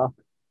out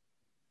laughing.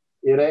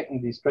 He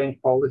reckoned these French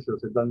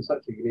polishers had done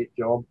such a great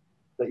job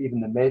that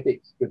even the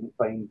medics couldn't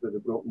find where the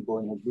broken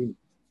bone had been.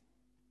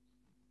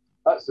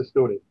 That's the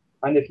story.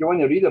 And if you want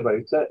to read about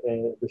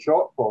it, the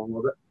short form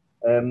of it,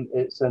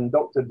 it's in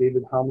Dr.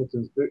 David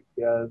Hamilton's book,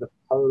 The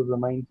Power of the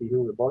Mind to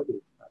Heal the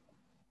Body.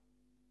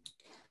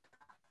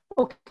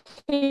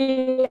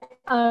 Okay,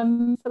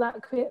 for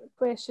that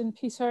question,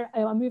 Peter,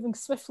 I'm moving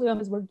swiftly on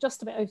as we're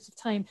just about out of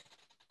time.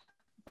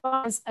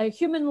 As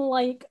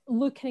human-like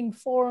looking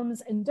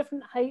forms in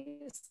different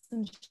heights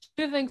and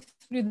moving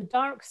through the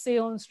dark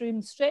seance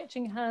room,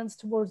 stretching hands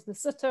towards the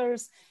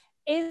sitters.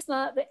 Is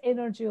that the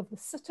energy of the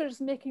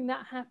sitters making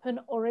that happen,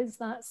 or is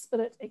that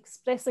spirit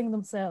expressing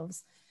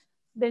themselves?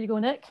 There you go,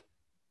 Nick.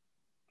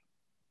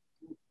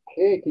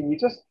 Okay, can you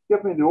just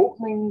give me the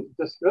opening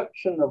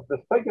description of the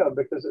figure,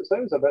 because it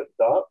sounds a bit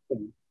dark to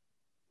me.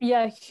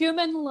 Yeah,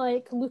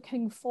 human-like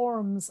looking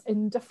forms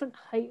in different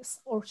heights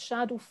or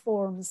shadow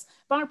forms.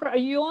 Barbara, are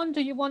you on?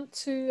 Do you want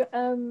to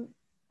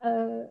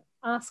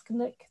ask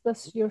Nick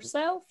this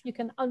yourself? You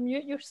can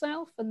unmute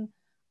yourself and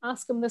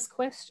ask him this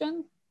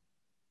question.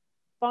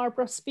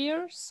 Barbara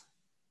Spears.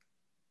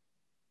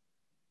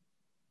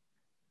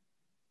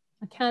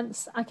 I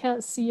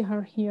can't see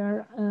her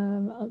here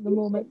at the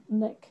moment,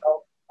 Nick.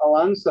 I'll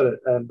answer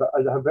it, but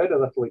I have very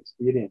little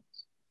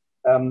experience.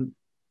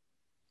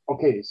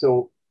 Okay,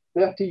 so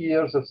 30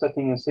 years of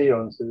sitting in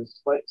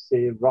seances, let's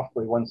say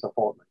roughly once a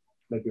fortnight,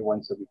 maybe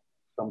once a week,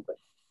 something.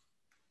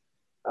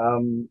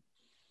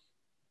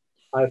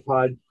 I've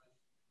had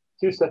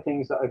 2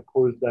 sittings that I've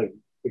closed down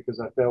because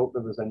I felt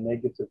there was a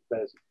negative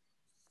presence.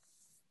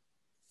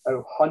 Out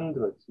of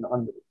hundreds and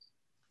hundreds.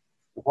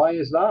 Why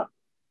is that?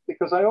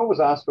 Because I always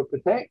ask for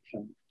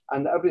protection,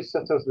 and every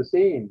sitter's the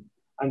same.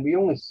 And we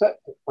only sit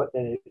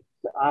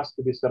asked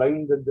to be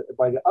surrounded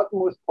by the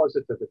utmost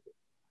positivity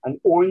and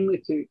only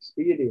to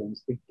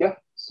experience the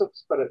gifts of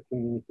spirit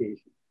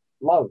communication,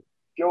 love,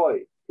 joy,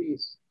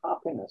 peace,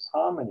 happiness,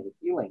 harmony,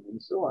 healing,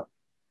 and so on.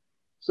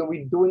 So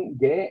we don't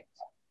get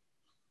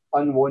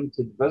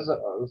unwanted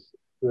visitors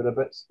who are a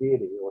bit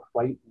scary or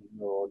frightening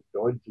or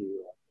dodgy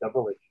or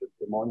devilish or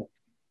demonic.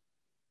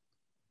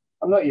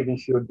 I'm not even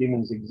sure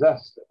demons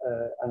exist,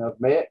 and I've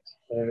met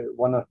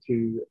 1 or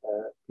 2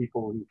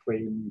 people who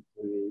claim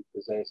to be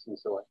possessed and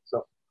so on.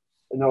 So,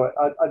 you know,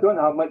 I don't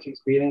have much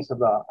experience of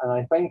that, and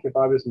I think if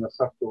I was in a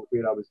circle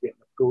where I was getting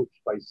approached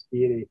by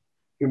scary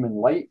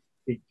human-like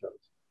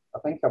creatures, I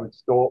think I would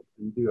stop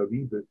and do a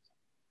reboot.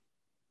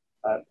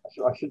 I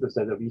should have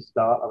said a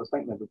restart. I was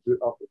thinking of a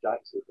boot up the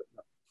Jackson,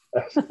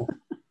 but no.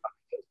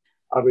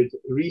 I would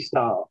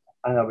restart,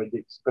 and I would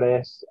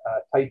express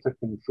tighter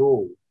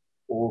control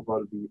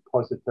over the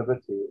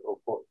positivity of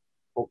what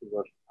we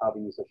were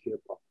having as a share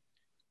part.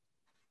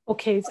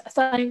 Okay,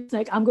 thanks,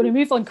 Nick. I'm going to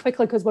move on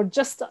quickly because we're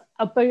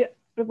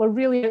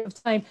really out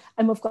of time.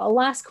 And we've got a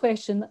last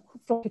question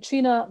from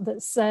Katrina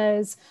that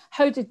says,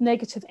 how did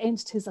negative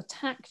entities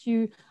attack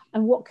you,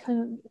 and what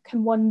can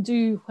one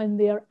do when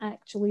they're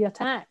actually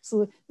attacked?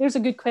 So there's a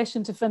good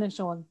question to finish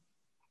on.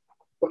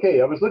 Okay,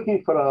 I was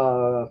looking for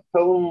a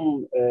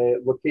film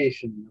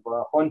location,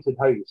 a haunted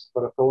house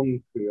for a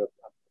film crew,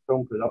 a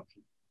film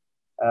production.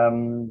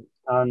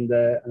 And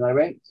I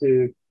went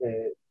to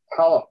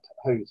Callart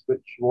House,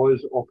 which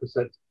was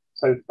opposite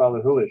South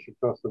Ballyhoolish,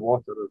 across the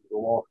water of the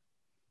loch.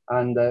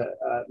 And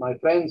my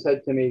friend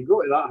said to me,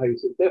 go to that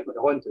house, it's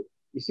definitely haunted.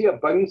 You see a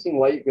bouncing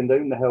light going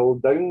down the hill,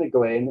 down the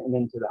glen, and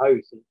into the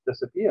house, and it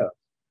disappears.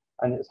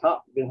 And it's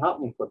been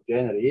happening for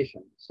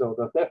generations, so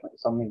there's definitely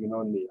something going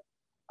on there.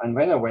 And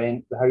when I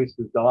went, the house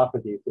was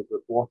dilapidated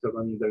with water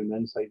running down the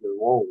inside of the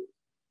walls.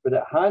 But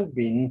it had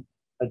been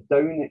a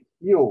down at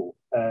heel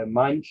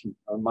mansion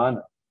or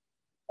manor.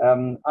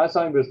 As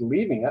I was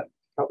leaving it, to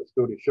cut the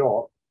story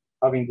short,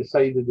 having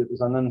decided it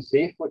was an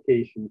unsafe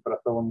location for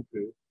a film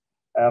crew,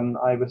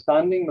 I was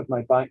standing with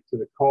my back to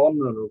the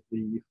corner of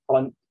the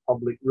front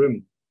public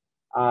room,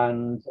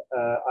 and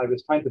I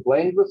was trying to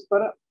blend with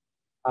spirit,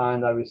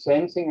 and I was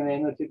sensing an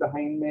energy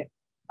behind me,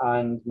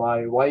 and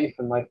my wife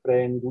and my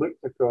friend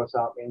looked across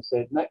at me and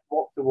said, Nick,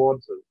 walk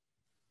towards us.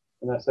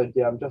 And I said,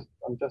 yeah, I'm just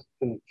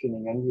kind of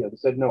tuning in here. They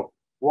said, no,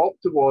 walk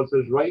towards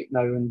us right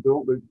now and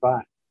don't look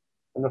back.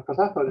 And of course,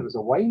 I thought it was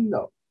a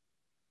wind-up.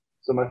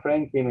 So my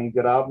friend came and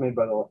grabbed me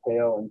by the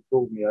lapel and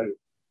pulled me out.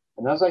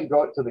 And as I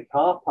got to the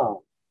car park,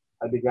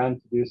 I began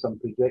to do some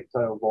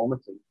projectile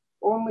vomiting.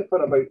 only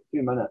for about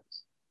 2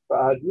 minutes. But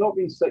I had not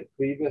been sick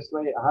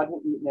previously. I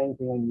hadn't eaten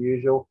anything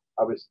unusual.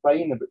 I was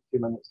fine about 2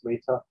 minutes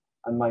later.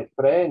 And my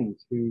friend,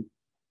 who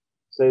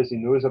says he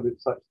knows about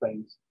such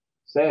things,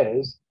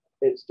 says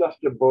it's just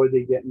your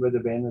body getting rid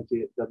of energy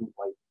it didn't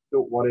like.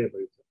 Don't worry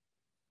about it.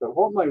 But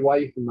what my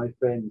wife and my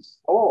friends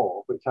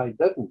saw, which I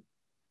didn't,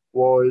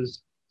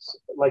 was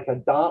like a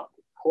dark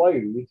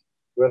cloud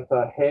with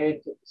a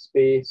head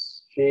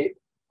space shape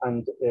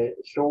and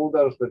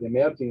shoulders with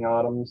emerging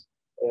arms,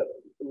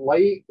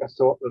 like a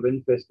sort of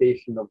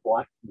infestation of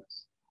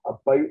blackness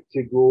about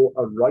to go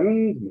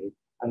around me.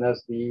 And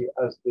as the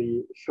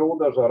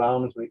shoulders or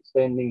arms were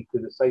extending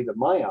to the side of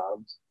my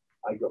arms,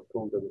 I got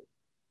pulled away.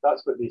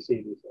 That's what they say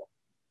they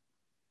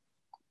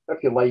saw.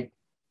 If you like,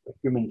 a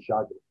human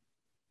shadow.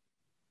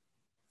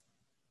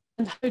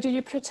 And how do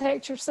you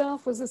protect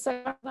yourself? Was the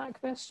second that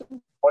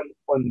question?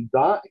 On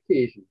that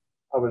occasion,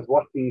 I was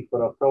working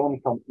for a film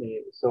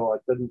company, so I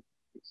didn't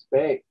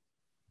expect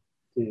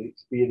to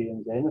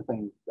experience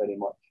anything very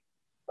much.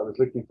 I was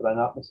looking for an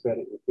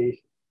atmospheric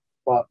location.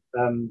 But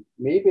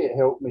maybe it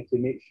helped me to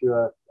make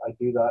sure I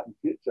do that in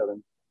future,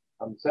 and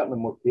I'm certainly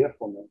more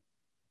careful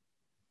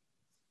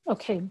now.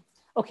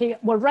 Okay,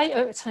 we're right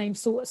out of time,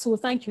 so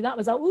thank you. That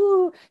was a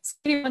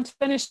scary one to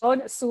finish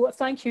on, so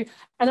thank you.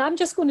 And I'm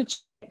just going to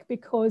check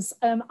because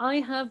I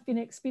have been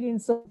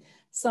experiencing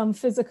some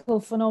physical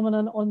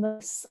phenomenon on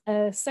this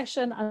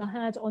session, and I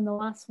had on the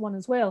last one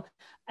as well.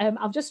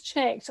 I've just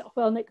checked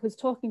while Nick was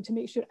talking to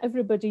make sure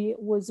everybody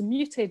was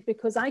muted,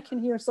 because I can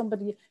hear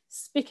somebody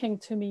speaking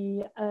to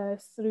me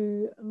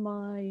through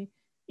my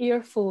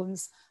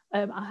earphones.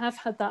 I have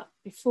had that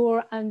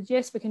before, and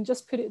yes, we can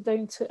just put it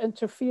down to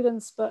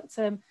interference, but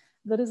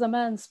there is a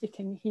man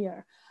speaking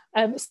here.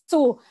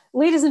 So,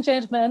 ladies and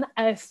gentlemen,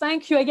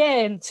 thank you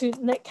again to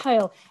Nick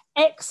Kyle.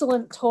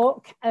 Excellent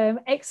talk,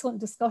 excellent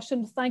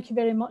discussion. Thank you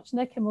very much,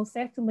 Nick, and we'll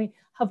certainly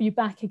have you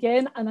back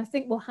again. And I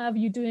think we'll have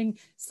you doing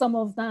some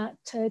of that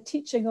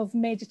teaching of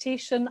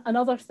meditation and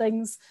other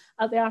things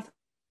at the Arthur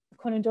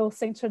Conan Doyle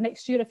Centre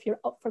next year, if you're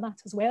up for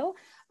that as well.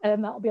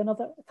 That'll be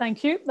another,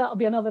 thank you, that'll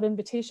be another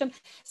invitation.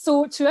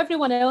 So to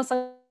everyone else,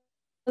 I'll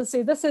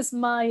say this is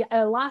my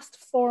last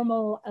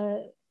formal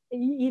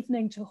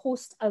evening to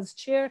host as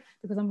chair,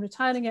 because I'm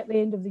retiring at the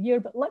end of the year.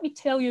 But let me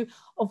tell you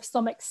of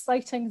some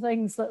exciting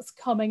things that's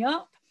coming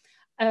up.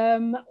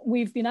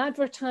 We've been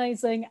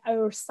advertising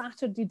our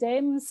Saturday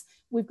Dems.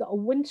 We've got a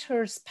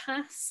winter's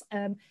pass.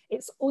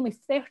 It's only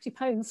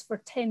 £30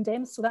 for 10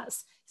 Dems, so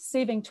that's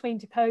saving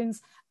 £20.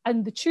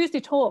 And the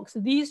Tuesday talks,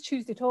 these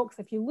Tuesday talks,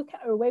 if you look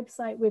at our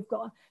website, we've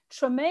got a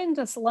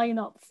tremendous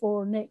lineup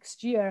for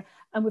next year.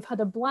 And we've had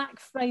a Black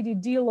Friday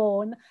deal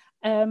on.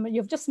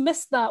 You've just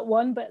missed that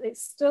one, but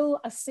it's still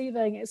a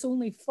saving. It's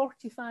only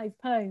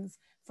 £45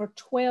 for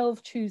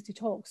 12 Tuesday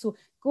talks. So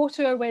go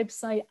to our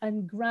website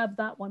and grab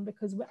that one,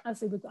 because as I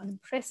say, we've got an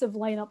impressive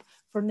lineup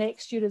for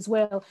next year as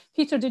well.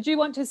 Peter, did you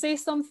want to say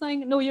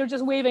something? No, you're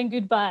just waving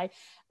goodbye.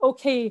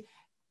 Okay.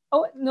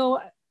 Oh, no.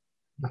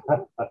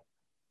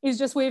 He's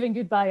just waving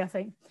goodbye, I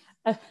think.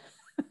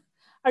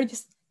 Are you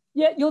just,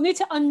 yeah, you'll need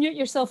to unmute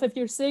yourself if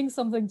you're saying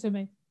something to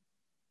me.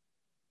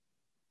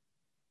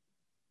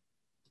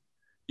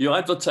 You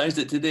advertised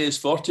it today as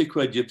 40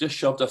 quid. You've just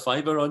shoved a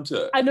fiver onto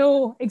it. I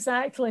know,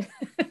 exactly.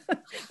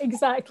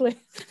 Exactly.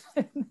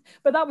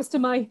 But that was to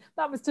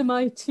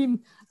my team.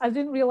 I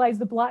didn't realise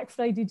the Black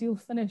Friday deal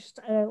finished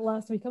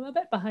last week. I'm a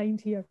bit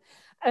behind here.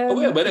 Oh,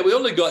 wait a minute, we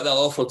only got that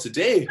offer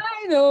today.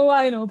 I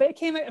know, but it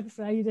came out on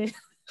Friday.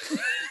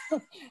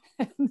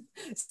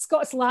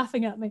 Scott's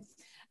laughing at me.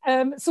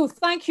 So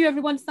thank you,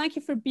 everyone. Thank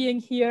you for being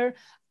here.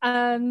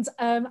 And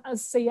as I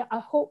say, I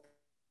hope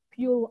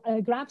you'll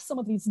grab some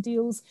of these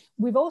deals.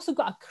 We've also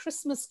got a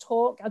Christmas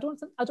talk. I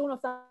don't know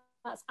if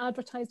that's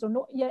advertised or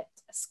not yet,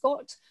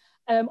 Scott.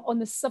 On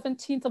the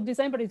 17th of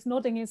December, he's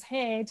nodding his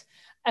head.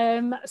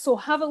 So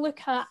have a look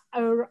at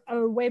our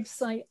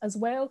website as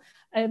well.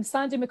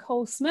 Sandy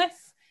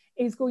McCall-Smith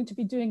is going to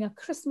be doing a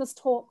Christmas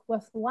talk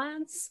with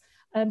Lance.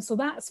 So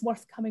that's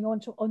worth coming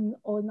on to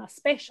on a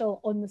special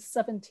on the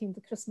 17th,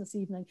 the Christmas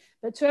evening.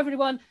 But to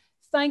everyone,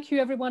 thank you,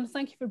 everyone.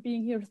 Thank you for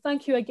being here.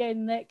 Thank you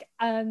again, Nick,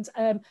 and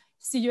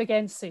see you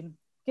again soon.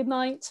 Good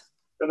night.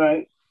 Good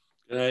night.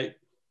 Good night.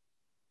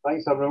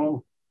 Thanks,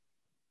 everyone.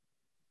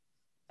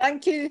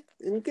 Thank you,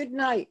 and good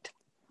night.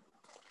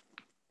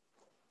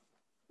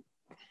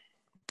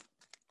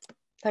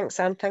 Thanks,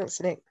 Anne.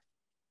 Thanks, Nick.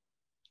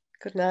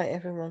 Good night,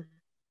 everyone.